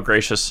 Oh,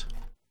 gracious.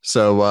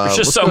 So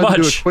let's so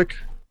much.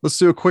 Let's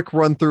do a quick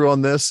run through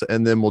on this,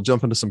 and then we'll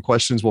jump into some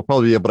questions. We'll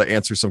probably be able to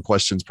answer some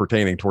questions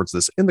pertaining towards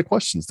this in the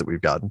questions that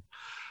we've gotten.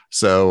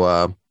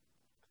 So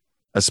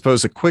I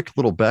suppose a quick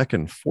little back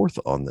and forth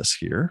on this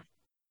here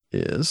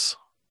is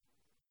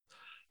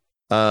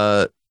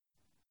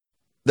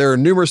there are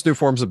numerous new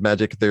forms of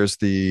magic. There's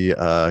the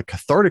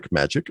cathartic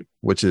magic,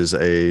 which is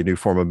a new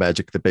form of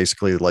magic that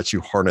basically lets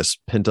you harness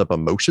pent-up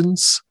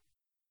emotions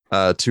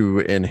to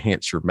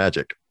enhance your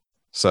magic.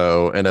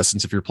 So, in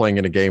essence, if you're playing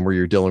in a game where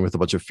you're dealing with a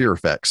bunch of fear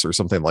effects or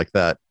something like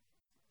that,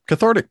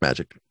 cathartic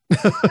magic.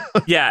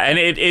 Yeah, and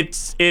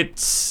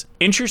it's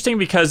interesting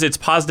because it's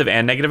positive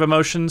and negative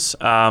emotions.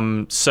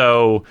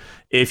 So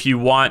if you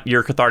want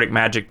your cathartic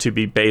magic to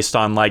be based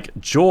on like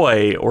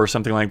joy or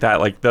something like that,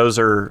 like those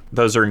are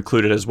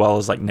included, as well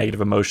as like negative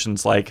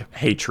emotions like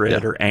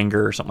hatred or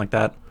anger or something like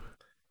that.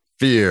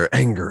 Fear,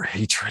 anger,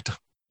 hatred.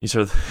 These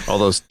are all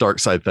those dark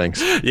side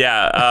things.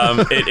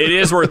 Yeah, it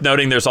is worth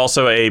noting. There's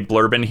also a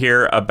blurb in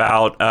here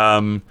about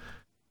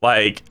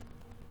like,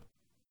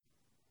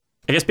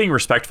 I guess, being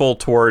respectful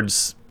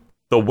towards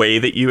the way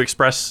that you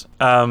express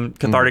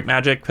cathartic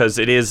magic, because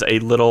it is a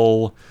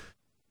little,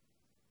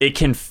 it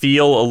can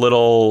feel a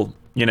little,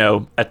 you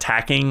know,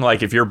 attacking.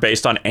 Like if you're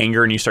based on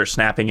anger and you start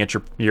snapping at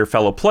your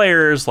fellow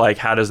players, like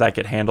how does that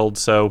get handled?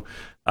 So,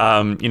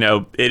 you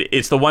know,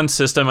 it's the one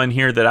system in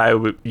here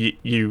that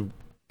you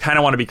kind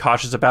of want to be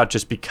cautious about,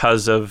 just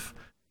because of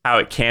how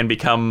it can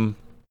become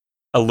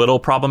a little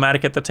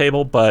problematic at the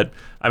table. But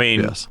I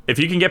mean, if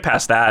you can get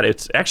past that,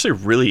 it's actually a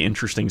really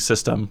interesting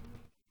system.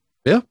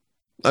 Yeah.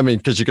 I mean,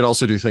 because you can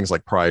also do things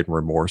like pride and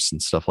remorse and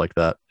stuff like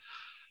that.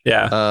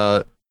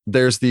 Yeah.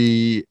 There's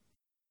the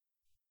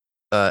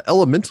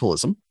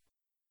elementalism,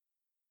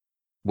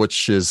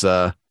 which is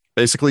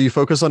basically you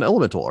focus on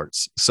elemental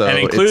arts. So and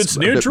includes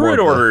new druid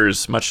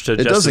orders, much to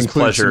Jess's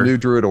pleasure. Some new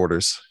druid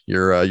orders.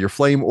 Your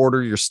flame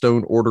order, your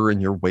stone order,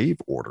 and your wave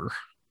order.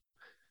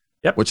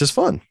 Yep. Which is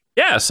fun.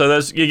 Yeah, so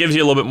it gives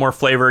you a little bit more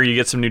flavor. You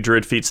get some new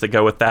druid feats that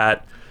go with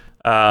that.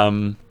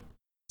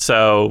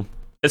 So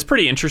it's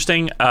pretty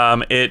interesting.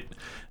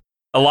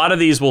 A lot of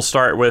these will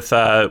start with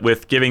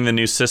giving the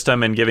new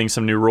system and giving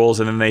some new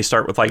rules, and then they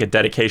start with like a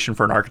dedication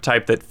for an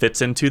archetype that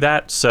fits into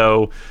that.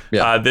 So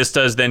this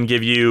does then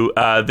give you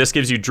this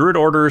gives you druid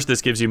orders,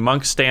 this gives you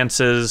monk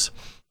stances,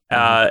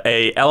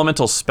 a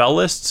elemental spell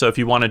list. So if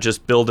you want to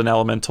just build an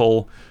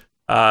elementalist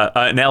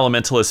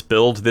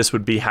build, this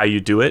would be how you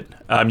do it.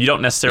 You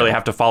don't necessarily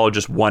have to follow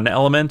just one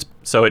element,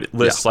 so it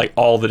lists like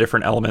all the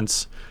different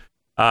elements,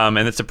 and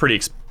it's a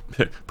pretty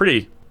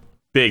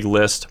big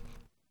list.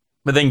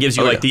 But then gives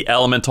you the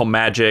elemental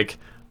magic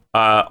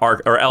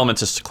or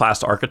elementist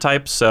class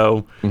archetypes.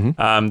 So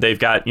they've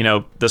got, you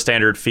know, the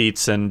standard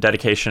feats and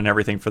dedication and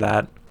everything for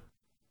that.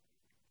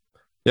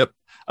 Yep.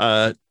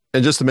 And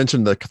just to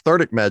mention, the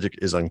cathartic magic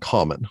is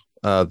uncommon.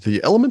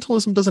 The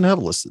elementalism doesn't have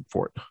a listed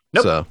for it.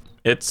 Nope. So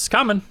it's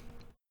common.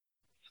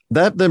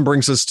 That then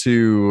brings us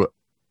to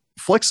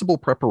flexible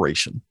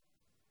preparation.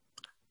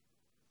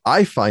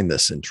 I find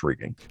this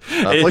intriguing.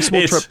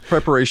 Flexible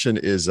preparation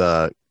is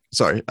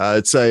it's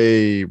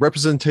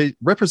represents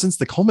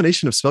the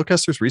culmination of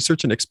spellcasters'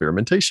 research and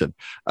experimentation.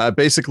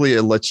 Basically,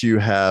 it lets you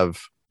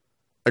have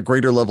a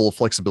greater level of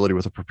flexibility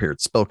with a prepared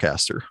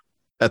spellcaster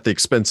at the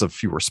expense of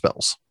fewer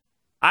spells.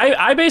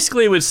 I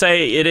basically would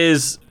say it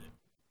is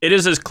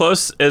as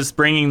close as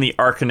bringing the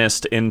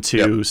Arcanist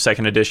into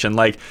second edition.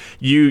 Like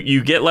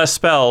you get less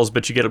spells,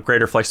 but you get a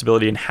greater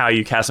flexibility in how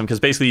you cast them,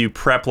 because basically you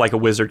prep like a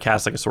wizard,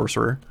 cast like a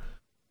sorcerer.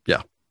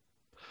 Yeah.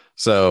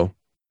 So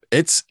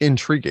it's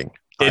intriguing.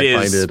 I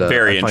find it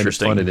very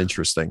interesting. Fun and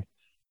interesting.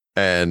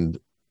 And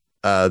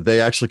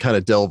they actually kind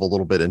of delve a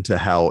little bit into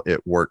how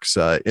it works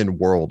in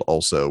world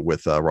also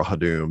with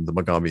Rahadum, the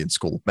Mogamian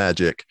School of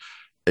Magic,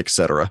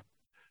 etc.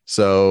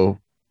 So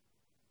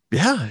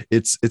yeah,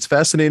 it's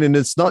fascinating.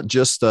 It's not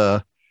just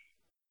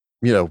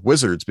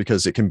wizards,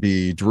 because it can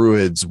be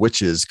druids,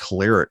 witches,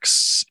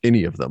 clerics,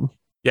 any of them.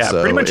 Yeah,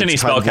 so pretty much any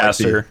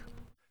spellcaster.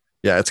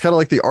 It's kind of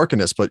like the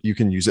Arcanist, but you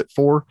can use it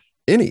for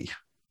any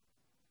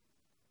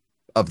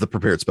of the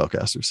prepared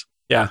spellcasters.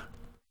 Yeah.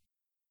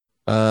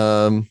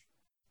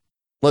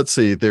 Let's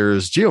see.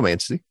 There's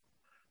Geomancy,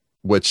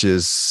 which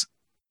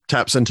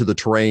taps into the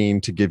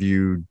terrain to give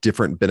you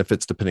different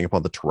benefits depending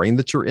upon the terrain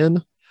that you're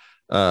in.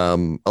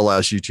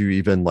 Allows you to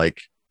even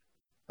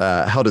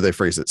how do they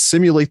phrase it?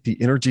 Simulate the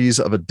energies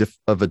of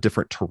a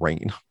different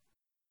terrain.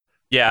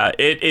 Yeah,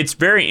 it's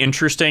very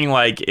interesting.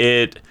 Like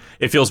it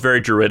feels very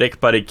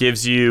druidic, but it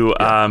gives you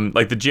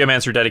like the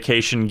Geomancer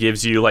dedication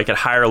gives you like at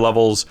higher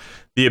levels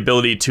the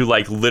ability to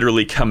like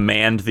literally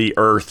command the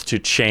earth to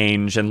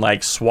change and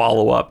like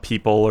swallow up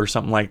people or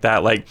something like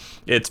that. Like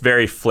it's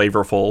very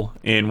flavorful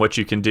in what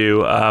you can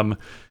do.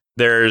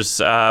 There's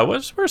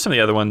what are some of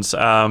the other ones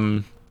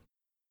that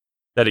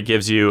it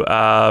gives you?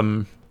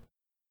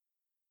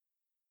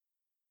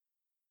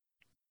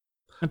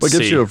 It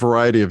gives you a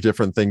variety of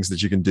different things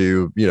that you can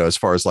do, you know, as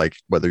far as like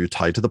whether you're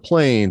tied to the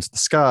plains, the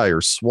sky, or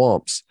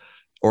swamps,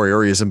 or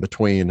areas in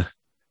between.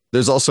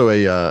 There's also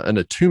an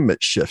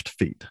attunement shift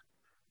feat,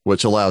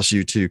 which allows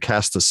you to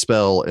cast a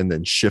spell and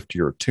then shift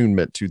your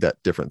attunement to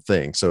that different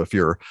thing. So if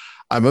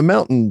I'm a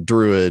mountain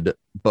druid,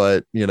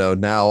 but you know,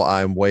 now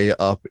I'm way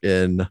up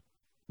in,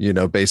 you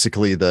know,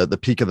 basically the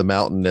peak of the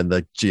mountain, and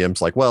the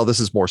GM's like, well, this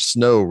is more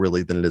snow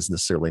really than it is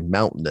necessarily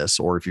mountainous.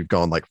 Or if you've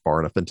gone like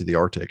far enough into the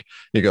Arctic,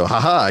 you go,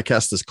 haha, I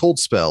cast this cold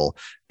spell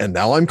and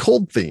now I'm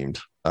cold themed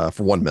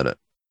for 1 minute.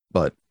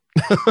 But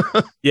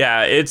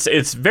yeah,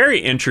 it's very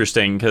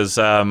interesting because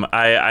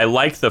I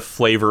like the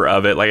flavor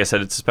of it. Like I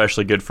said, it's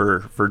especially good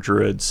for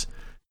druids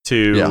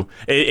to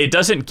it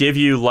doesn't give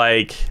you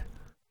like,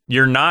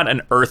 you're not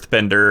an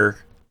earthbender,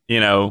 you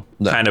know,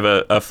 kind of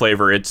a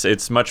flavor.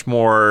 It's much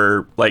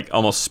more like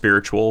almost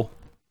spiritual.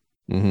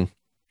 Mm-hmm.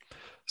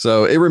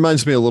 So it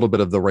reminds me a little bit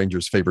of the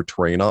Ranger's favorite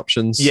terrain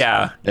options.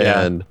 Yeah.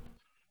 And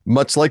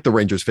much like the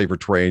Ranger's favorite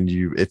terrain,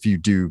 if you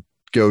do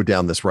go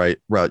down this route,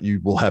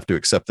 you will have to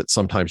accept that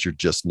sometimes you're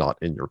just not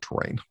in your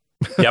terrain.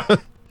 Yep.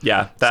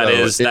 Yeah, that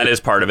is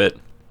part of it.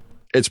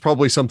 It's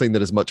probably something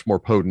that is much more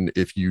potent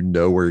if you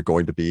know where you're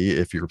going to be.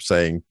 If you're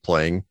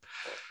playing,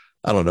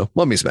 I don't know,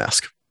 Mummy's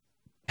Mask.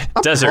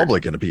 I'm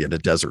probably going to be in a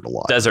desert a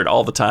lot. Desert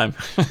all the time.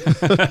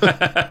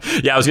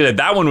 Yeah,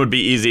 that one would be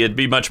easy. It'd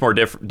be much more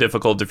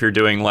difficult if you're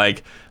doing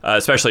like,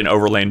 especially an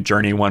overland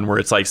journey one where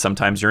it's like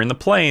sometimes you're in the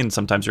plains,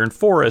 sometimes you're in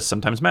forests,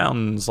 sometimes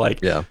mountains.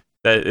 Like, yeah,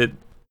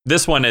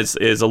 this one is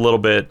a little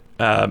bit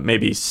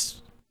maybe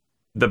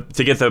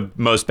to get the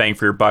most bang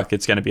for your buck.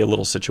 It's going to be a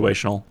little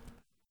situational.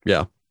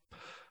 Yeah.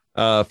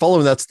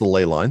 Following that's the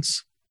ley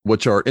lines,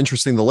 which are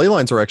interesting. The ley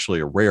lines are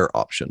actually a rare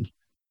option,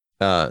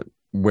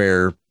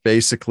 where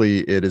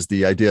basically it is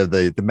the idea of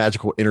the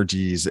magical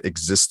energies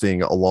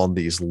existing along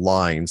these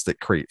lines that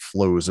create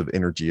flows of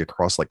energy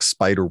across like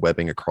spider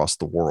webbing across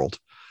the world.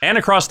 And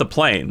across the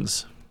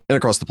plains.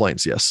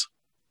 Yes.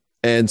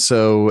 And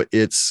so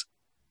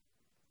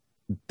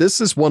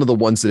this is one of the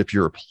ones that if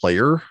you're a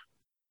player,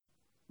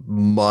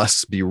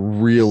 must be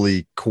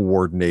really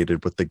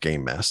coordinated with the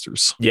game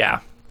masters.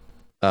 Yeah.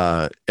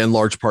 In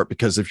large part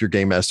because if your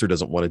game master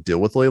doesn't want to deal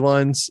with ley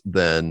lines,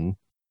 then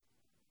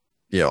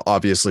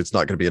obviously it's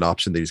not going to be an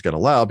option that he's going to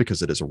allow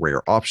because it is a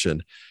rare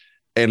option.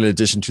 And in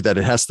addition to that,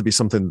 it has to be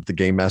something that the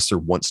game master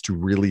wants to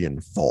really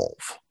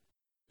involve,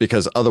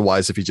 because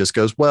otherwise, if he just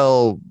goes,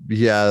 well,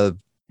 yeah,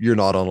 you're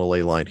not on a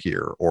ley line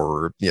here,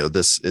 or,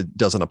 it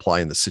doesn't apply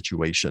in the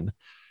situation,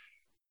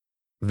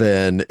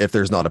 then if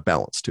there's not a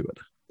balance to it,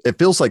 it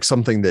feels like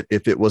something that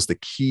if it was the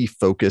key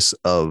focus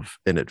of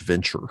an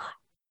adventure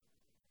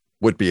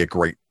would be a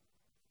great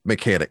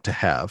mechanic to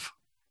have.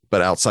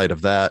 But outside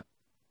of that,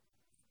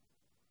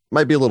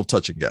 might be a little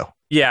touch and go.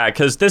 Yeah,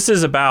 because this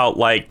is about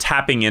like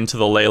tapping into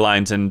the ley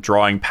lines and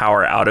drawing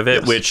power out of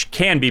it, yes, which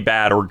can be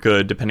bad or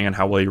good depending on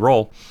how well you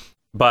roll.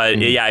 But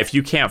yeah, if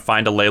you can't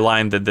find a ley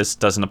line, then this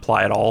doesn't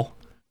apply at all.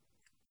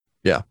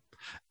 Yeah.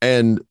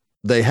 And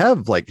they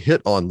have like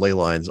hit on ley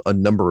lines a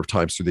number of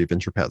times through the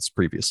adventure paths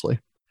previously,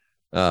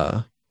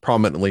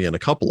 prominently in a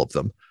couple of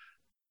them.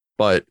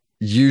 But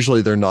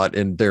usually they're not,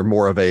 and they're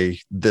more of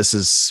this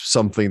is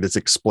something that's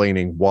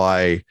explaining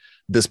why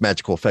this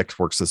magical effect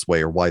works this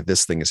way, or why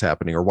this thing is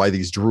happening, or why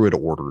these druid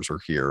orders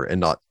are here, and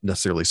not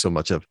necessarily so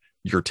much of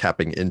you're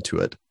tapping into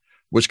it,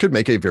 which could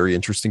make a very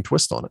interesting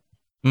twist on it.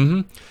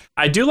 Mm-hmm.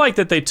 I do like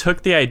that they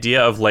took the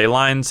idea of ley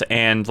lines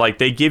and like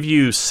they give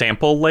you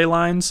sample ley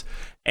lines,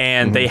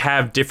 and they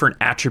have different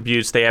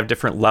attributes, they have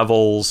different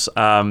levels,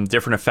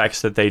 different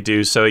effects that they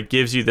do. So it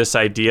gives you this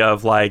idea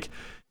of like,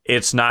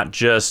 it's not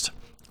just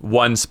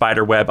one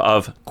spider web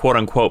of quote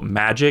unquote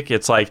magic.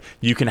 It's like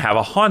you can have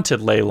a haunted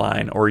ley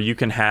line, or you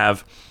can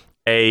have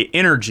a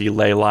energy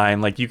ley line.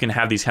 Like you can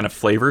have these kind of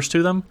flavors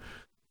to them,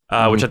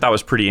 which I thought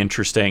was pretty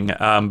interesting.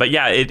 But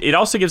yeah, it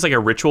also gives like a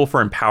ritual for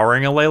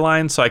empowering a ley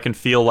line. So I can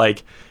feel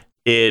like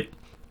it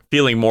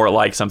feeling more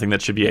like something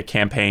that should be a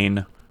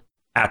campaign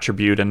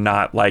attribute and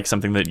not like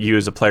something that you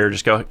as a player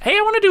just go, hey,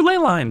 I want to do ley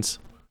lines.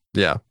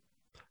 Yeah.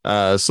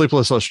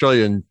 Sleepless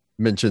Australian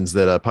mentions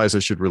that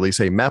Paizo should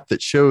release a map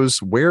that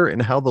shows where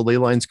and how the ley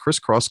lines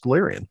crisscross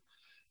Golarion.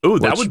 Oh,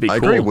 that would be cool. I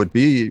agree, would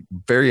be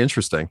very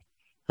interesting.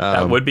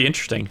 That would be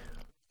interesting.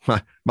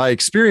 My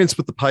experience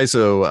with the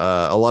Paizo,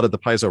 a lot of the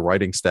Paizo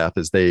writing staff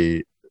is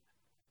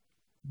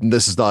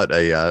this is not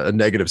a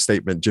negative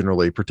statement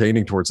generally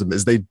pertaining towards them,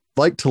 is they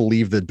like to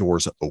leave the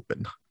doors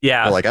open.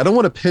 Yeah. They're like, I don't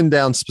want to pin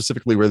down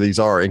specifically where these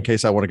are in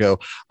case I want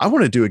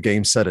to do a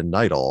game set in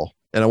Nightall,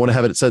 and I want to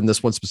have it set in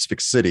this one specific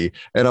city,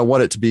 and I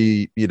want it to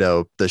be,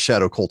 the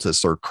shadow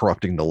cultists are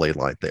corrupting the ley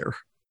line there.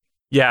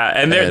 Yeah,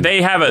 and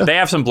they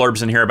have some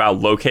blurbs in here about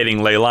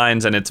locating ley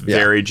lines, and it's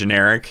very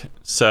generic.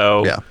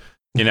 So yeah.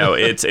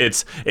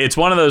 It's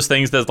one of those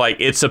things that's like,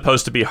 it's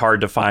supposed to be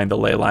hard to find the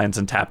ley lines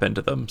and tap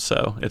into them.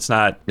 So it's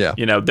not,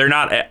 they're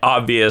not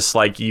obvious.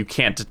 Like you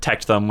can't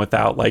detect them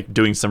without like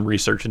doing some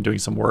research and doing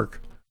some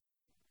work.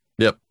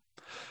 Yep.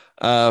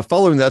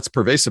 Following that's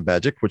pervasive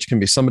magic, which can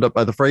be summed up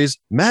by the phrase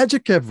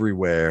magic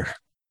everywhere.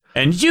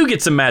 And you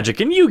get some magic,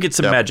 and you get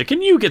some magic,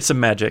 and you get some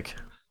magic.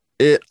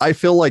 I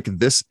feel like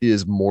this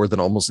is more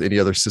than almost any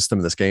other system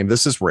in this game.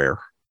 This is rare.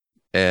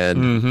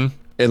 And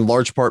in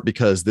large part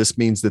because this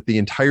means that the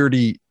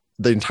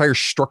entire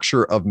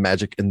structure of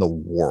magic in the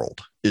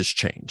world is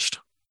changed.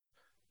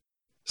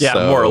 Yeah,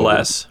 so more or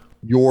less.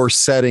 Your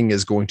setting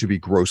is going to be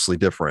grossly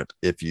different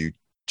if you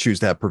choose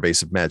to have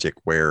pervasive magic,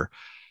 where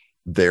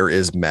there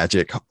is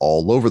magic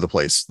all over the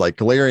place. Like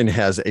Golarion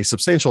has a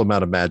substantial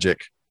amount of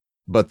magic,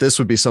 but this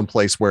would be some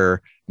place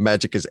where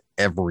magic is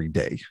every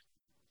day.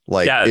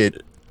 Like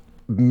it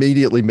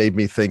immediately made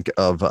me think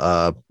of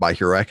My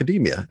Hero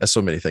Academia, as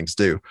so many things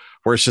do,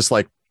 where it's just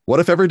like, what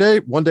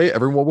if one day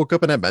everyone woke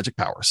up and had magic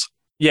powers?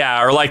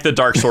 Yeah, or like the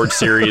Dark Sword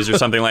series or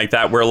something like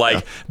that, where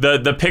like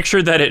the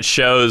picture that it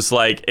shows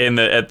like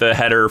at the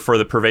header for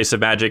the pervasive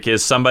magic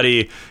is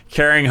somebody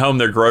carrying home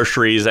their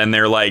groceries, and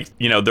they're like,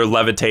 they're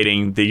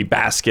levitating the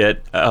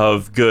basket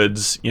of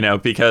goods,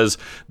 because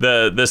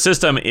the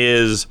system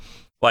is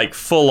like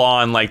full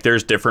on, like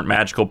there's different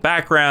magical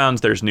backgrounds,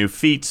 there's new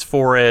feats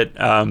for it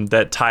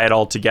that tie it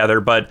all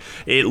together, but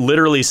it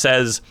literally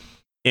says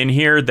in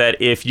here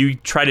that if you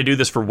try to do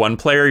this for one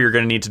player, you're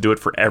going to need to do it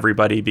for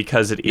everybody,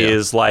 because it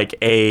is like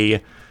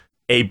a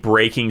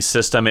breaking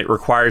system. It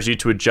requires you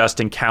to adjust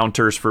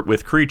encounters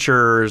with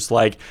creatures.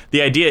 Like,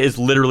 the idea is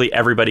literally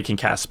everybody can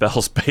cast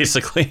spells,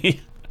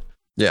 basically.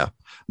 Yeah.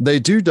 They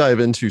do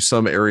dive into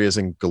some areas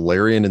in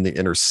Golarion and the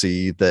Inner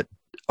Sea that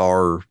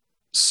are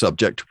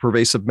subject to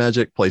pervasive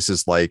magic.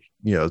 Places like,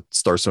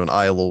 Starstone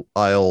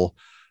Isle,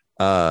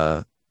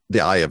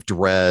 the Eye of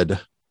Dread,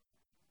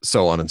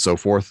 so on and so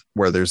forth,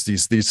 where there's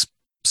these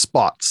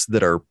spots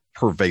that are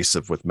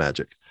pervasive with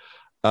magic.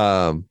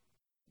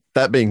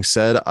 That being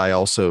said, I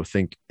also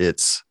think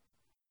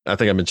I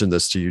think I mentioned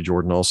this to you,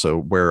 Jordan, also,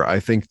 where I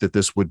think that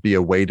this would be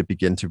a way to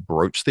begin to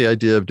broach the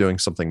idea of doing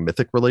something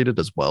mythic related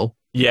as well.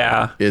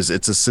 Yeah. It's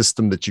a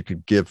system that you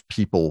could give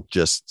people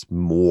just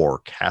more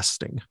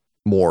casting,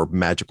 more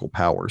magical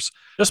powers.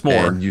 Just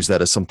more. And use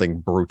that as something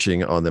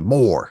broaching on the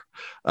more.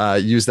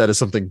 Use that as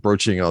something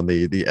broaching on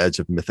the edge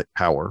of mythic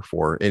power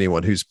for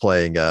anyone who's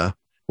playing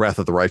Wrath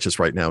of the Righteous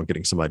right now and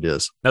getting some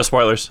ideas. No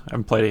spoilers. I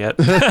haven't played it yet.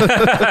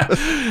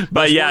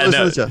 But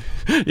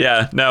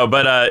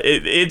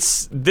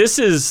this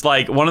is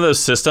like one of those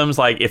systems,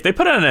 like if they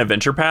put on an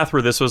adventure path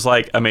where this was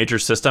like a major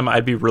system,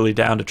 I'd be really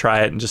down to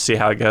try it and just see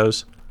how it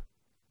goes.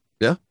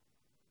 Yeah.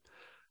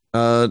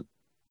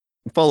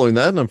 Following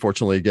that, and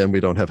unfortunately, again,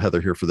 we don't have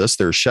Heather here for this,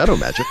 there's Shadow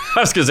Magic.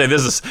 I was going to say,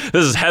 this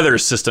is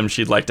Heather's system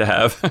she'd like to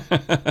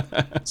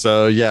have.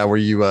 So, yeah, where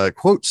you,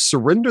 quote,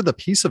 surrender the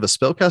piece of a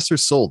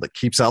spellcaster's soul that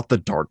keeps out the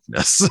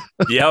darkness.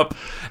 Yep.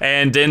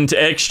 And in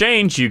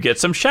exchange, you get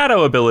some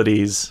shadow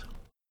abilities.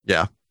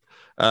 Yeah.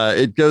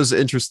 It goes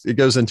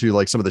into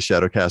like some of the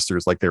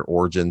Shadowcasters, like their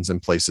origins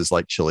in places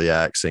like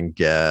Chiliax and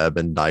Geb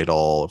and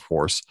Nightall, of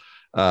course.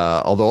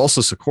 Although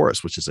also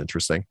Sikoris, which is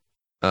interesting.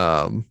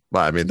 I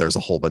mean, there's a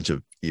whole bunch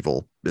of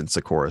evil in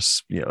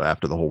Sikoris,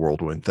 after the whole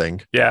Whirlwind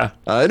thing. Yeah.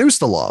 And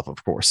Ustalav,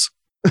 of course.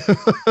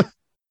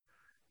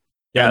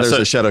 Yeah, and there's a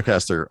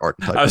Shadowcaster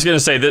archetype. I was going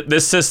to say that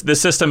this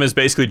system is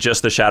basically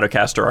just the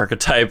Shadowcaster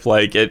archetype.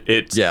 Like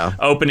it's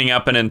opening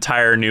up an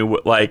entire new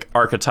like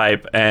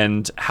archetype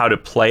and how to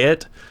play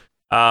it.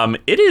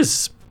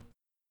 It's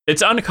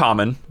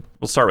uncommon.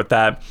 We'll start with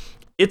that.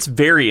 It's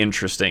very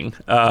interesting.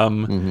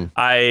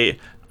 The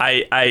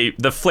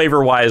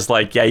flavor wise,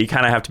 like, yeah, you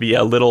kind of have to be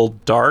a little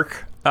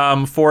dark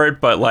for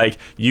it, but like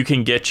you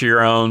can get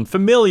your own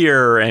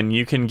familiar and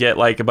you can get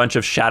like a bunch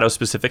of shadow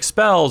specific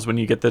spells when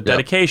you get the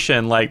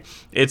dedication. Like,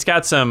 it's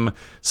got some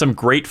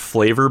great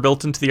flavor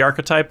built into the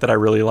archetype that I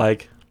really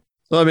like.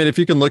 Well, I mean, if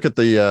you can look at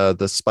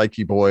the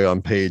spiky boy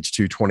on page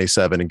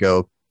 227 and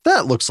go,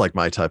 that looks like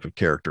my type of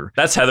character.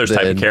 That's Heather's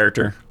type of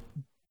character.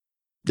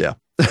 Yeah.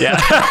 Yeah.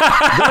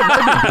 That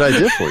might be a good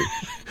idea for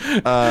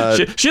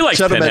you. She likes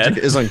Shadow Pinhead.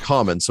 Magic is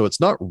uncommon, so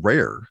it's not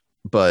rare,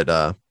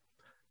 but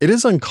it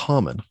is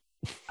uncommon.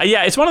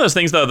 Yeah, it's one of those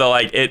things though that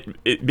like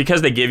it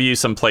because they give you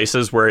some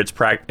places where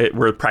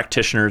where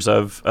practitioners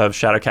of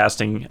shadow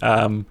casting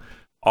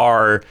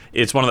are.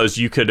 It's one of those,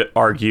 you could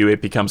argue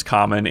it becomes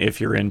common if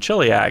you're in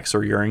Chiliax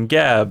or you're in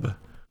Geb.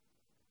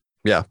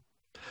 Yeah,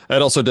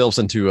 it also delves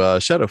into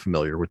Shadow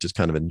Familiar, which is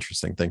kind of an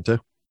interesting thing too.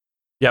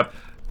 Yep.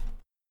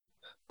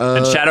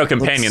 And Shadow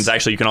Companions,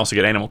 actually, you can also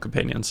get animal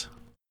companions.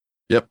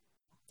 Yep.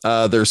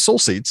 There's Soul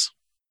Seeds,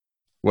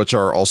 which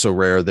are also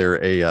rare.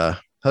 They're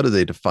how do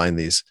they define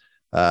these?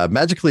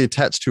 Magically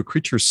attached to a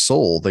creature's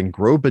soul, then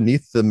grow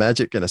beneath the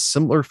magic in a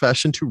similar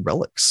fashion to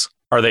relics.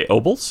 Are they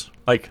obols?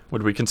 Like,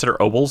 would we consider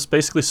obols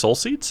basically soul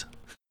seeds?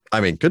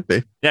 I mean, could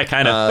be. Yeah,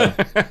 kind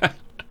of.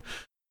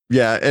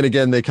 Yeah, and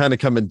again, they kind of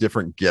come in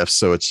different gifts.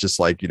 So it's just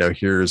like,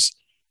 here's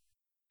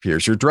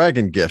your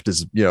dragon gift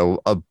is,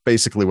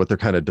 basically what they're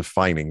kind of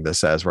defining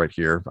this as right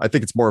here. I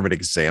think it's more of an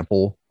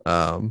example.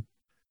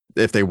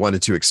 If they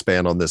wanted to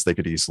expand on this, they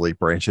could easily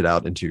branch it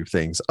out into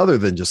things other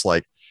than just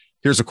like,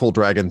 here's a cool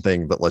dragon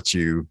thing that lets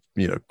you,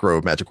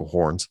 grow magical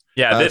horns.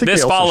 Yeah,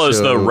 this follows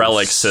the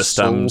relic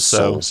system.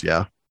 Souls,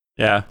 yeah.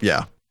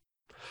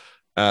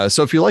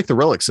 So if you like the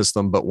relic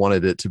system, but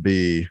wanted it to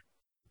be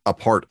a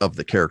part of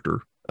the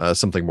character,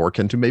 something more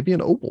akin to maybe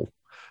an obol.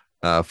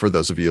 For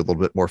those of you a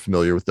little bit more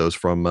familiar with those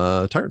from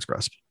Tyrant's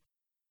Grasp.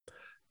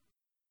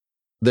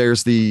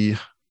 There's the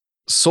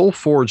Soul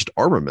Forged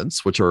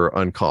Armaments, which are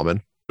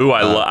uncommon. Ooh,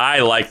 I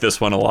like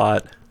this one a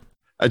lot.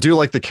 I do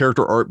like the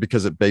character art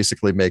because it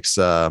basically makes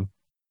the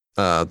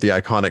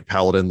iconic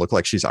paladin look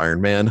like she's Iron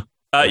Man.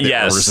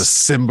 Yes. There's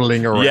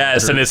assembling around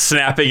Yes, her. And it's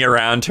snapping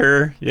around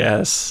her.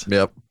 Yes.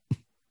 Yep.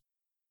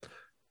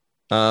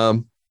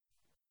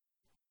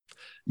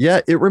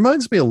 Yeah, it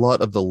reminds me a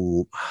lot of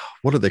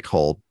what are they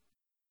called?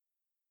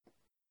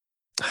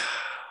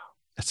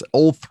 It's an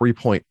old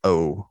 3.0,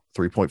 3.5,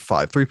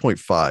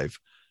 3.5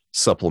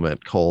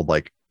 supplement called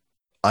like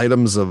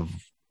Items of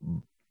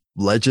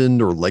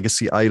Legend or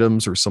Legacy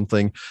Items or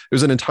something.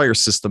 There's an entire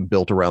system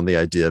built around the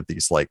idea of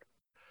these like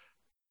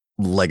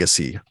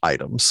legacy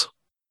items.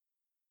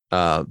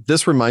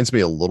 This reminds me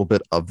a little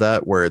bit of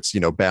that, where it's,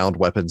 bound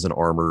weapons and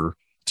armor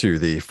to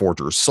the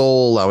forger's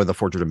soul, allowing the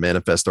forger to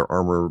manifest their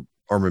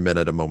armament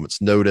at a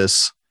moment's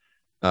notice.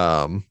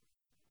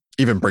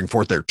 even bring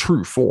forth their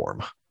true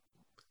form.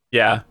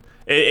 Yeah.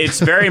 It's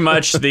very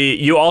much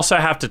you also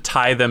have to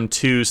tie them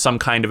to some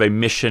kind of a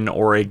mission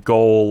or a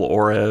goal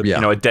or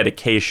a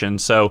dedication.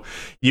 So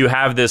you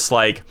have this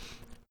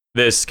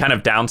kind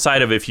of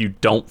downside of if you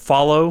don't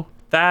follow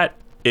that,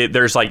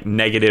 there's like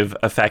negative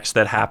effects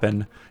that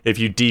happen. If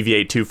you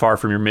deviate too far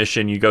from your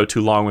mission, you go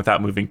too long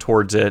without moving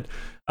towards it.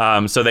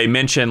 So they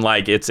mention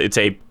like it's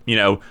a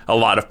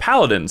lot of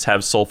paladins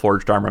have soul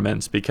forged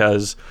armaments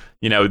because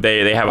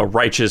they have a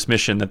righteous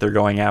mission that they're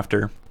going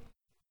after.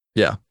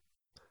 Yeah.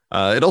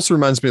 It also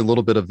reminds me a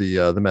little bit of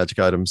the magic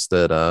items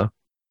that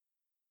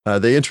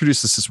they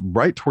introduced this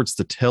right towards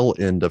the tail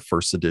end of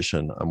first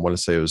edition. I want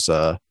to say it was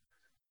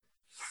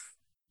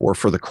War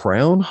for the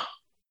Crown.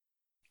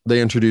 They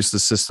introduced the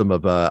system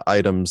of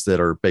items that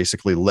are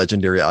basically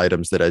legendary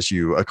items that as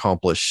you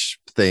accomplish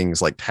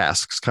things like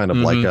tasks, kind of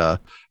like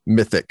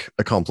mythic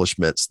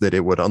accomplishments, that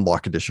it would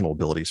unlock additional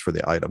abilities for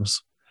the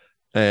items.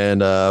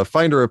 And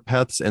Finder of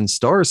Paths and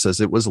Stars says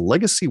it was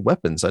legacy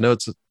weapons. I know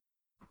it's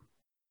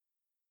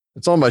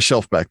on my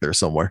shelf back there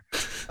somewhere.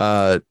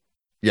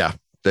 Yeah,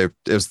 it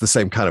was the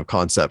same kind of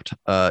concept.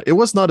 It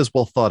was not as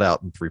well thought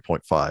out in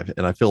 3.5,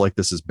 and I feel like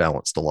this is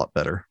balanced a lot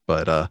better.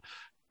 But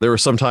there were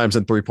some times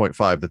in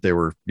 3.5 that they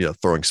were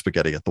throwing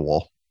spaghetti at the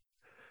wall.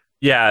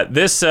 Yeah,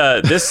 this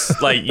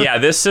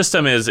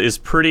system is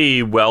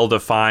pretty well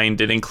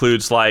defined. It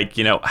includes how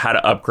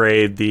to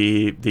upgrade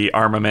the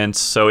armaments,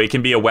 so it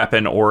can be a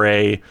weapon or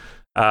a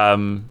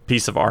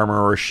piece of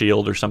armor or a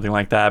shield or something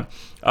like that.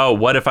 Oh,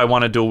 what if I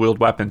want to dual wield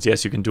weapons?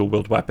 Yes, you can dual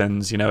wield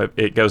weapons.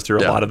 It goes through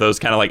a lot of those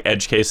kind of like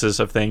edge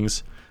cases of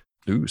things.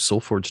 Ooh, Soul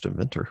Forged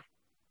Inventor.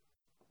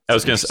 I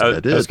was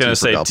gonna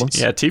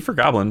say T for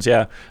goblins.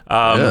 Yeah.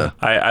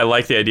 I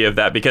like the idea of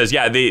that because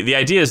the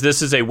idea is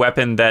this is a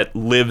weapon that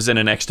lives in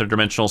an extra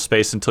dimensional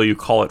space until you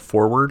call it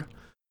forward.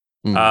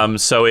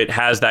 So it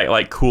has that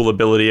like cool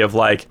ability of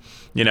like,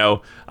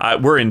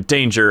 we're in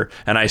danger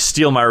and I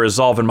steal my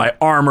resolve and my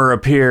armor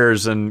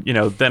appears and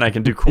then I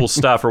can do cool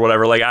stuff or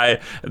whatever.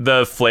 Like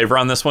the flavor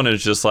on this one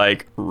is just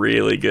like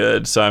really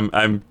good. So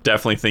I'm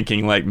definitely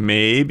thinking like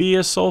maybe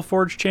a Soul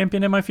Forge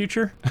champion in my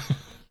future.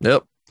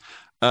 Yep.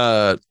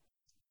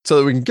 So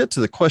that we can get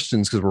to the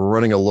questions because we're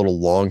running a little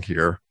long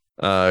here.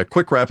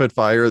 Quick rapid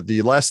fire.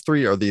 The last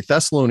three are the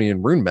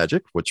Thessalonian rune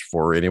magic, which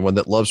for anyone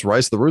that loves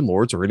Rise of the Rune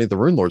Lords or any of the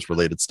Rune Lords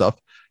related stuff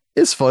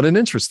is fun and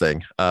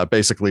interesting.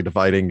 Basically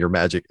dividing your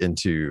magic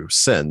into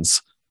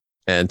sins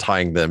and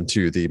tying them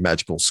to the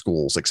magical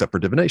schools, except for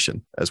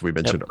divination, as we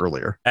mentioned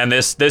earlier. And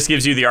this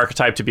gives you the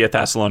archetype to be a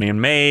Thessalonian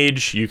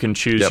mage. You can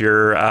choose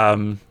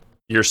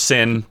your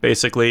sin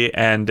basically,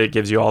 and it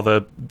gives you all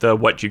the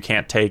what you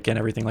can't take and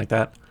everything like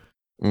that.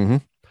 Mm-hmm.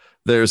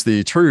 There's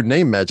the true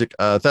name magic,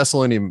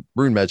 Thessalonian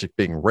rune magic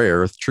being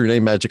rare, true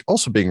name magic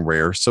also being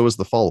rare. So is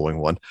the following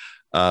one.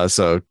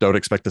 So don't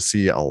expect to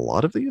see a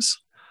lot of these.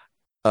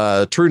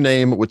 True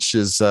name, which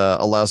is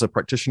allows a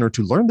practitioner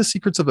to learn the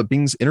secrets of a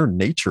being's inner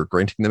nature,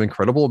 granting them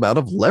incredible amount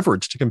of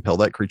leverage to compel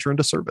that creature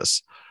into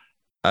service.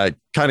 It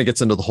kind of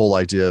gets into the whole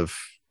idea of,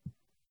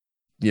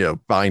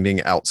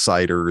 binding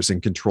outsiders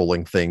and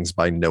controlling things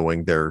by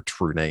knowing their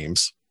true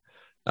names.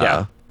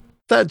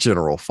 That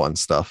general fun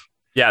stuff.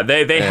 Yeah,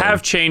 they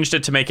have changed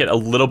it to make it a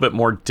little bit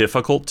more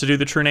difficult to do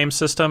the true name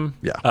system.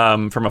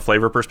 From a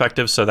flavor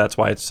perspective, so that's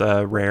why it's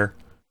rare.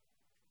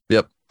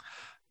 Yep.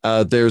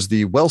 There's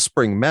the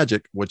Wellspring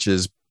magic, which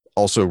is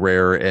also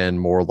rare and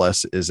more or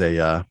less is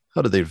a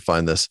how do they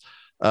define this?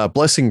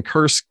 Blessing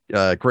Curse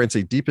grants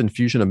a deep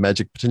infusion of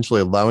magic, potentially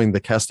allowing the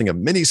casting of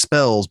many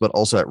spells, but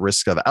also at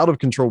risk of out of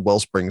control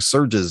Wellspring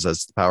surges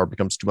as the power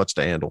becomes too much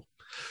to handle.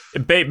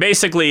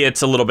 Basically,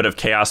 it's a little bit of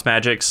chaos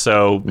magic,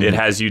 so it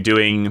has you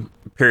doing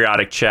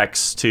periodic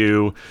checks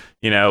to,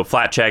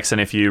 flat checks,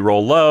 and if you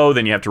roll low,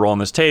 then you have to roll on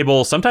this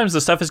table. Sometimes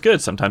the stuff is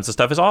good, sometimes the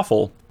stuff is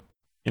awful,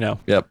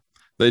 Yep.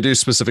 They do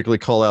specifically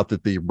call out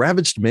that the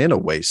Ravaged Mana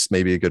Waste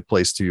may be a good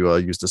place to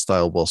use the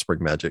style of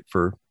Wellspring magic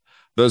for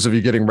those of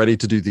you getting ready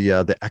to do the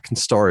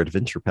Akenstar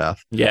Adventure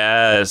Path.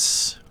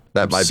 Yes.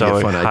 That might be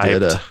a fun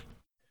idea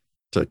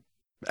to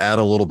add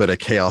a little bit of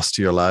chaos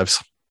to your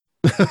lives.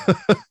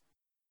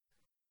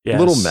 Yes.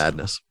 Little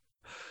madness.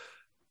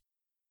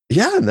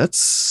 Yeah, and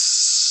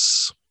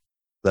that's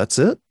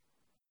it.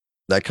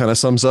 That kind of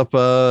sums up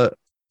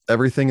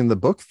everything in the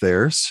book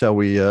there. Shall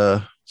we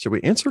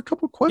answer a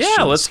couple questions?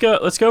 Yeah, let's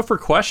go for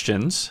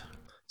questions.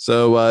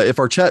 So if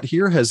our chat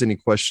here has any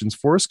questions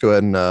for us, go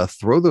ahead and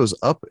throw those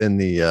up in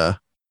the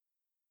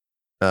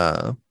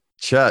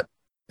chat.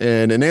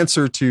 And in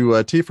answer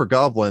to T for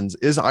Goblins,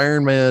 is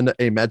Iron Man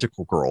a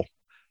magical girl?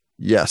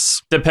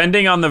 Yes.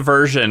 Depending on the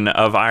version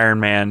of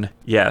Iron Man,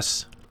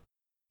 yes.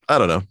 I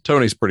don't know.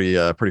 Tony's pretty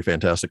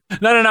fantastic.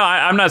 No.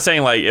 I'm not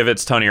saying like if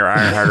it's Tony or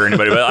Ironheart or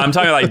anybody, but I'm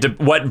talking like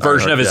what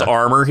version of his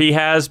armor he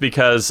has,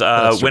 because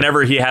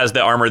whenever he has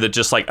the armor that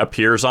just like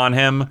appears on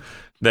him,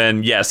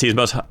 then yes, he's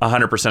most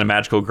 100% a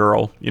magical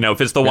girl. If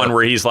it's the one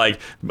where he's like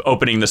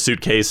opening the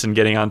suitcase and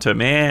getting onto it,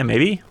 man,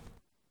 maybe.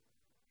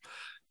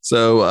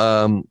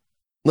 So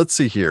let's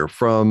see here.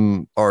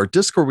 From our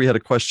Discord, we had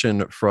a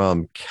question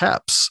from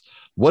Caps.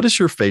 What is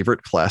your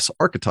favorite class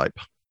archetype?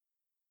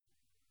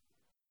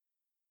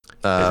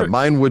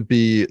 Mine would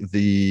be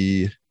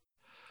the.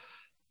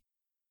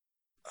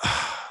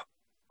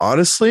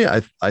 Honestly,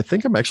 I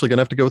think I'm actually going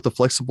to have to go with the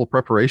flexible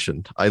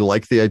preparation. I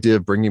like the idea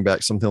of bringing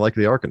back something like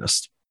the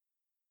Arcanist.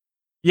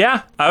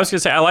 Yeah, I was going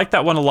to say I like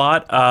that one a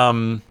lot.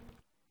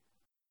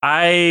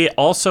 I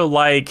also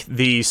like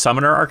the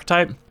summoner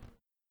archetype.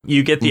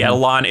 You get the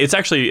Eidolon. It's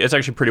actually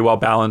pretty well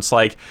balanced.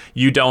 Like,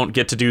 you don't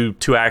get to do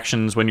 2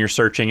 actions when you're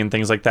searching and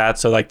things like that.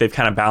 So like they've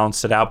kind of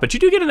balanced it out. But you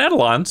do get an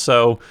Eidolon.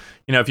 So,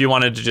 you know, if you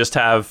wanted to just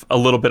have a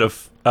little bit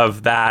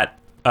of that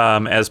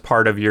as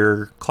part of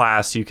your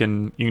class, you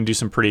can do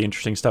some pretty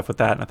interesting stuff with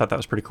that. And I thought that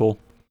was pretty cool.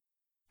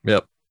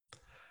 Yep.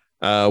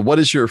 What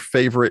is your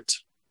favorite?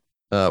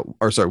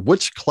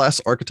 Which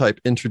class archetype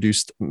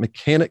introduced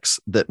mechanics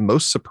that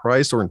most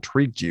surprised or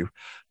intrigued you?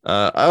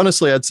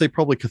 I'd say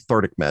probably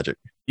cathartic magic.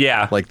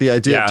 Yeah, like the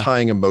idea of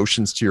tying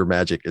emotions to your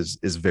magic is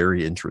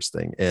very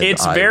interesting, and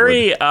it's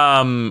very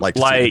like to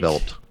see it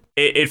developed.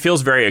 It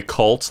feels very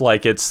occult.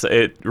 Like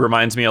it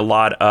reminds me a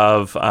lot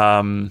of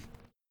oh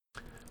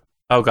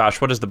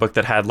gosh, what is the book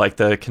that had like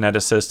the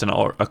kineticist and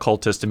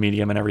occultist and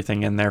medium and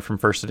everything in there from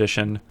first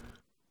edition?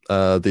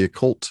 The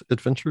Occult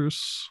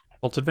Adventures.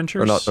 Occult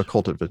Adventures, or not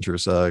Occult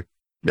Adventures?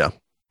 Yeah,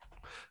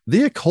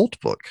 the Occult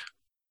book.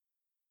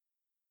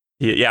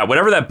 Yeah,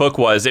 whatever that book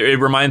was, it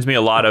reminds me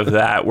a lot of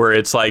that, where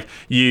it's like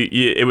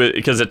it was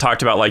because it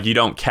talked about like you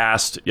don't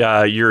cast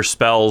your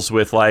spells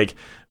with like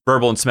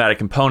verbal and somatic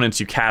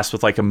components. You cast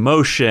with like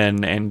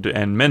emotion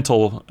and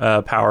mental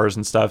powers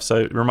and stuff. So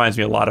it reminds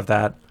me a lot of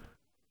that.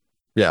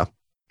 Yeah.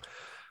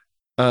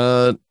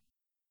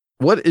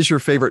 What is your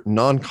favorite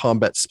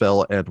non-combat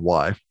spell and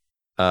why?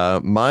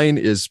 Mine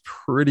is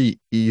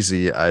pretty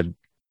easy. I'm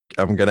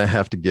gonna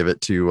have to give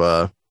it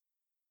to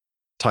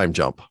Time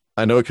Jump.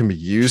 I know it can be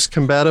used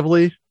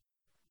combatively,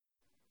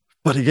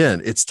 but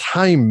again, it's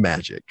time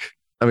magic.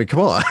 I mean, come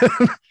on.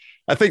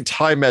 I think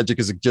time magic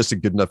is just a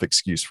good enough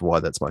excuse for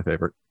why that's my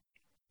favorite.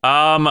 Okay,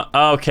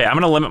 I'm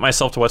going to limit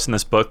myself to what's in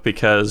this book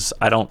because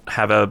I don't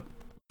have a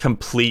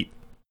complete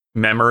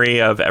memory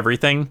of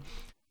everything.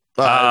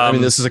 I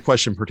mean, this is a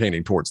question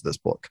pertaining towards this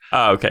book.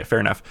 Oh, okay,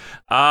 fair enough.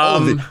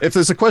 If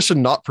there's a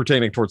question not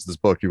pertaining towards this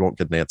book, you won't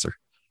get an answer.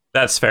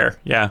 That's fair,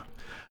 yeah.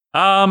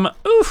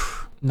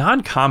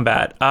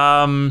 Non-combat.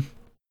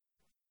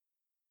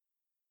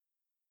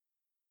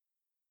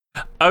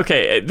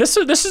 Okay, this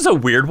is a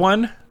weird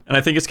one, and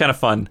I think it's kind of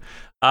fun.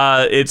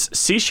 It's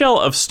Seashell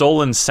of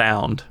Stolen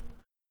Sound.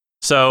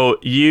 So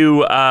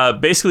you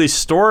basically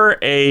store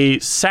a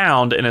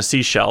sound in a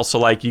seashell, so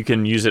like you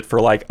can use it for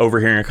like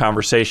overhearing a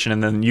conversation,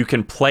 and then you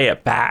can play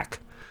it back.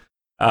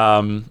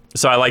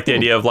 So I like the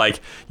idea of like,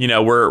 you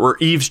know, we're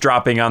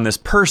eavesdropping on this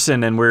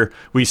person, and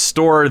we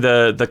store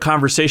the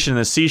conversation in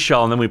the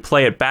seashell, and then we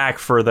play it back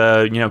for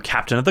the, you know,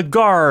 captain of the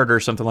guard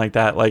or something like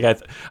that. Like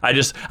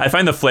I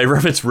find the flavor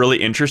of it's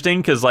really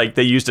interesting because like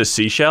they used a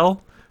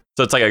seashell,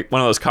 so it's like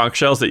one of those conch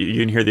shells that you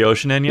can hear the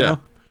ocean in, you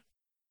know?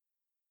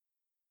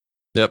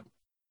 Yep.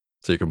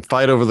 So you can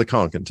fight over the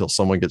conch until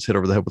someone gets hit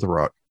over the head with a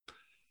rock.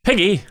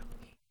 Piggy.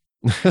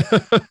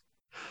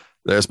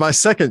 There's my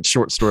second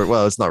short story.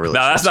 Well, it's not really. No,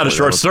 that's not a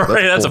short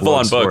story. That's a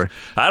full-on book.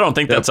 I don't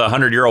think that's a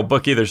 100-year-old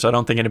book either, so I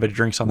don't think anybody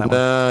drinks on that one.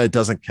 No, it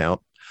doesn't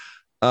count.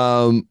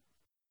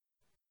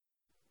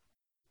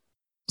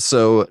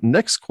 So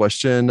next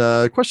question,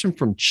 question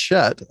from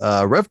chat.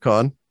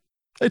 Revcon,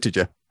 hey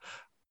TJ,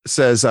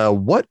 says,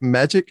 what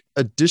magic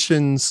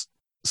additions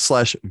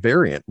 /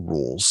 variant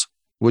rules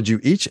would you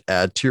each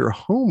add to your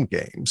home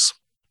games?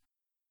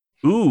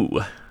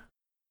 Ooh.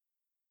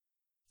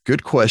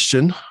 Good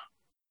question.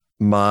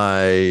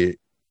 I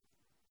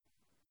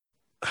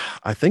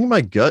think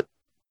my gut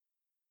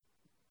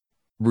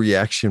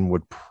reaction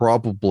would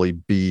probably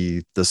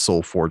be the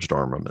Soul Forged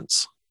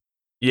armaments.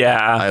 Yeah.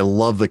 I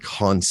love the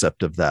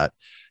concept of that.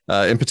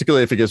 And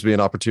particularly if it gives me an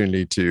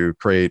opportunity to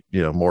create,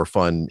 you know, more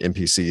fun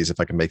NPCs,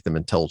 if I can make them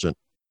intelligent.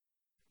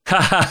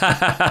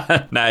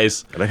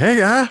 Nice. Like,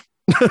 hey,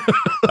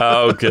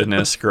 oh,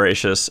 goodness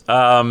gracious.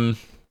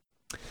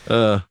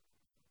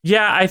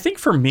 Yeah, I think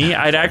for me,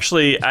 I'd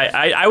actually,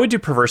 I would do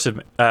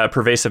pervasive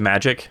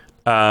magic,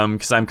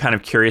 because I'm kind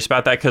of curious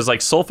about that, because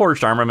like Soul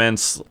Forged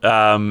armaments,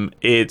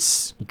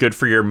 it's good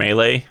for your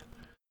melee,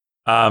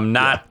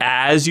 not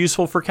as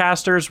useful for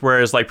casters,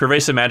 whereas like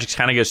pervasive magic's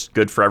kind of just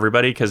good for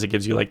everybody because it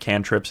gives you like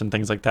cantrips and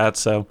things like that,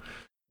 so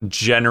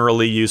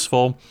generally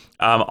useful.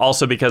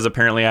 Also because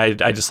apparently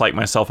I dislike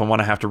myself and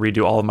want to have to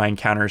redo all of my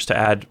encounters to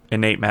add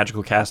innate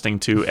magical casting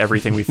to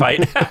everything we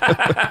fight.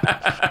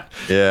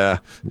 Yeah.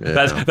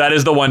 That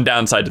is the one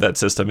downside to that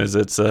system, is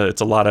it's a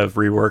lot of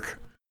rework.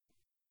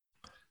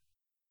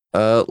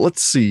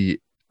 Let's see.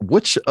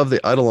 Which of the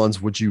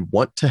Eidolons would you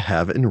want to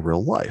have in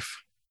real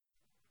life?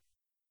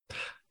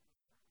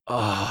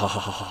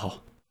 Oh,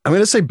 I'm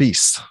going to say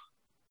Beast.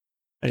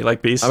 You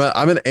like Beast?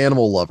 I'm an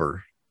animal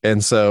lover.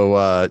 And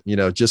so, you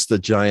know, just the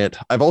giant.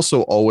 I've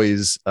also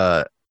always,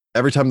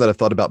 every time that I've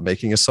thought about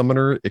making a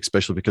summoner,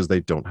 especially because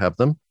they don't have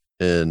them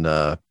in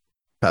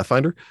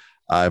Pathfinder,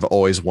 I've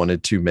always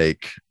wanted to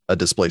make a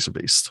Displacer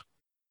Beast,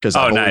 because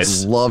Oh, I've nice.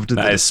 always loved the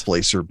Nice.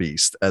 Displacer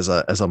Beast as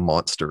a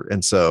monster.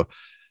 And so,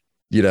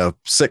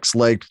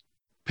 6-legged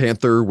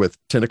panther with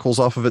tentacles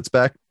off of its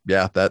back.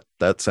 Yeah,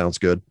 that sounds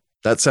good.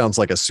 That sounds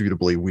like a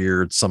suitably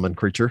weird summon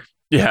creature.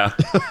 Yeah.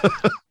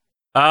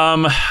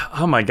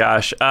 Oh my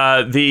gosh.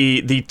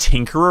 The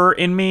tinkerer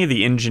in me,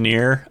 the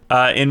engineer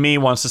in me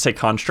wants to say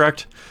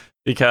construct,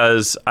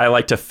 because I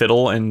like to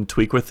fiddle and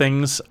tweak with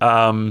things.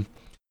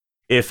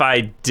 If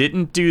I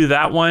didn't do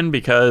that one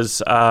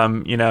because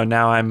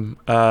now I'm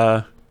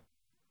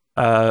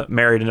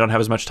married and don't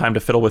have as much time to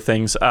fiddle with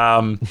things.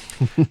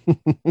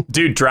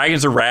 Dude,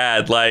 dragons are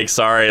rad. Like,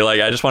 sorry,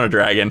 like I just want a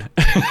dragon.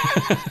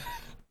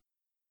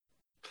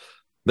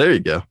 There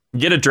you go. You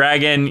get a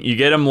dragon, you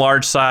get them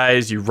large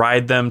size, you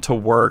ride them to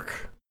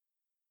work.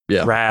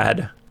 Yeah.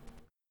 Rad.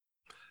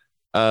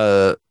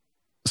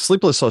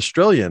 Sleepless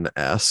Australian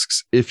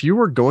asks, if you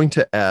were going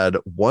to add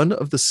one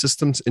of the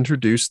systems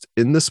introduced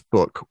in this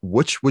book,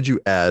 which would you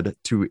add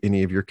to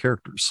any of your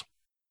characters?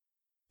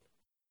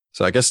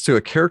 So I guess to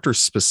a character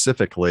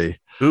specifically,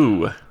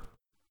 Ooh. I'm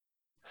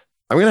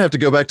going to have to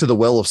go back to the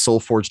Well of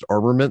Soulforged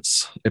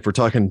Armaments. If we're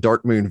talking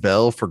Darkmoon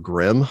Vel for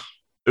Grimm.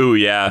 Ooh,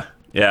 yeah.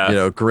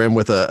 Yeah. Grimm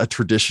with a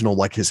traditional,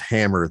 like his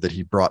hammer that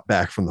he brought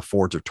back from the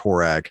Forge of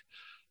Torag,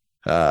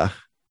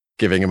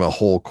 giving him a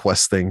whole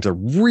quest thing to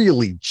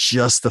really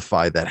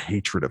justify that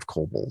hatred of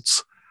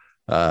kobolds.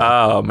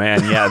 Oh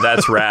man, yeah,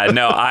 that's rad.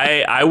 No,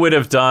 I would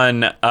have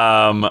done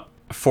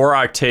for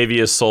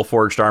Octavius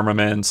Soulforged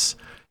Armaments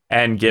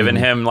and given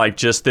him like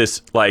just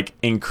this like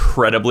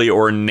incredibly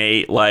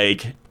ornate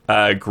like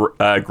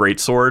great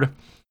sword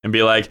and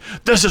be like,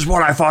 this is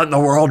what I fought in the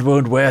World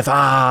Wound with.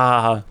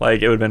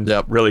 Like it would have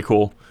been really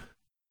cool.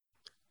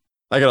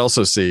 I could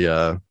also see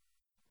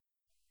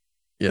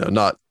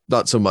not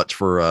so much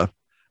for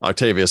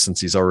Octavius, since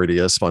he's already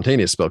a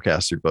spontaneous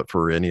spellcaster, but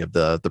for any of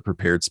the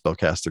prepared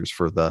spellcasters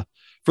for the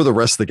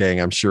rest of the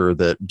gang, I'm sure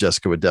that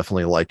Jessica would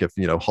definitely like if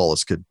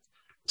Hollis could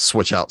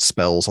switch out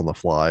spells on the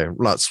fly.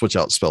 Not switch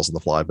out spells on the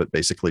fly, but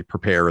basically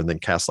prepare and then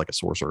cast like a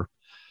sorcerer.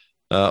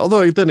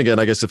 Although then again,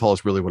 I guess if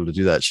Hollis really wanted to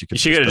do that, she could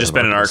have just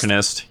been an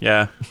Arcanist.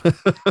 Yeah.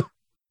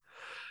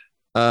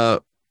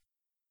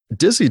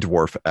 Dizzy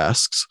Dwarf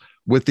asks,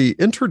 with the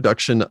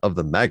introduction of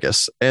the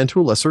Magus and to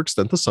a lesser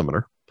extent the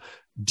Summoner,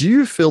 do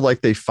you feel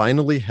like they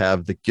finally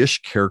have the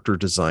Gish character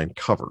design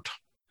covered?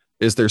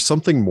 Is there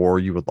something more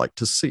you would like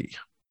to see?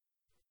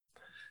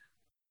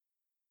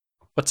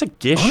 What's a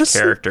Gish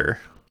character?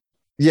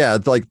 Yeah,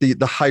 like the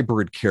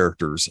hybrid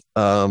characters.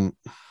 Honestly,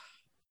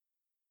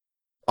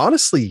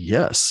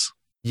 yes.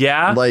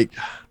 Yeah. Like,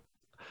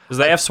 because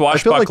they have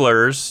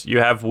swashbucklers, you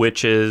have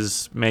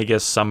witches,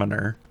 Magus,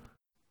 Summoner.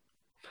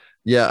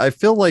 Yeah, I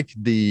feel like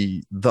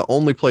the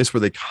only place where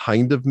they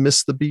kind of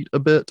missed the beat a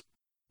bit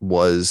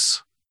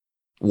was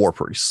War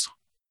Priest.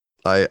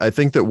 I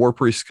think that War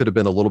Priest could have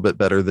been a little bit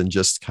better than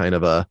just kind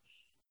of a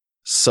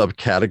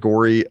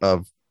subcategory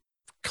of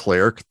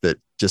cleric that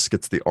just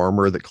gets the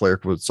armor that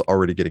cleric was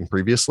already getting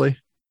previously.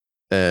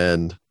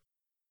 And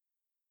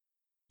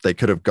they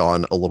could have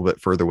gone a little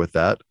bit further with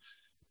that.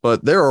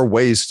 But there are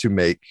ways to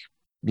make,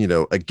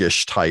 a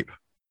Gish type,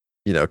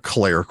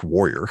 cleric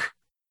warrior.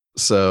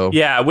 So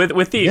yeah,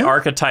 with the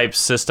archetype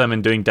system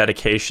and doing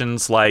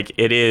dedications, like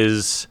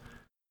it's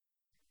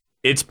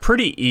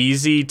pretty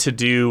easy to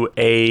do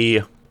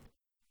a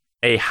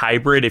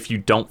hybrid if you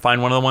don't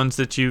find one of the ones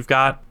that you've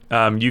got.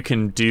 You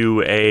can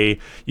do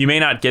you may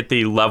not get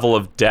the level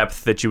of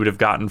depth that you would have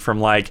gotten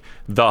from like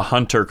the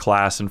Hunter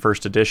class in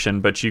first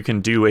edition, but you can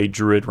do a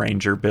Druid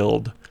Ranger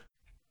build.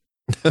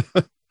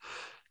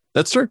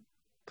 That's true.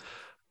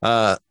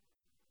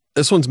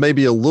 This one's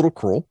maybe a little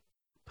cruel.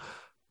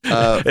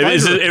 If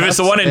it's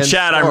the one in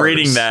chat, I'm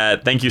reading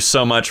that. Thank you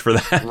so much for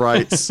that.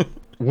 Right.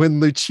 When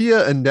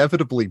Lucia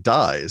inevitably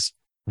dies,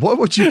 what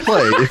would you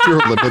play if you're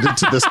limited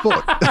to this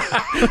book?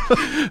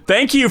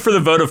 Thank you for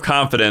the vote of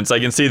confidence. I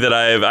can see that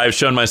I've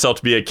shown myself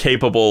to be a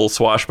capable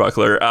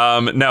swashbuckler.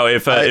 No,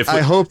 if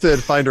I hope that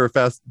Finder of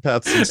Paths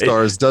and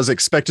Stars does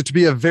expect it to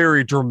be a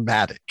very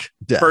dramatic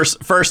death.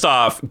 First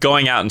off,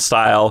 going out in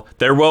style,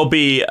 there will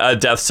be a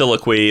death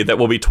soliloquy that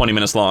will be 20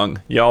 minutes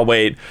long. Y'all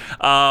wait.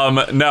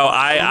 No,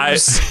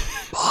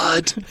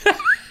 But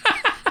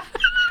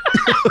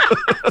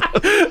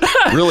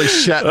really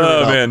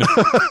shattered.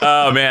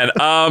 Oh man.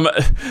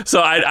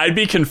 So I'd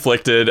be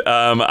conflicted.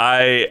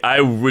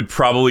 I would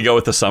probably go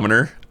with the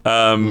Summoner.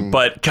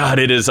 But God,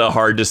 it is a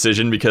hard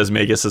decision because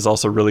Magus is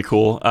also really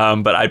cool.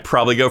 But I'd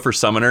probably go for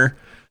Summoner.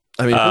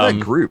 I mean, for that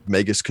group,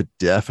 Magus could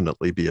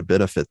definitely be a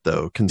benefit,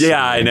 though.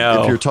 Yeah, I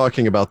know. If you're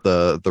talking about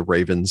the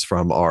Ravens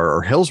from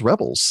our Hell's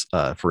Rebels,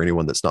 for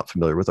anyone that's not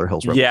familiar with our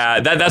Hell's Rebels. Yeah,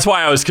 that's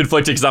why I was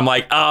conflicted, because I'm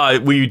like,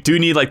 we do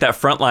need like that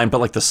front line,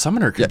 but like the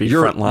Summoner could be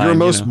front line. Your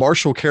most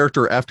martial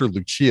character after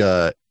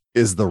Lucia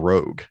is the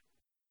Rogue.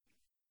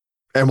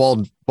 And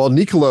while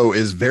Nicolo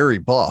is very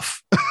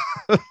buff,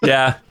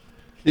 yeah,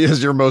 he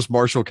is your most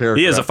martial character.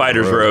 He is a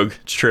fighter's rogue.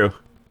 It's true.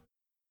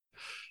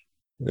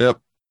 Yep.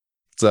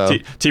 So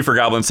T for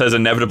Goblin says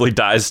inevitably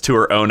dies to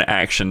her own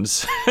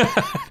actions.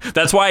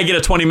 That's why I get a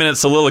 20-minute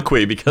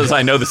soliloquy, because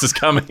I know this is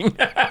coming.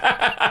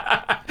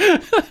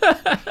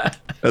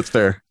 That's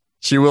fair.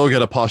 She will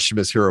get a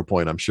posthumous hero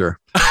point, I'm sure.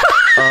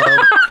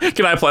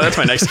 Can I apply? That's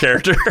my next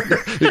character.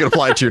 You can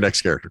apply it to your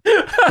next character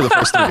for the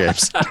first 3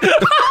 games.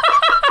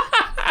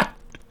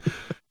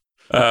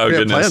 Oh, we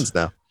goodness. have plans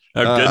now.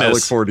 Oh, goodness. I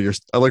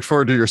look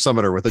forward to your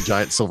summoner with a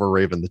giant silver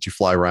raven that you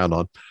fly around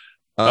on.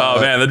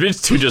 Oh man, that'd be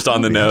too just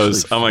on the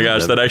nose. Oh my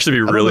gosh, that'd actually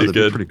be really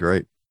good. Be pretty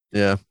great.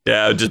 Yeah.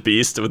 Yeah, just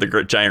Beast with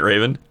a giant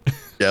raven.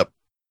 Yep.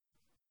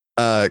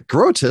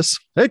 Grotus,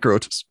 hey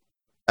Grotus,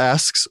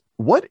 asks,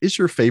 what is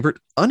your favorite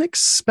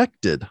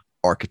unexpected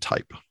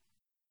archetype?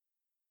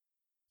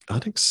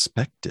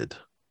 Unexpected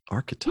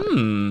archetype.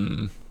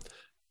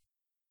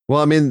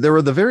 Well, I mean, there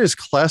were the various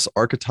class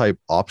archetype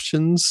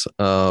options.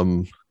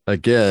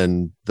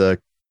 Again, the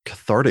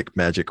cathartic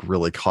magic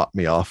really caught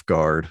me off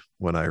guard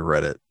when I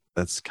read it.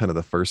 That's kind of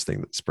the first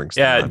thing that springs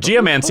to mind.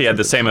 Geomancy had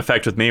the same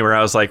effect with me, where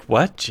I was like,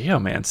 what?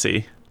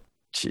 Geomancy?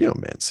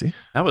 Geomancy?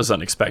 That was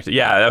unexpected.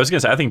 Yeah, I was going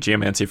to say, I think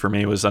Geomancy for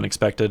me was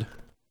unexpected.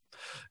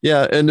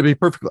 Yeah, and to be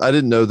perfect, I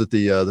didn't know that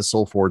the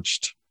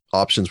Soulforged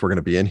options were going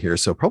to be in here.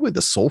 So probably the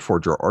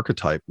Soulforger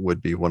archetype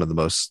would be one of the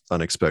most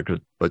unexpected.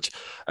 But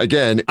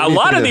again, a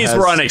lot of these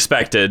were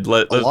unexpected. A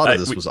lot of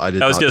this was. I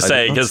was going to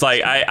say, because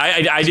like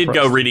I did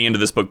go reading into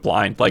this book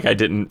blind. Like I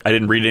didn't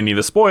read any of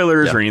the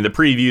spoilers or any of the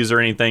previews or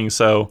anything.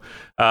 So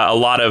a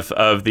lot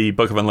of the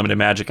Book of Unlimited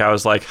Magic, I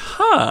was like,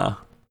 huh.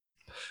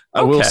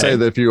 I will say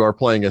that if you are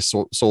playing a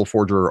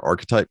Soulforger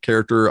archetype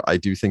character, I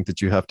do think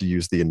that you have to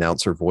use the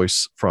announcer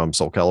voice from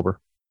Soul Calibur.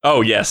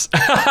 Oh, yes.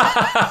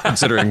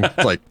 Considering,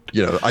 like,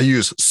 I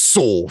use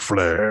Soul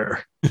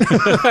Flare.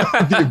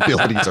 The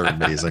abilities are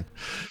amazing.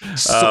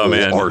 Soul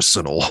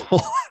Arsenal.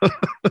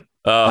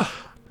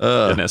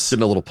 Goodness.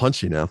 Getting a little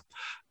punchy now.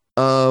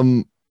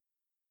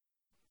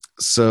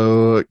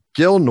 So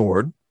Gil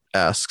Nord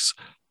asks,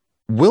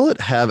 will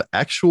it have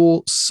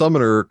actual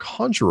summoner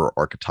conjurer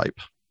archetype?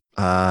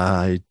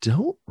 I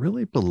don't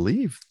really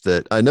believe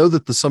that. I know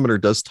that the summoner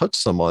does touch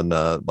some on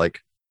like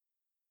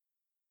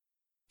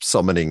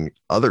summoning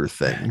other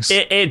things.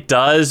 It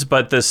does,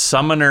 but the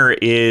summoner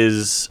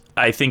is,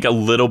 I think, a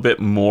little bit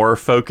more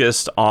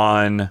focused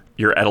on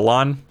your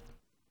Eidolon.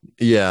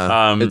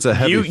 Yeah, it's a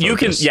heavy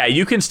focus.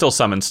 You can still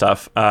summon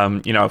stuff.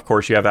 Of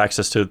course, you have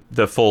access to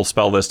the full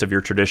spell list of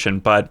your tradition,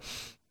 but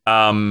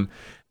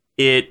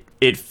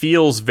it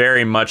feels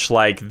very much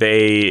like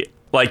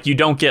you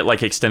don't get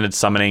like extended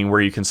summoning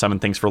where you can summon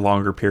things for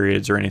longer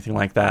periods or anything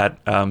like that.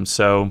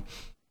 So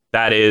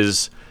that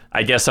is,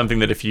 I guess, something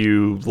that if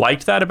you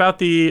liked that about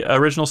the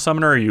original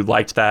summoner, or you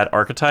liked that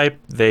archetype,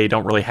 they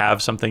don't really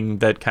have something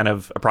that kind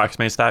of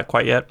approximates that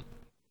quite yet.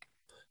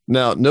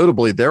 Now,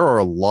 notably, there are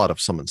a lot of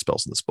summon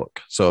spells in this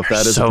book. So if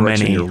that is the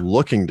direction you're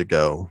looking to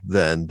go,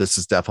 then this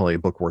is definitely a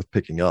book worth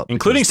picking up.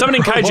 Including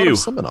summoning kaiju.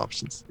 Summon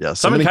options. Yeah,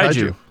 summoning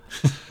kaiju.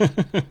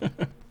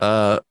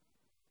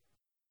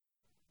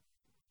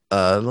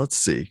 Let's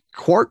see.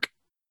 Quark,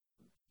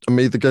 I'm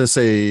either going to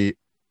say,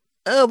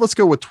 let's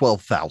go with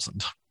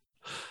 12,000.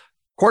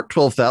 Quark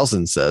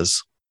 12,000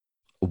 says,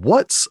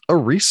 what's a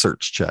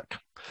research check?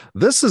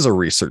 This is a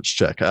research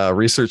check.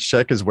 Research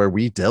check is where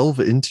we delve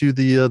into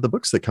the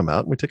books that come out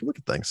and we take a look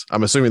at things.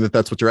 I'm assuming that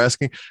that's what you're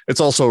asking. It's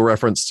also a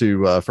reference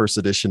to first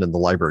edition and the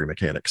library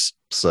mechanics.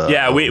 So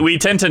yeah, we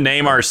tend to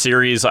name our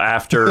series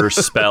after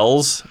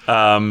spells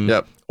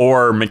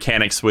or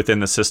mechanics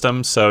within the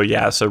system. So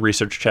yeah, so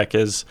research check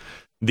is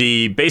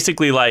the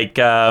basically like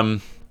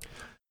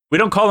we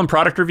don't call them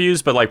product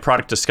reviews, but like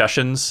product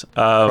discussions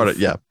of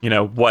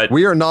what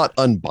we are not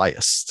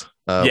unbiased.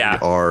 We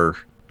are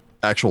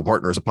actual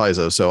partners of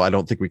Paizo, so I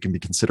don't think we can be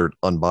considered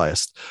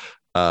unbiased.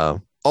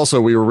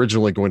 Also, we were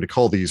originally going to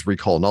call these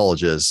recall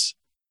knowledges,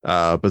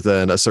 but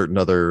then a certain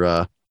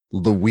other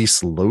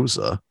Luis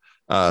Loza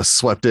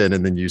swept in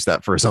and then used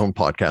that for his own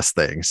podcast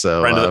thing.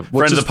 So friend of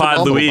the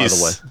pod,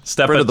 Luis,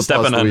 stepping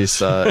on.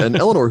 And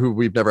Eleanor, who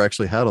we've never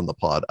actually had on the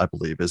pod, I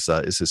believe, is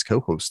his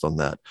co-host on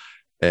that.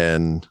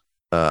 And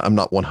I'm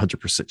not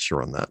 100%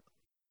 sure on that.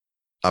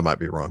 I might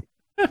be wrong,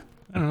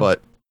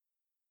 but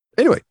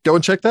anyway, go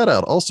and check that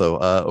out. Also,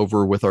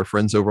 over with our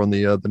friends over on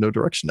the No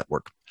Direction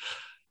Network.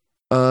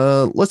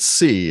 Let's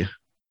see.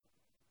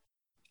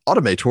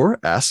 Automator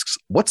asks,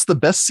 "What's the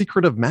best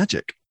secret of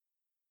magic?"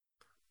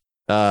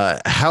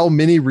 How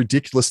many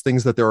ridiculous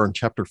things that there are in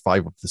chapter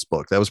 5 of this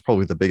book. That was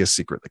probably the biggest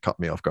secret that caught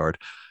me off guard.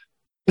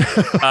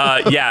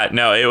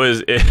 It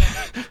was.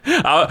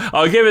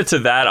 I'll give it to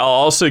that. I'll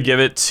also give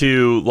it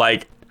to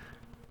like.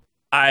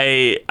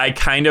 I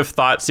kind of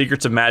thought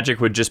Secrets of Magic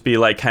would just be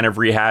like kind of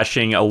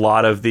rehashing a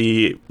lot of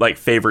the like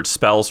favorite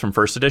spells from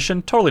first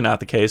edition. Totally not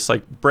the case.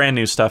 Like brand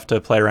new stuff to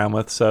play around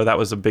with. So that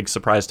was a big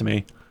surprise to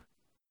me.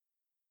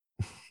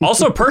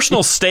 Also,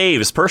 personal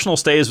staves. Personal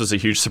staves was a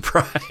huge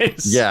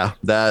surprise. Yeah,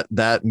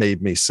 that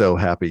made me so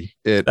happy.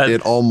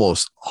 It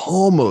almost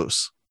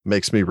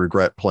makes me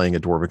regret playing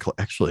a Dwarven.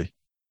 Actually,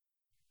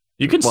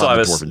 you can still have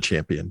a Dwarven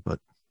champion, but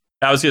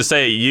I was gonna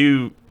say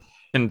you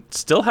can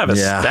still have a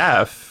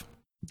staff.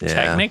 Yeah.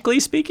 Technically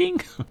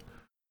speaking.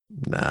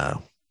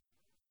 No.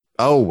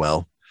 Oh,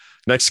 well.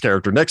 Next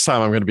character. Next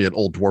time I'm going to be an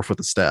old dwarf with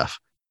a staff.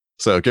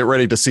 So get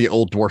ready to see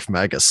old dwarf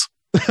Magus.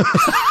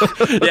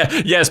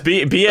 Yeah. Yes.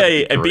 Be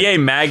a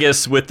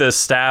Magus with the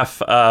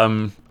staff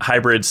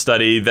hybrid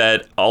study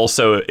that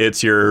also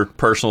it's your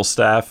personal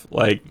staff.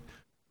 Like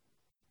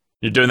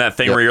you're doing that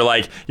thing where you're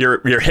like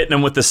you're hitting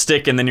them with the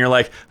stick and then you're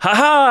like,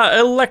 haha,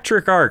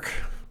 electric arc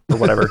or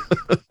whatever.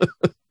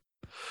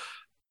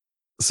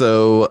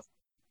 So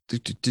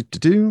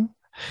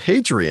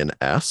Hadrian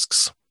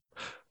asks,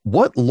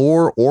 what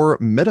lore or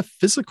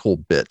metaphysical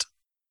bit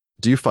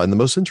do you find the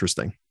most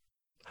interesting?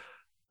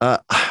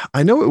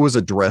 I know it was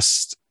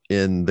addressed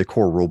in the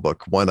core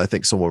rulebook. One, I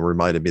think someone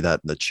reminded me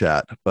that in the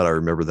chat, but I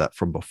remember that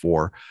from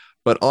before.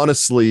 But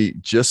honestly,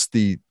 just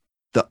the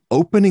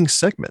opening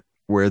segment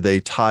where they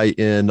tie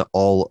in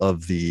all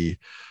of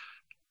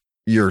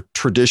your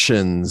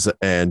traditions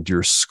and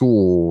your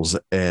schools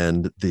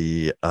and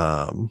the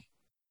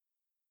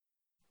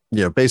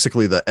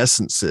basically the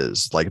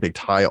essences, like they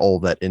tie all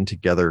that in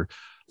together,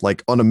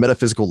 like on a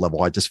metaphysical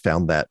level. I just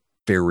found that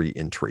very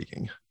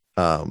intriguing.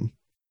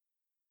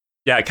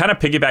 Yeah, kind of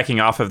piggybacking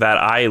off of that,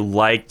 I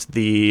liked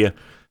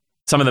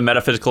some of the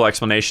metaphysical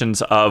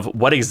explanations of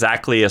what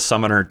exactly a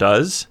summoner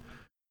does,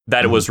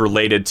 that it was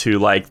related to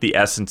like the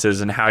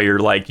essences and how you're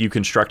like, you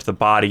construct the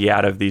body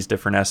out of these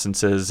different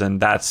essences.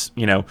 And that's,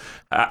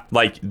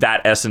 like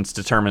that essence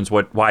determines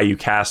why you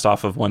cast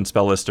off of one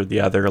spell list or the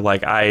other.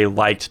 Like I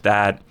liked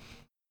that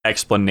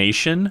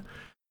explanation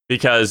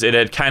because it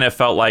had kind of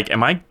felt like,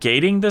 am I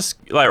gating this?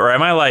 Like, or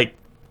am I like,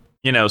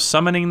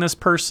 summoning this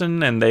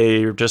person and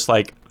they're just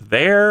like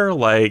there?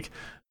 Like,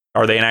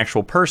 are they an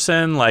actual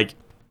person? Like,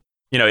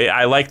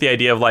 I like the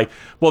idea of like,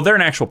 well, they're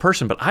an actual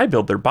person, but I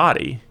build their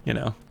body,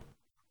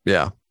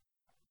 Yeah.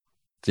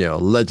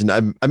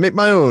 Legend. I make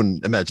my own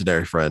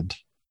imaginary friend.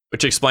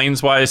 Which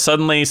explains why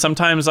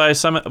sometimes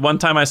one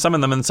time I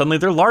summon them and suddenly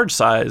they're large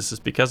size. It's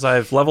because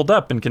I've leveled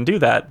up and can do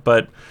that.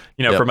 But,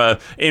 from a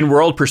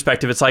in-world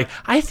perspective, it's like,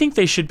 I think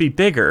they should be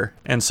bigger.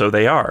 And so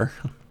they are.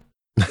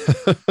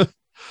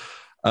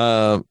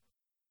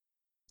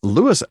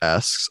 Lewis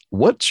asks,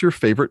 what's your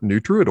favorite new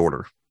druid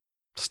order?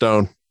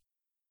 Stone.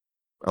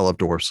 I love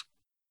dwarves.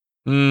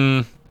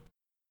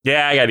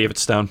 Yeah, I gotta give it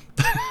Stone.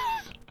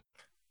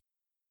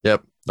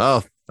 Yep.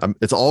 Oh,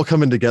 it's all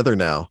coming together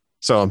now.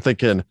 So I'm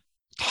thinking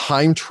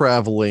time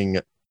traveling,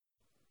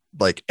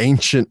 like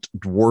ancient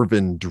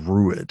dwarven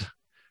druid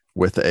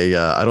with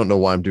I don't know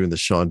why I'm doing the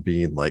Sean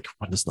Bean, like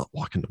one does not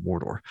walk into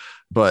Mordor,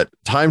 but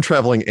time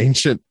traveling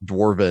ancient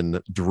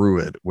dwarven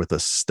druid with a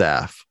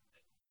staff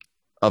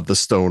of the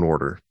Stone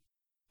Order.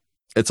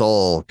 It's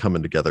all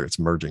coming together. It's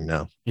merging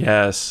now.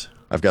 Yes.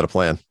 I've got a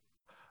plan.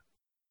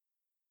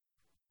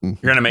 You're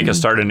going to make us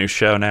start a new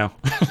show now.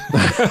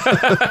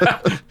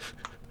 I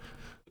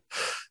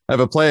have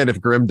a plan. If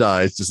Grim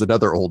dies, just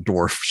another old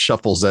dwarf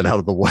shuffles in out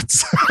of the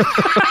woods.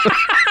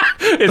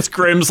 It's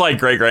Grim's like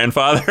great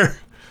grandfather.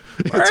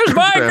 Where's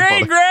my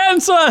great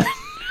grandson?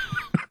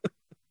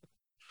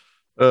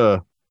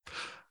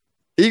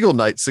 Eagle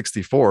Knight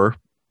 64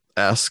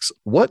 asks,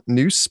 what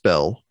new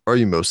spell are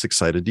you most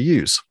excited to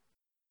use?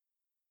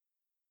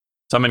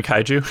 Summon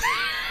kaiju.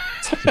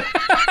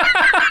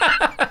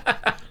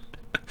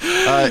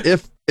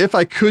 If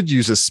I could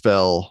use a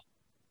spell,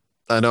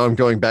 I know I'm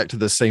going back to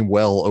the same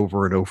well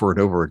over and over and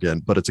over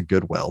again, but it's a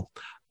good well.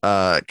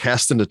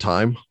 Cast into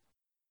Time.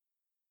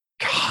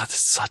 God, it's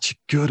such a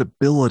good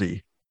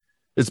ability.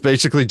 It's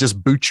basically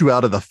just boot you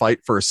out of the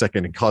fight for a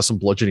second and cause some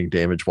bludgeoning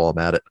damage while I'm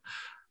at it.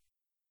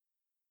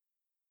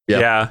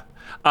 Yep. Yeah.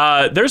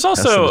 There's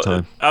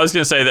also, I was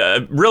going to say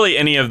that really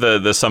any of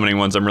the summoning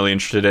ones I'm really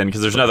interested in,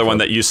 because there's another one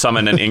that you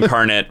summon an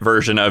incarnate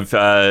version of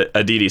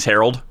Aditi's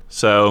Herald.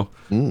 So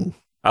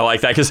I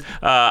like that because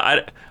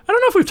I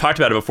don't know if we've talked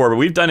about it before, but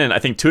we've done in, I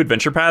think, 2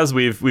 adventure paths.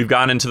 We've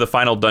gone into the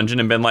final dungeon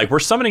and been like, we're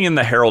summoning in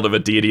the herald of a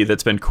deity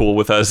that's been cool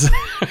with us,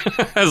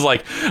 as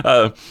like,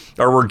 or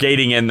we're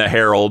gating in the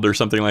herald or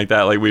something like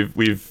that. Like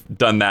we've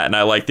done that, and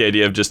I like the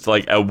idea of just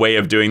like a way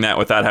of doing that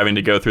without having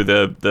to go through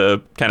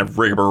the kind of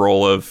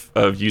rigmarole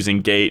of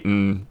using gate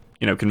and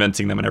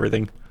convincing them and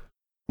everything.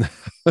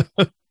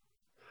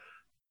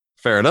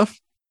 Fair enough.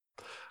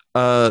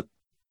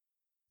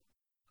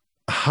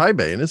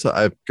 Highbane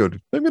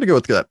I'm going to go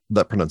with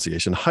that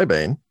pronunciation.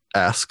 Highbane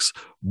asks,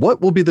 what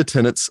will be the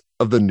tenets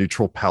of the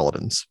neutral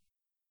paladins?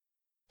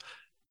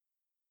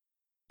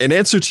 In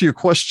answer to your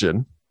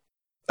question,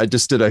 I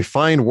just did a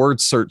fine word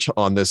search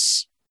on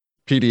this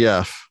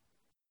PDF,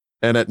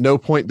 and at no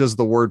point does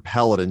the word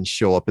paladin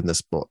show up in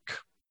this book.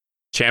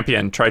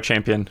 Champion. Try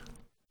champion.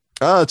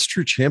 It's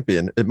true,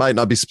 champion. It might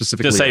not be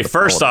specifically. To say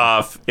first paladin.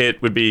 Off,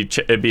 it'd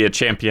be a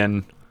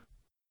champion.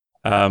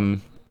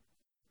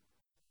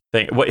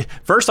 Thing.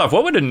 First off,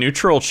 what would a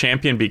neutral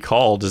champion be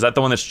called? Is that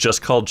the one that's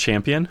just called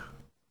champion?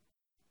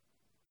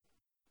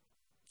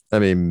 I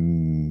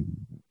mean,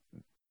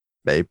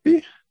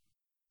 maybe.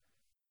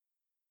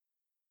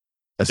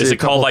 Is it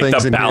called like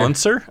the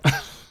balancer?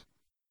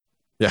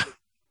 Yeah.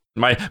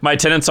 My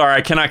tenets are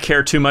I cannot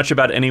care too much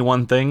about any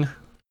one thing.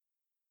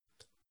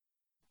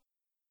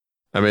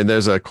 I mean,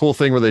 there's a cool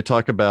thing where they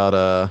talk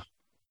about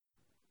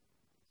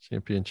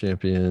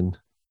champion.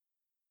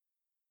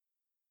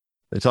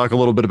 They talk a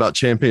little bit about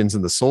champions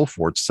in the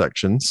Soulforge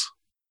sections.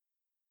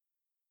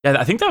 Yeah,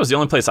 I think that was the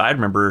only place I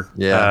remember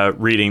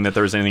reading that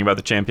there was anything about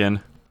the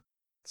champion.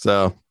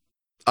 So,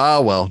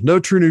 well, no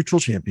true neutral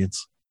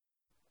champions.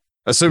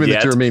 Assuming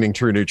that you're meaning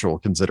true neutral,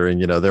 considering,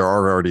 there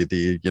are already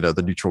the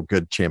neutral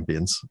good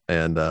champions.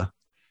 And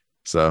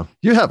so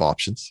you have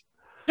options.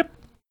 Yep.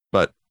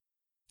 But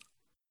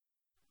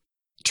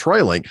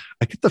Trilink,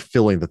 I get the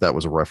feeling that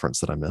was a reference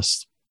that I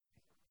missed.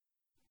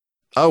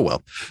 Oh,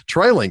 well.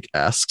 Trilink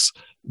asks,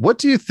 what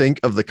do you think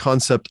of the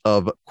concept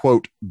of,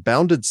 quote,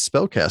 bounded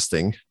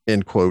spellcasting,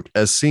 end quote,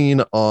 as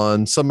seen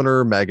on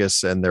Summoner,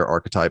 Magus, and their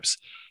archetypes?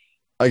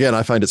 Again,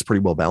 I find it's pretty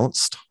well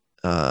balanced.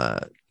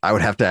 I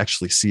would have to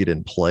actually see it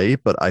in play,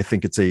 but I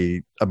think it's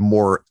a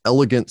more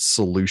elegant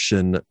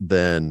solution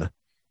than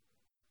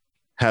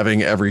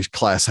having every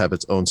class have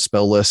its own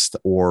spell list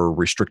or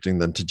restricting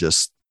them to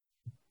just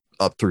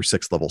up through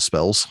 6th level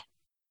spells.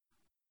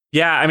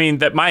 Yeah, I mean,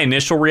 that my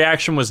initial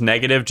reaction was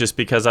negative just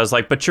because I was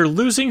like, but you're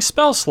losing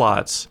spell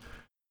slots.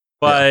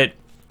 But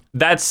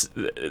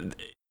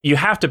you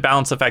have to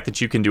balance the fact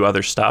that you can do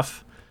other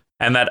stuff,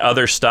 and that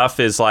other stuff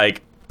is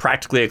like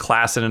practically a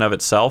class in and of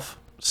itself.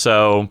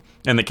 So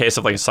in the case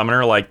of like a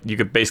summoner, like you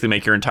could basically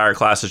make your entire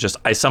class as just,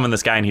 I summon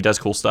this guy and he does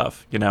cool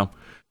stuff,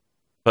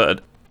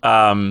 But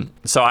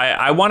so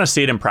I want to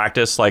see it in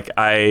practice. Like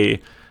I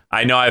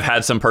know I've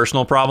had some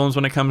personal problems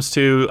when it comes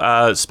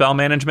to spell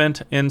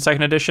management in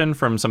 2nd edition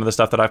from some of the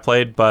stuff that I've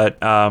played,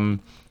 but I'd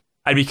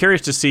be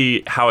curious to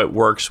see how it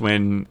works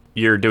when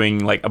you're doing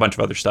like a bunch of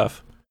other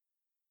stuff.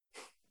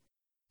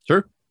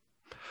 Sure.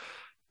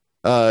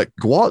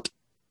 Gwat,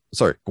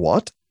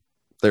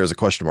 there's a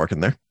question mark in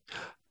there,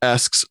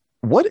 asks,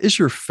 what is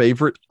your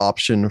favorite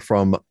option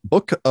from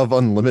Book of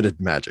Unlimited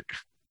Magic?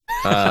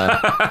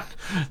 Not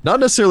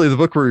necessarily the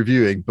book we're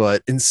reviewing,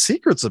 but in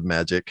Secrets of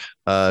Magic,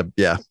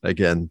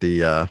 again,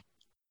 the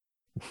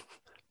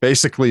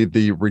basically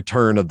the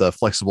return of the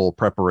flexible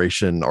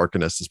preparation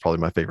Arcanist is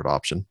probably my favorite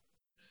option.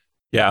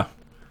 No,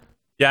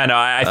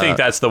 I think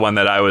that's the one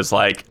that I was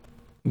like,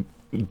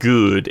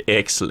 good,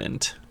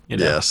 excellent.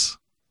 Yes.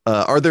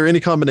 Are there any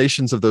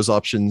combinations of those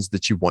options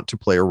that you want to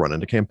play or run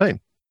in a campaign?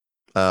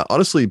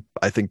 Honestly,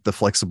 I think the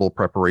flexible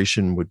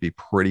preparation would be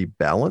pretty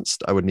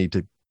balanced. I'd need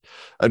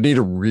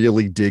to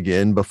really dig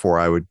in before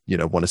I would,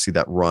 want to see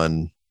that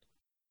run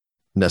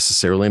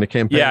necessarily in a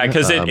campaign. Yeah,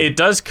 because it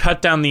does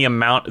cut down the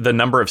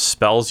number of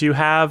spells you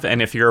have,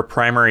 and if you're a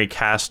primary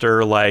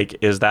caster, like,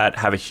 is that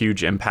have a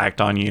huge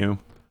impact on you?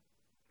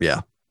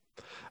 Yeah.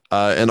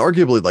 And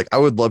arguably, like, I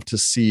would love to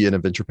see an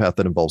adventure path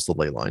that involves the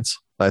ley lines.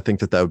 I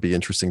think that would be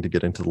interesting to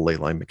get into the ley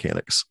line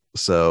mechanics.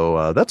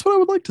 So that's what I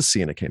would like to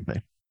see in a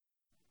campaign.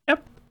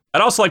 Yep.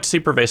 I'd also like to see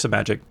pervasive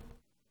magic.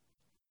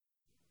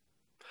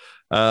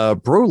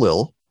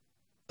 Brolil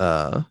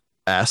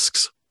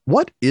asks,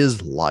 what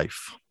is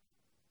life?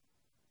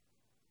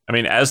 I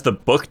mean, as the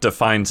book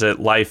defines it,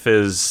 life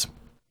is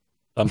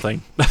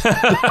something.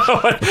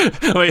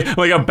 Let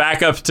me go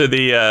back up to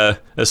the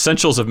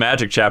Essentials of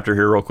Magic chapter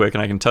here real quick,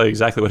 and I can tell you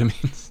exactly what it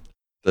means.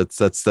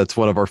 That's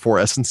one of our 4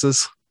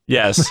 essences.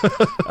 Yes.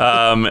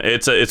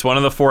 It's one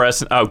of the 4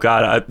 essences. Oh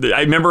God,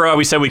 I remember how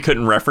we said we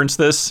couldn't reference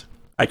this.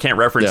 I can't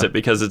reference it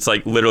because it's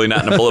like literally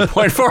not in a bullet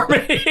point for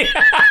me.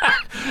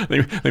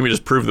 Let me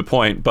just prove the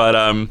point. But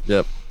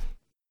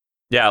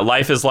yeah,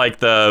 life is like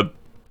the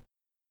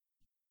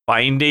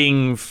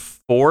binding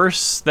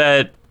force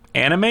that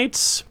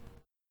animates.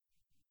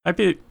 Might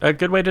be a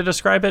good way to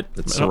describe it.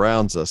 It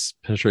surrounds us,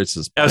 penetrates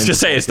us. I was just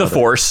saying, it's the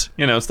force.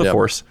 It's the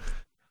force.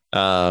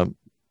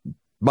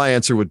 My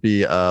answer would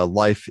be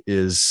life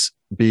is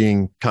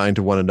being kind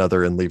to one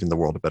another and leaving the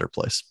world a better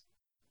place.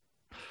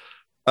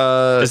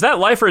 Is that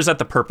life or is that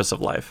the purpose of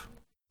life?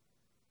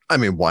 I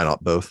mean, why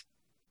not both?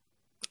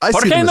 I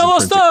see them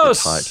as intrinsically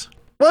tied.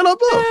 Why not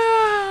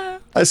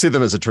both? I see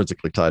them as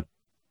intrinsically tied.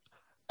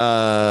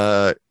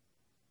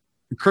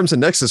 Crimson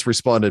Nexus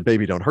responded,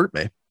 "Baby, don't hurt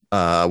me,"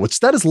 which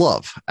that is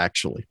love,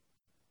 actually.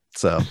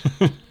 So,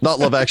 not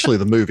Love Actually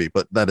the movie,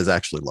 but that is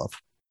actually love.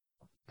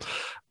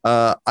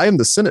 I Am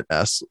the Senate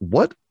asks,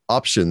 what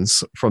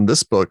options from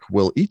this book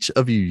will each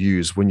of you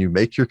use when you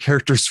make your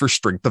characters for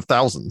Strength of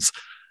Thousands?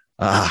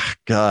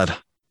 God.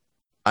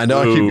 I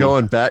know I keep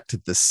going back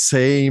to the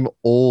same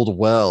old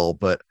well,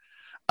 but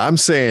I'm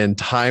saying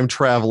time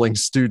traveling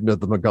student of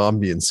the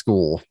Mogombian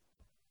school.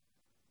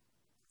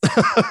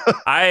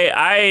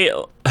 I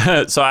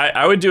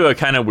would do a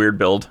kind of weird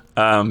build,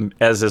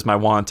 as is my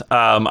want.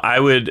 I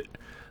would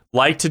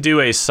like to do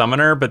a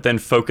summoner, but then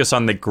focus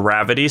on the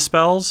gravity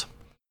spells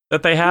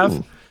that they have.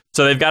 Ooh.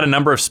 So they've got a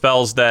number of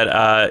spells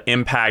that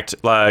impact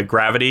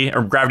gravity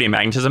or gravity and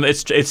magnetism.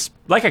 It's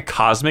like a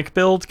cosmic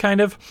build,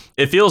 kind of.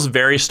 It feels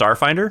very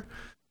Starfinder.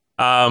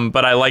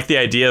 But I like the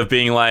idea of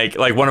being like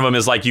one of them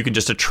is like you can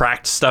just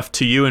attract stuff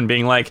to you and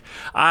being like,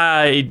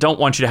 I don't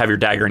want you to have your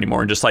dagger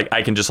anymore, and just like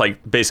I can just like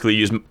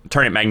basically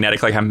turn it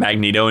magnetic like I'm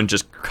Magneto and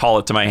just call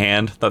it to my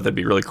hand. Thought that'd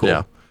be really cool.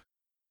 Yeah.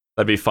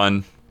 That'd be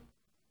fun.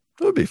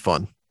 That would be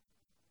fun.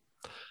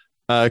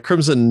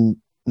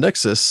 Crimson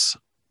Nexus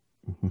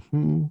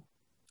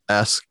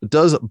asks,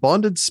 does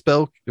bounded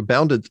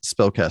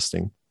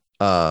spellcasting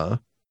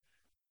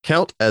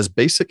count as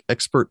basic,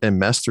 expert, and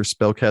master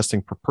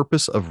spellcasting for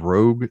purpose of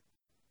rogue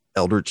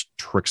eldritch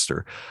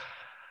trickster?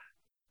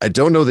 I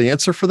don't know the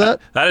answer for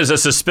that. That is a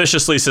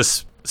suspiciously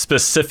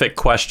specific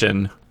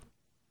question.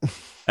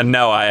 And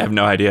no, I have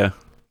no idea.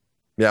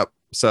 Yep.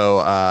 So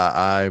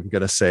I'm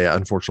going to say,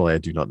 unfortunately, I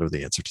do not know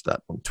the answer to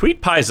that one.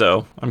 Tweet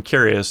Paizo. I'm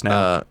curious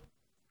now.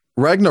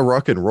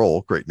 Ragnarok and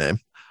Roll, great name,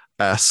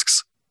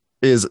 asks,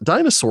 is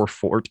Dinosaur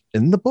Fort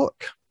in the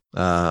book?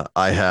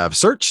 I have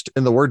searched,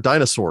 and the word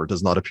dinosaur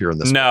does not appear in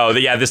this. No,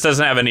 this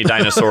doesn't have any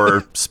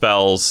dinosaur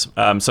spells.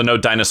 So no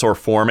dinosaur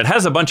form. It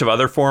has a bunch of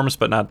other forms,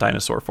 but not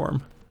dinosaur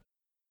form.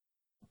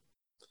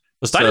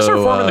 Was dinosaur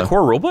form in the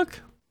core rulebook?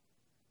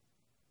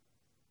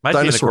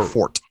 Dinosaur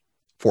Fort.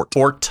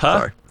 Forta?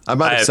 Sorry. I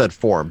might have said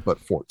form, but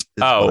fort.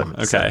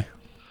 Okay. Saying.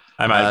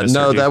 I might have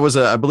no, that was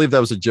I believe that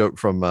was a joke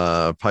from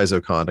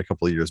PaizoCon a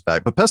couple of years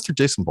back, but Pester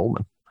Jason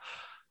Bowman.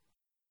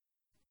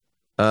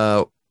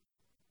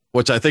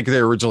 Which I think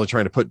they were originally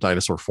trying to put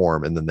dinosaur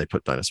form, and then they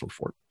put dinosaur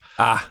fort.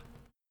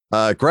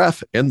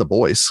 Graph and the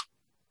boys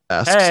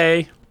asks,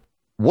 hey,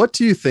 what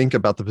do you think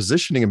about the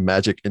positioning of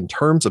Magic in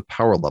terms of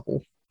power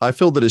level? I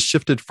feel that it's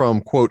shifted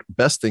from, quote,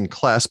 best in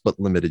class but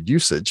limited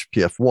usage,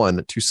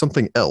 PF1, to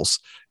something else.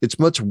 It's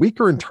much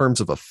weaker in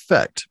terms of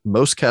effect.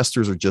 Most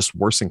casters are just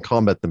worse in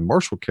combat than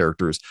martial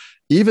characters,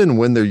 even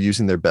when they're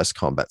using their best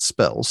combat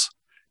spells.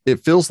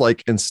 It feels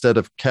like instead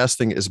of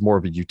casting is more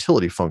of a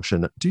utility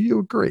function. Do you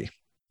agree?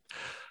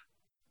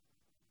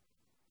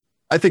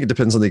 I think it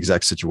depends on the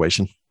exact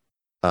situation.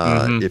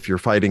 If you're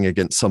fighting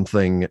against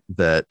something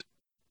that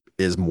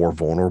is more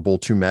vulnerable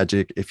to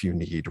magic, if you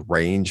need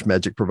range,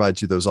 magic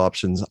provides you those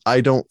options. I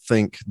don't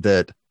think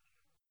that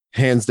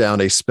hands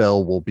down a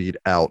spellcaster will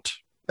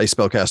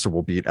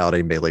beat out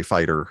a melee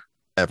fighter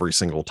every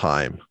single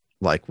time,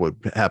 like what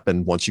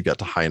happened once you got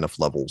to high enough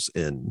levels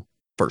in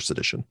first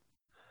edition.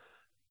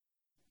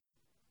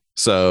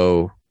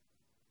 So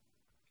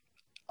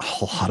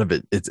a lot of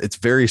it's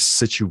very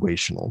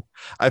situational.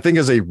 I think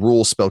as a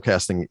rule,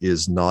 spellcasting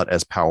is not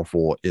as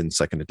powerful in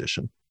second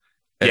edition.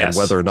 And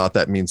whether or not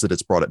that means that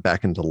it's brought it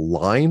back into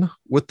line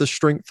with the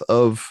strength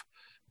of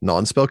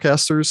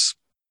non-spellcasters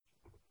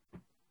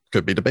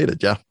could be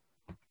debated. Yeah.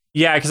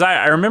 Yeah, because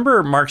I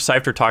remember Mark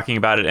Seifter talking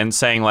about it and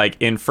saying, like,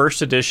 in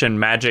first edition,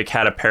 Magic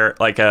had an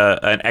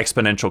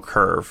exponential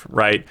curve,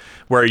 right?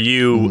 Where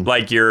you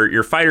like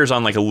your fighters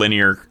on like a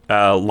linear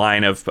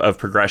line of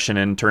progression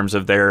in terms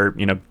of their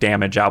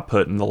damage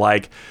output and the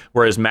like.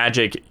 Whereas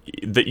Magic,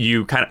 that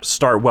you kind of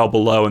start well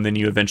below and then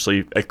you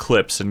eventually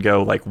eclipse and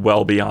go like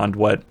well beyond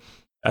what.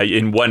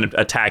 In one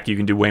attack, you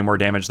can do way more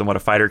damage than what a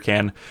fighter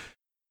can.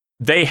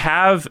 They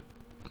have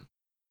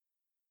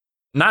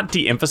not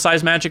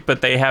de-emphasized Magic,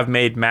 but they have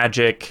made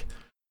Magic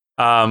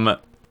to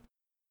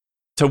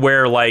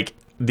where like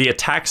the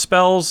attack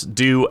spells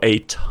do a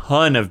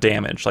ton of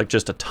damage, like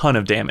just a ton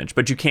of damage,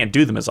 but you can't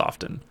do them as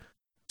often.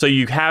 So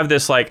you have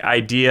this like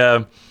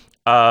idea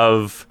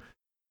of,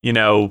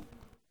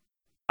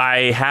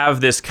 I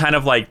have this kind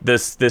of like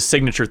this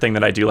signature thing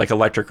that I do, like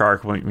Electric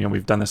Arc.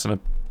 We've done this in a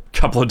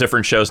couple of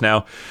different shows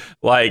now.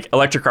 Like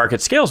Electric Arc,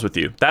 it scales with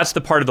you. That's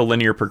the part of the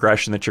linear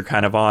progression that you're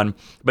kind of on.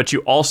 But you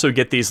also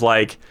get these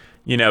like,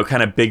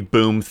 kind of big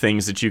boom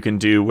things that you can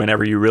do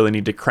whenever you really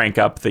need to crank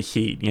up the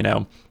heat.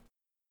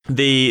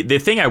 The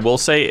thing I will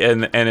say,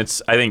 and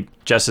it's I think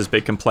Jess's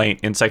big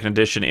complaint in second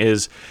edition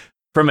is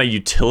from a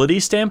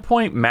utility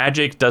standpoint,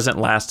 Magic doesn't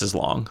last as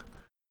long.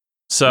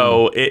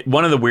 So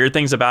one of the weird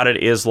things about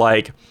it is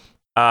like,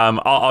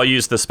 I'll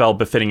use the spell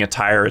Befitting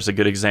Attire as a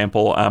good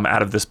example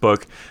out of this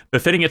book.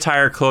 Befitting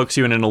Attire cloaks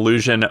you in an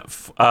illusion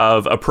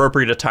of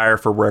appropriate attire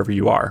for wherever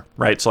you are,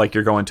 right? So like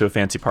you're going to a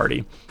fancy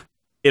party.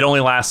 It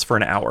only lasts for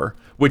an hour,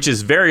 which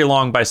is very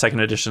long by second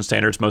edition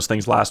standards. Most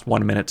things last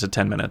 1 minute to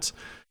 10 minutes.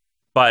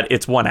 But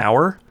it's 1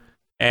 hour,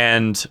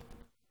 and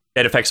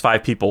it affects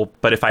 5 people.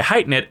 But if I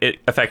heighten it, it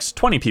affects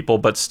 20 people,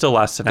 but still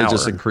lasts an hour. It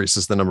just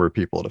increases the number of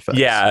people it affects.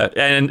 Yeah,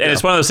 and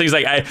it's one of those things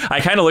like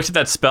I kind of looked at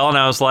that spell and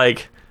I was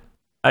like,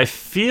 I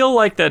feel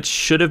like that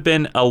should have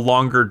been a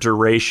longer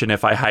duration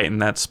if I heighten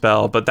that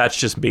spell, but that's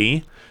just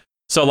me.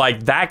 So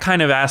like that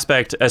kind of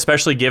aspect,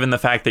 especially given the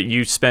fact that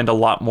you spend a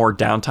lot more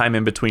downtime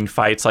in between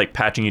fights, like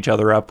patching each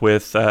other up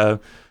with,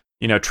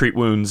 treat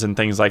wounds and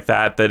things like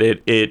that,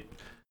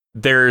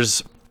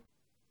 there's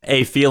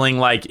a feeling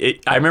like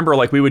I remember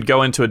like we would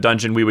go into a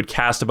dungeon, we would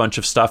cast a bunch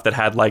of stuff that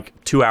had like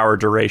 2-hour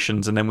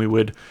durations, and then we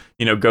would,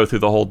 go through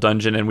the whole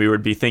dungeon, and we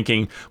would be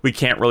thinking we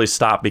can't really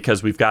stop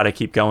because we've got to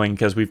keep going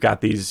because we've got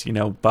these,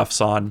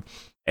 buffs on.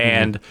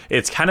 And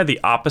it's kind of the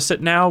opposite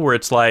now, where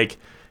it's like,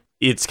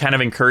 it's kind of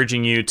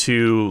encouraging you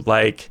to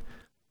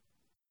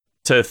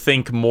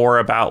think more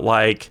about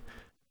like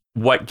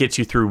what gets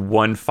you through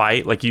one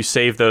fight. Like you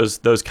save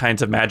those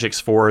kinds of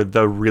magics for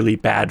the really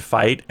bad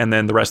fight, and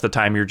then the rest of the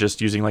time you're just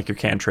using like your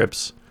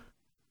cantrips.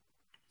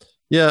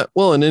 Yeah,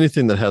 well, and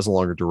anything that has a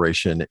longer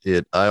duration,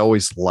 I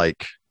always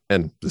like,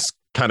 and this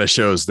kind of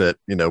shows that,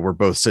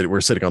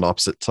 we're sitting on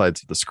opposite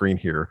sides of the screen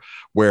here,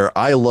 where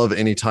I love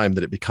any time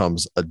that it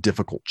becomes a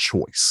difficult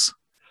choice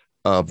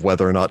of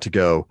whether or not to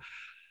go.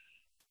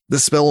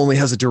 This spell only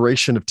has a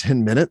duration of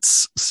 10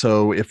 minutes.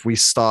 So if we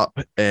stop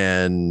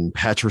and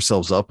patch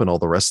ourselves up and all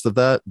the rest of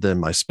that, then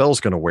my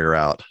spell's going to wear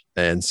out.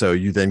 And so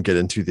you then get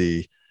into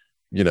the,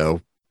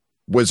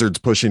 wizards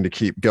pushing to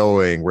keep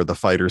going, where the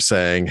fighter's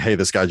saying, hey,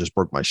 this guy just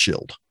broke my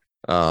shield.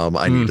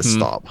 I need to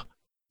stop.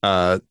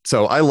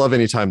 So I love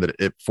any time that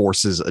it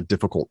forces a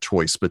difficult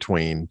choice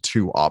between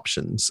two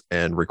options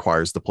and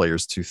requires the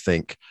players to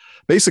think,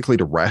 basically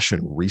to ration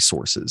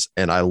resources.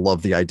 And I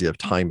love the idea of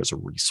time as a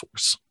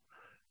resource.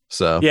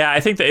 So yeah, I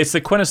think that it's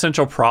the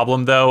quintessential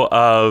problem, though,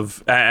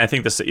 of, I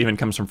think this even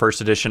comes from first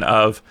edition,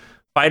 of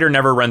fighter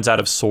never runs out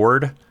of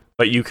sword,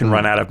 but you can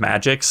run out of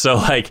magic. So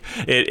like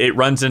it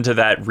runs into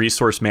that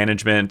resource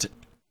management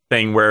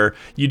thing where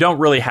you don't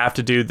really have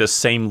to do the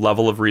same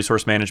level of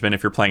resource management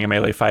if you're playing a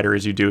melee fighter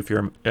as you do if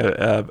you're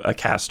a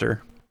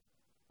caster.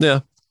 Yeah.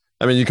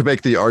 I mean, you could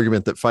make the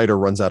argument that fighter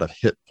runs out of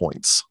hit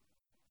points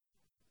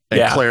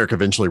and cleric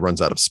eventually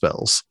runs out of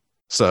spells.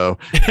 So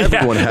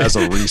everyone has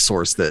a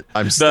resource that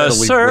I'm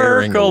steadily wearing away.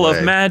 The circle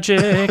of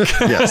magic.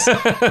 Yes,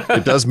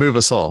 it does move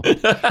us all.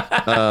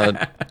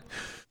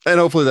 And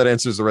hopefully that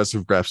answers the rest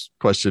of Graf's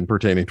question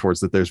pertaining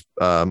towards that. There's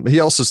he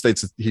also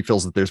states that he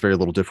feels that there's very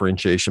little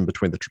differentiation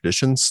between the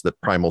traditions,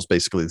 that Primal is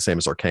basically the same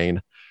as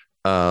Arcane.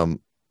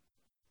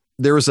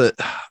 There was I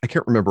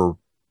can't remember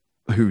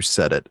who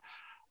said it.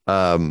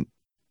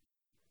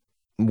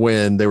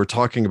 When they were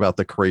talking about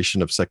the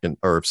creation of second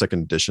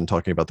edition,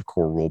 talking about the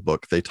core rule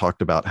book, they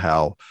talked about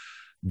how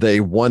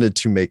they wanted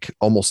to make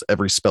almost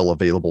every spell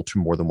available to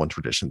more than one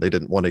tradition. They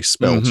didn't want a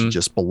spell to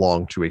just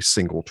belong to a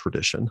single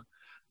tradition.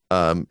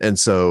 And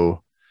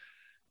so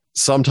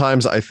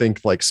sometimes I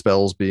think like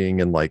spells being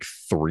in like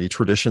 3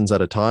 traditions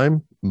at a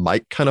time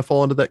might kind of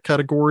fall into that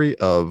category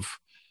of,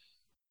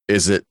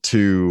 is it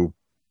too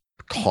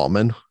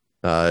common?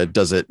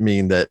 Does it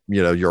mean that,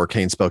 your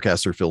arcane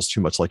spellcaster feels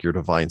too much like your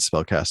divine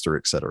spellcaster,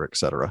 et cetera, et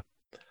cetera?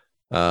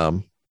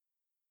 I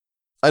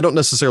don't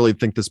necessarily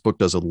think this book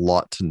does a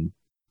lot to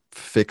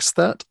fix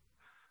that,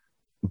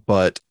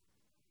 but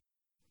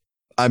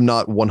I'm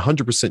not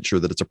 100% sure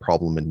that it's a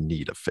problem in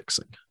need of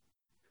fixing.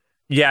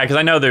 Yeah, because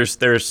I know there's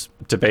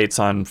debates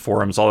on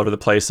forums all over the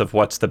place of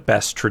what's the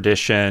best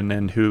tradition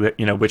and who,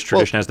 which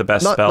tradition has the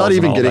best spells. Not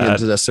even getting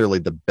into necessarily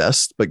the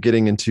best, but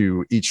getting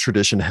into each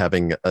tradition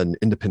having an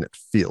independent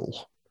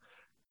feel.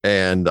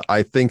 And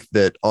I think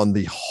that on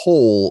the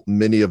whole,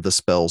 many of the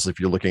spells, if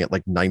you're looking at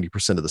like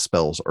 90% of the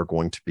spells, are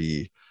going to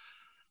be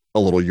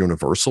a little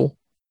universal.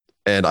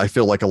 And I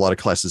feel like a lot of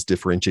classes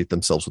differentiate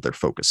themselves with their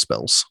focus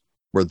spells,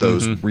 where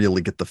those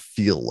really get the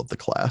feel of the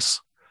class.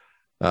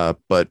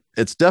 But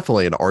it's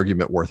definitely an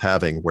argument worth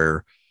having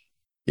where,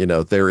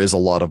 there is a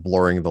lot of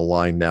blurring the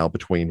line now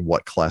between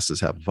what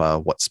classes have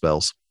what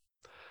spells.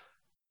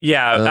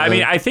 Yeah, I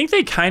mean, I think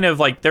they kind of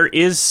like, there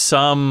is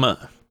some,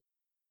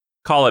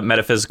 call it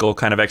metaphysical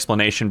kind of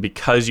explanation,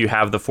 because you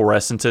have the 4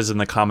 essences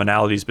and the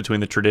commonalities between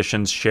the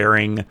traditions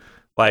sharing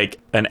like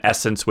an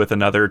essence with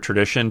another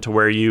tradition, to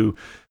where you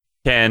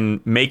can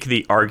make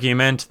the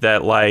argument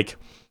that like,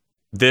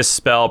 this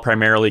spell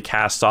primarily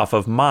casts off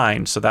of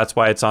mind, so that's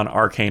why it's on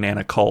arcane and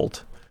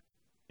occult.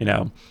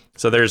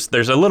 So there's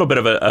a little bit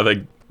of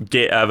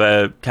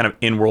a kind of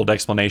in-world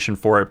explanation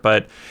for it,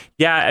 but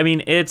yeah, I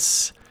mean,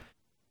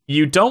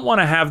 you don't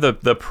want to have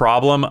the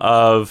problem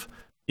of,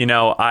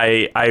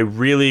 I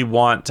really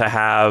want to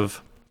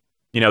have,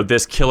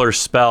 this killer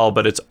spell,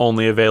 but it's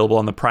only available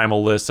on the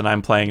primal list, and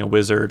I'm playing a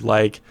wizard.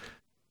 Like,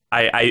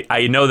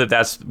 I know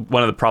that's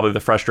one of probably the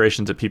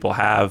frustrations that people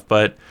have,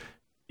 but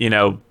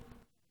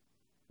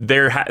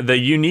the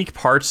unique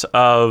parts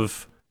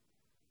of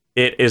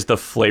it is the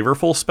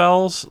flavorful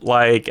spells,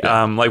 like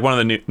like one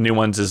of the new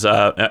ones is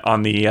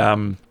on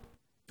the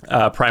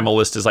primal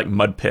list is like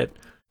Mud Pit.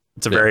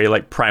 It's a very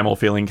like primal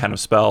feeling kind of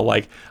spell.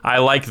 Like, I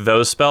like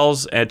those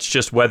spells. It's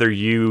just whether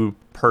you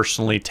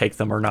personally take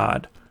them or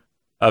not,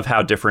 of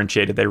how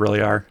differentiated they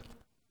really are.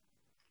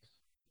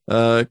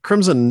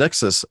 Crimson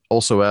Nexus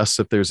also asks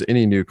if there's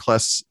any new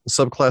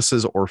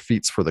subclasses or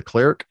feats for the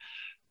cleric.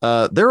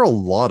 There are a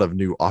lot of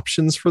new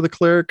options for the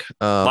cleric.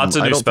 Lots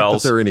of new spells. I don't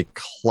think that there are any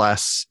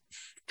class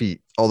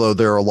feat, although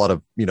there are a lot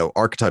of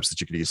archetypes that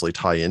you could easily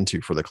tie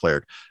into for the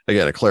cleric.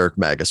 Again, a cleric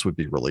magus would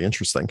be really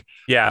interesting.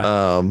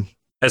 Yeah.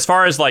 As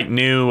far as like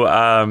new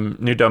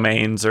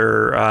domains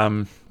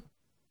or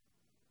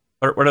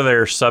what are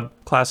their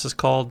subclasses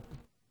called?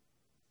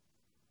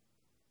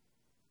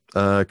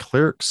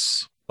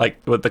 Clerics, like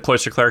with the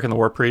cloister cleric and the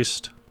war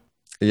priest.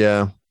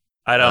 Yeah.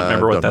 I don't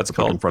remember what that's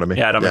called. In front of me.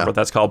 Yeah, I don't remember what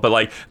that's called. But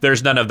like,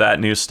 there's none of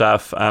that new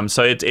stuff.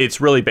 So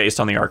it's really based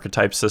on the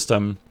archetype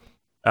system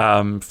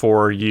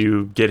for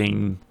you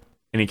getting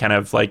any kind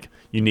of like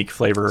unique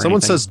flavor.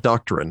 Someone says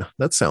doctrine.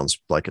 That sounds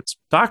like it's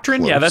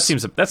doctrine. Close. Yeah, that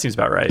seems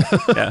about right.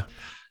 Yeah, I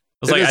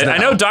was like, I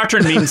know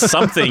doctrine means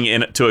something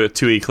to a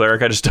 2e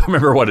cleric. I just don't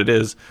remember what it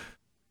is.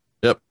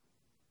 Yep.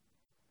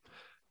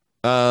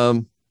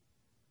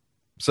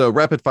 So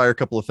rapid fire, a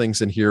couple of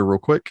things in here real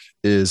quick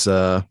is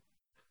do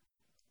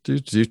do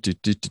do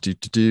do do do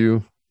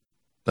do.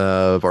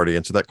 I've already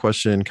answered that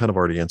question. Kind of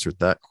already answered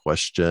that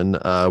question.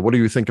 What do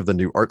you think of the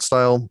new art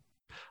style?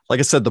 Like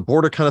I said, the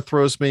border kind of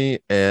throws me,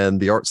 and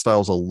the art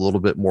style is a little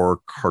bit more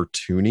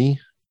cartoony.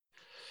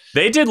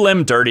 They did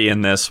Lim dirty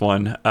in this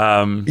one.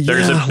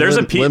 There's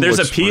a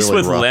piece really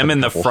with Lim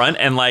in the front,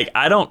 and like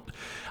I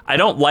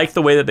don't like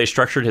the way that they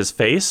structured his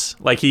face.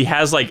 Like he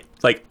has like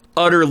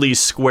utterly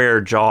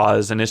square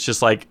jaws, and it's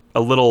just like a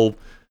little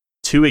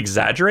too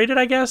exaggerated,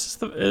 I guess.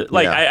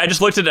 I just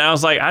looked at it and I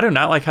was like, I do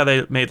not like how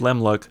they made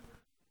Lim look.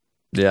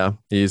 Yeah,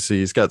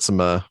 he's got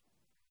some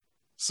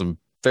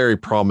very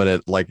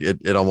prominent, like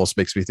it almost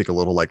makes me think a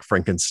little like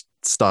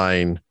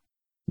Frankenstein,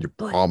 your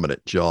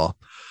prominent jaw.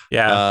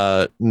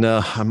 Yeah.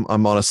 No,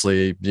 I'm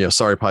honestly,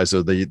 sorry,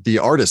 Paizo. The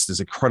artist is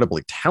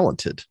incredibly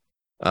talented,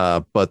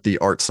 but the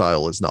art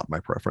style is not my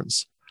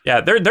preference. Yeah,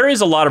 there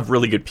is a lot of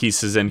really good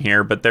pieces in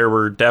here, but there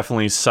were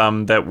definitely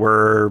some that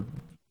were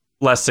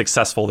less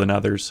successful than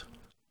others.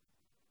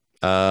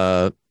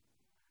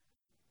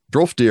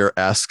 Drolfdeer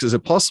asks, is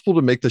it possible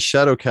to make the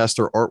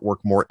Shadowcaster artwork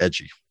more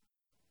edgy?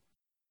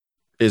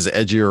 Is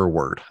edgier a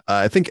word?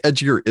 I think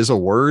edgier is a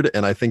word,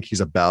 and I think he's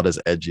about as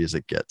edgy as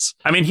it gets.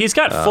 I mean, he's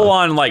got full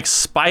on like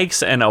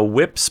spikes and a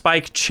whip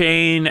spike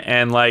chain,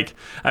 and like,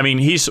 I mean,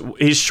 he's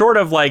short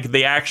of like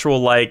the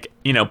actual like,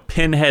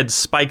 pinhead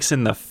spikes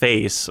in the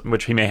face,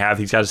 which he may have.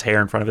 He's got his hair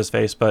in front of his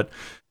face, but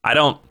I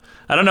don't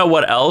know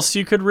what else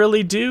you could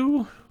really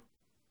do.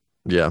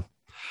 Yeah.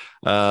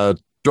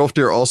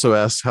 Drolfdeer also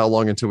asks how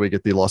long until we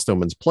get the Lost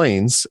Omens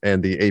Plains,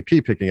 and the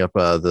AP picking up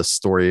this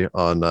story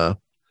on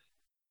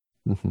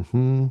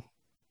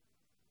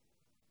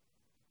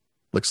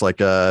looks like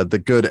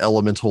the good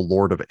elemental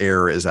Lord of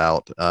Air is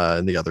out,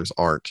 and the others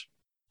aren't,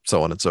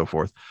 so on and so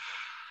forth.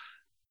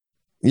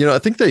 I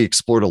think they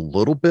explored a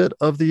little bit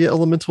of the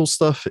elemental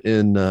stuff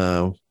in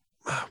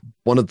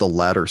one of the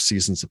latter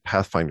seasons of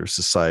Pathfinder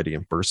Society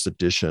in first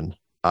edition.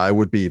 I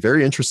would be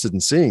very interested in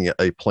seeing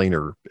a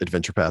planar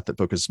adventure path that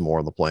focuses more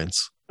on the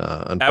planes.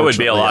 That would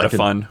be a lot of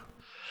fun.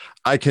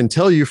 I can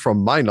tell you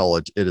from my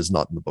knowledge, it is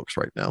not in the books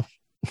right now.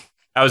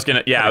 I was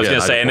gonna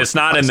say, and it's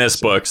not in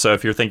this book. So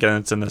if you're thinking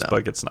it's in this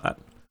book, it's not.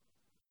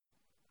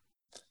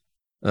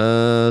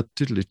 God,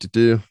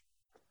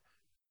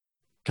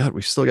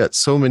 we've still got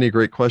so many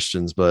great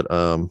questions, but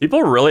people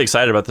are really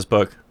excited about this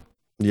book.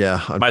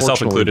 Yeah,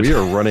 myself included. We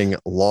are running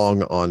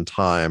long on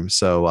time,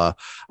 so I'll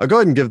go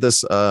ahead and give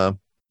this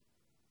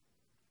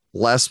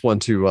last one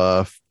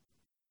to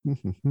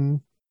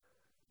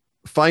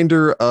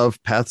Finder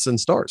of Paths and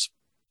Stars.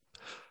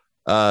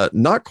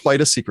 Not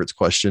quite a secrets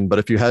question, but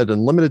if you had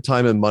unlimited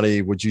time and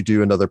money, would you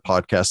do another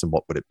podcast, and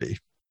what would it be?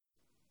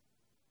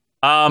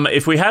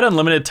 If we had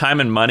unlimited time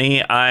and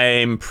money,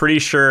 I'm pretty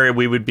sure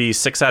we would be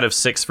 6 out of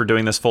 6 for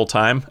doing this full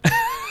time.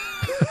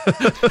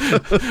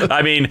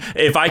 I mean,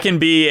 if I can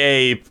be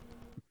a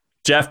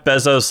Jeff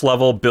Bezos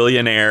level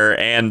billionaire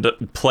and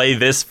play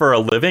this for a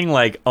living,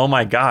 like, oh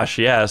my gosh,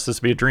 yes,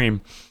 this would be a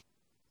dream.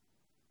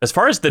 As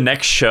far as the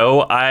next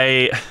show,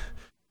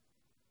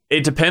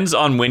 it depends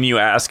on when you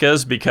ask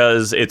us,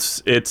 because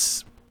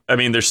I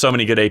mean, there's so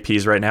many good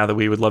APs right now that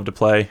we would love to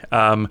play.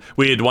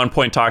 We had one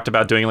point talked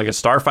about doing like a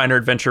Starfinder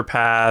adventure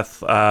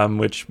path,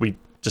 which we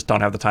just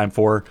don't have the time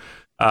for.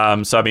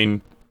 So, I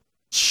mean,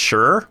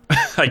 sure,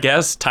 I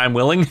guess, time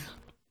willing.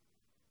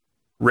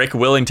 Rick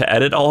willing to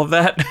edit all of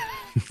that.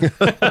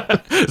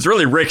 It's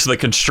really Rick's the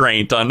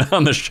constraint on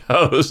the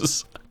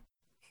shows.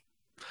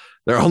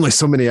 There are only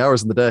so many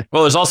hours in the day.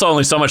 Well, there's also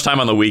only so much time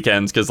on the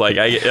weekends, because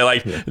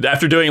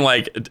after doing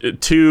like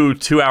two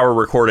hour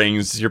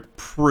recordings, you're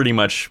pretty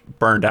much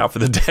burned out for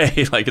the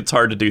day. Like, it's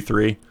hard to do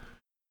 3.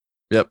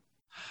 Yep.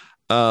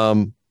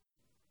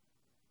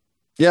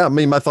 Yeah, I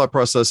mean, my thought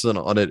process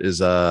on it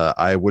is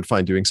I would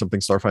find doing something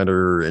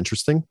Starfinder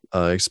interesting,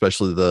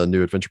 especially the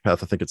new adventure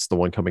path. I think it's the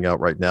one coming out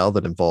right now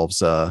that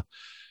involves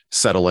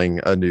settling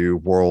a new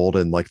world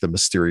and like the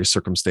mysterious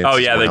circumstances. Oh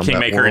yeah, the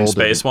Kingmaker in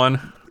space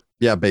one.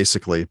 Yeah,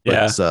 basically.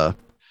 But yeah.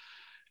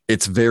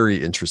 It's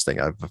very interesting.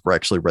 I've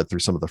actually read through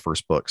some of the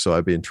first book, so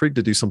I'd be intrigued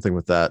to do something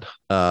with that.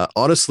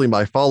 Honestly,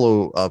 my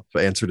follow-up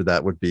answer to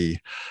that would be,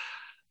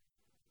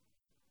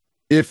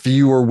 if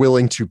you are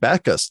willing to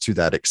back us to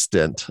that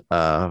extent,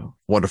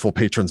 wonderful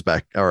patrons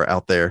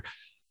out there,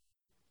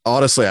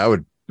 honestly, I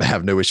would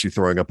have no issue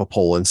throwing up a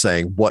poll and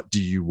saying, what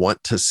do you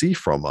want to see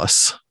from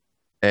us,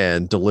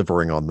 and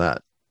delivering on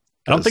that.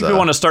 I don't think we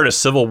want to start a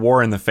civil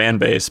war in the fan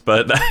base,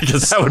 but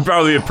because that would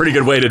probably be a pretty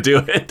good way to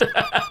do it.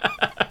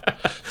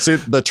 See,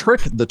 the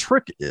trick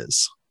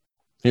is,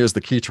 here's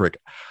the key trick.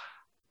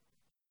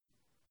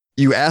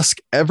 You ask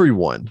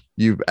everyone,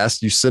 you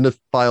send a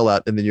file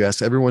out, and then you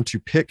ask everyone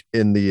to pick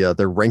in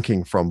their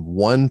ranking from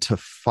 1 to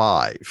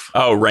 5.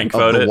 Oh, rank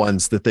vote the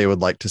ones that they would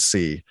like to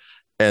see.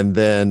 And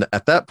then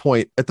at that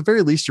point, at the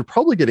very least, you're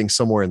probably getting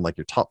somewhere in like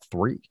your top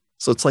 3.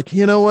 So it's like,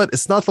 you know what?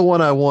 It's not the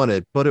one I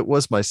wanted, but it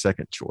was my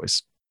second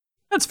choice.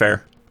 That's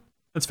fair.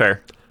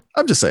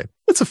 I'm just saying,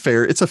 it's a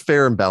fair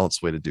and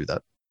balanced way to do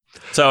that.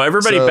 So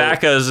everybody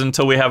back us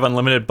until we have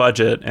unlimited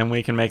budget and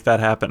we can make that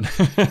happen.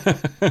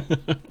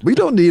 We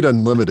don't need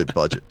unlimited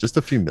budget, just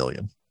a few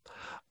million.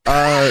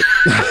 I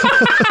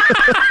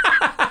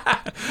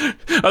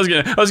was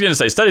gonna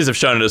say studies have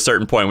shown at a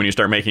certain point when you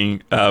start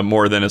making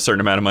more than a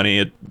certain amount of money,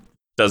 it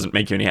doesn't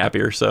make you any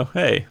happier. So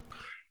hey,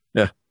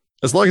 yeah,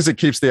 as long as it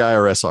keeps the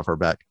IRS off our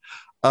back.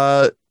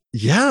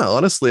 Yeah,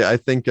 honestly, I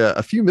think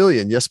a few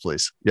million. Yes,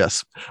 please.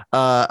 Yes.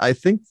 I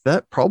think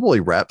that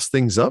probably wraps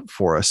things up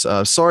for us.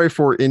 Sorry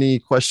for any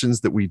questions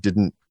that we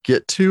didn't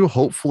get to.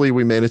 Hopefully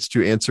we managed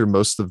to answer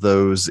most of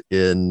those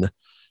in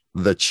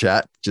the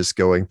chat, just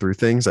going through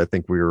things. I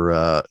think we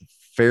were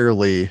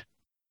fairly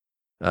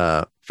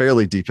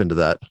deep into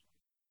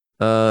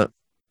that.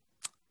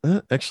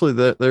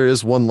 Actually, there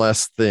is one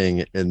last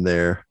thing in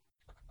there.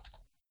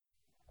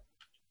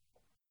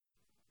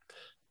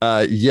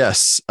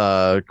 Yes.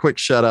 Quick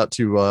shout out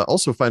to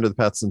also Finder the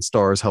Paths and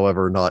Stars,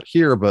 however, not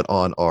here, but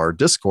on our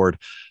Discord.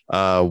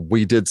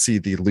 We did see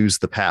the lose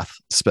the path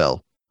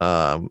spell.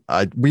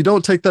 We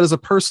don't take that as a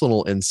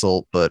personal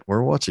insult, but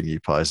we're watching you,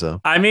 Paizo.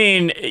 I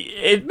mean,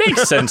 it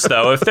makes sense,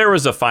 though. If there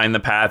was a find the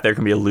path, there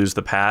can be a lose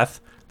the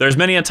path. There's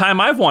many a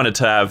time I've wanted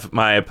to have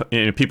my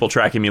people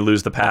tracking me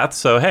lose the path.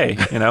 So, hey,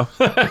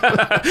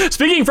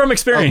 speaking from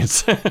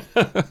experience.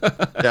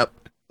 Yep.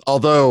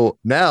 Although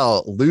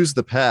now lose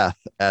the path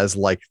as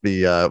like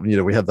the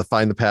we have the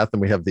find the path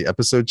and we have the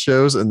episode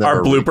shows, and then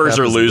our bloopers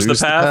or lose the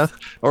path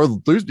or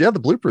lose. Yeah, the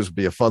bloopers would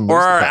be a fun. Or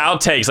our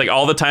outtakes, like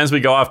all the times we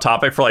go off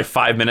topic for like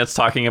 5 minutes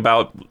talking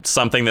about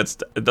something that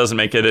doesn't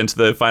make it into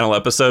the final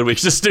episode. We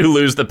just do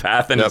lose the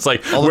path, and it's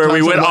like where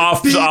we went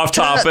off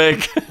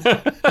topic.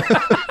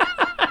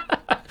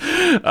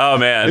 Oh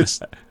man,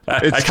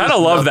 I kind of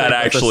love that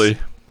actually.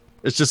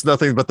 It's just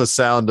nothing but the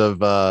sound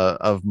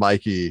of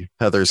Mikey,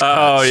 Heather's cat,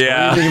 oh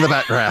yeah, in the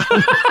background.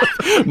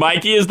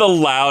 Mikey is the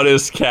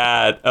loudest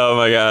cat. Oh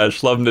my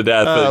gosh, love him to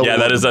death. But yeah,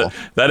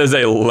 that is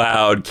a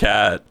loud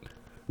cat.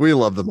 We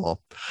love them all.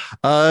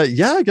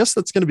 Yeah, I guess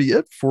that's going to be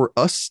it for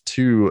us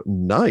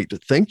tonight.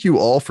 Thank you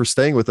all for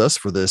staying with us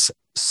for this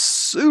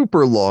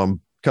super long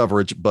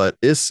coverage, but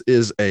this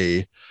is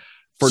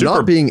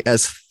not being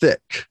as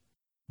thick.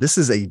 This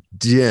is a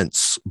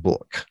dense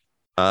book.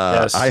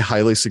 Yes. I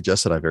highly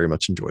suggest it. I very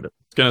much enjoyed it.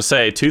 I was gonna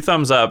say 2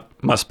 thumbs up,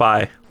 must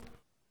buy.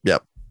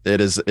 Yep, it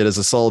is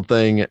a solid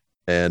thing,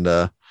 and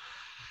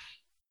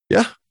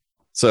yeah.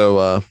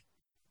 So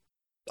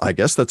I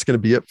guess that's going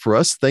to be it for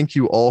us. Thank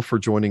you all for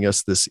joining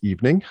us this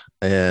evening,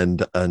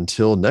 and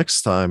until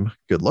next time,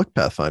 good luck,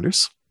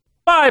 Pathfinders.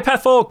 Bye,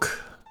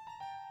 Pathfolk.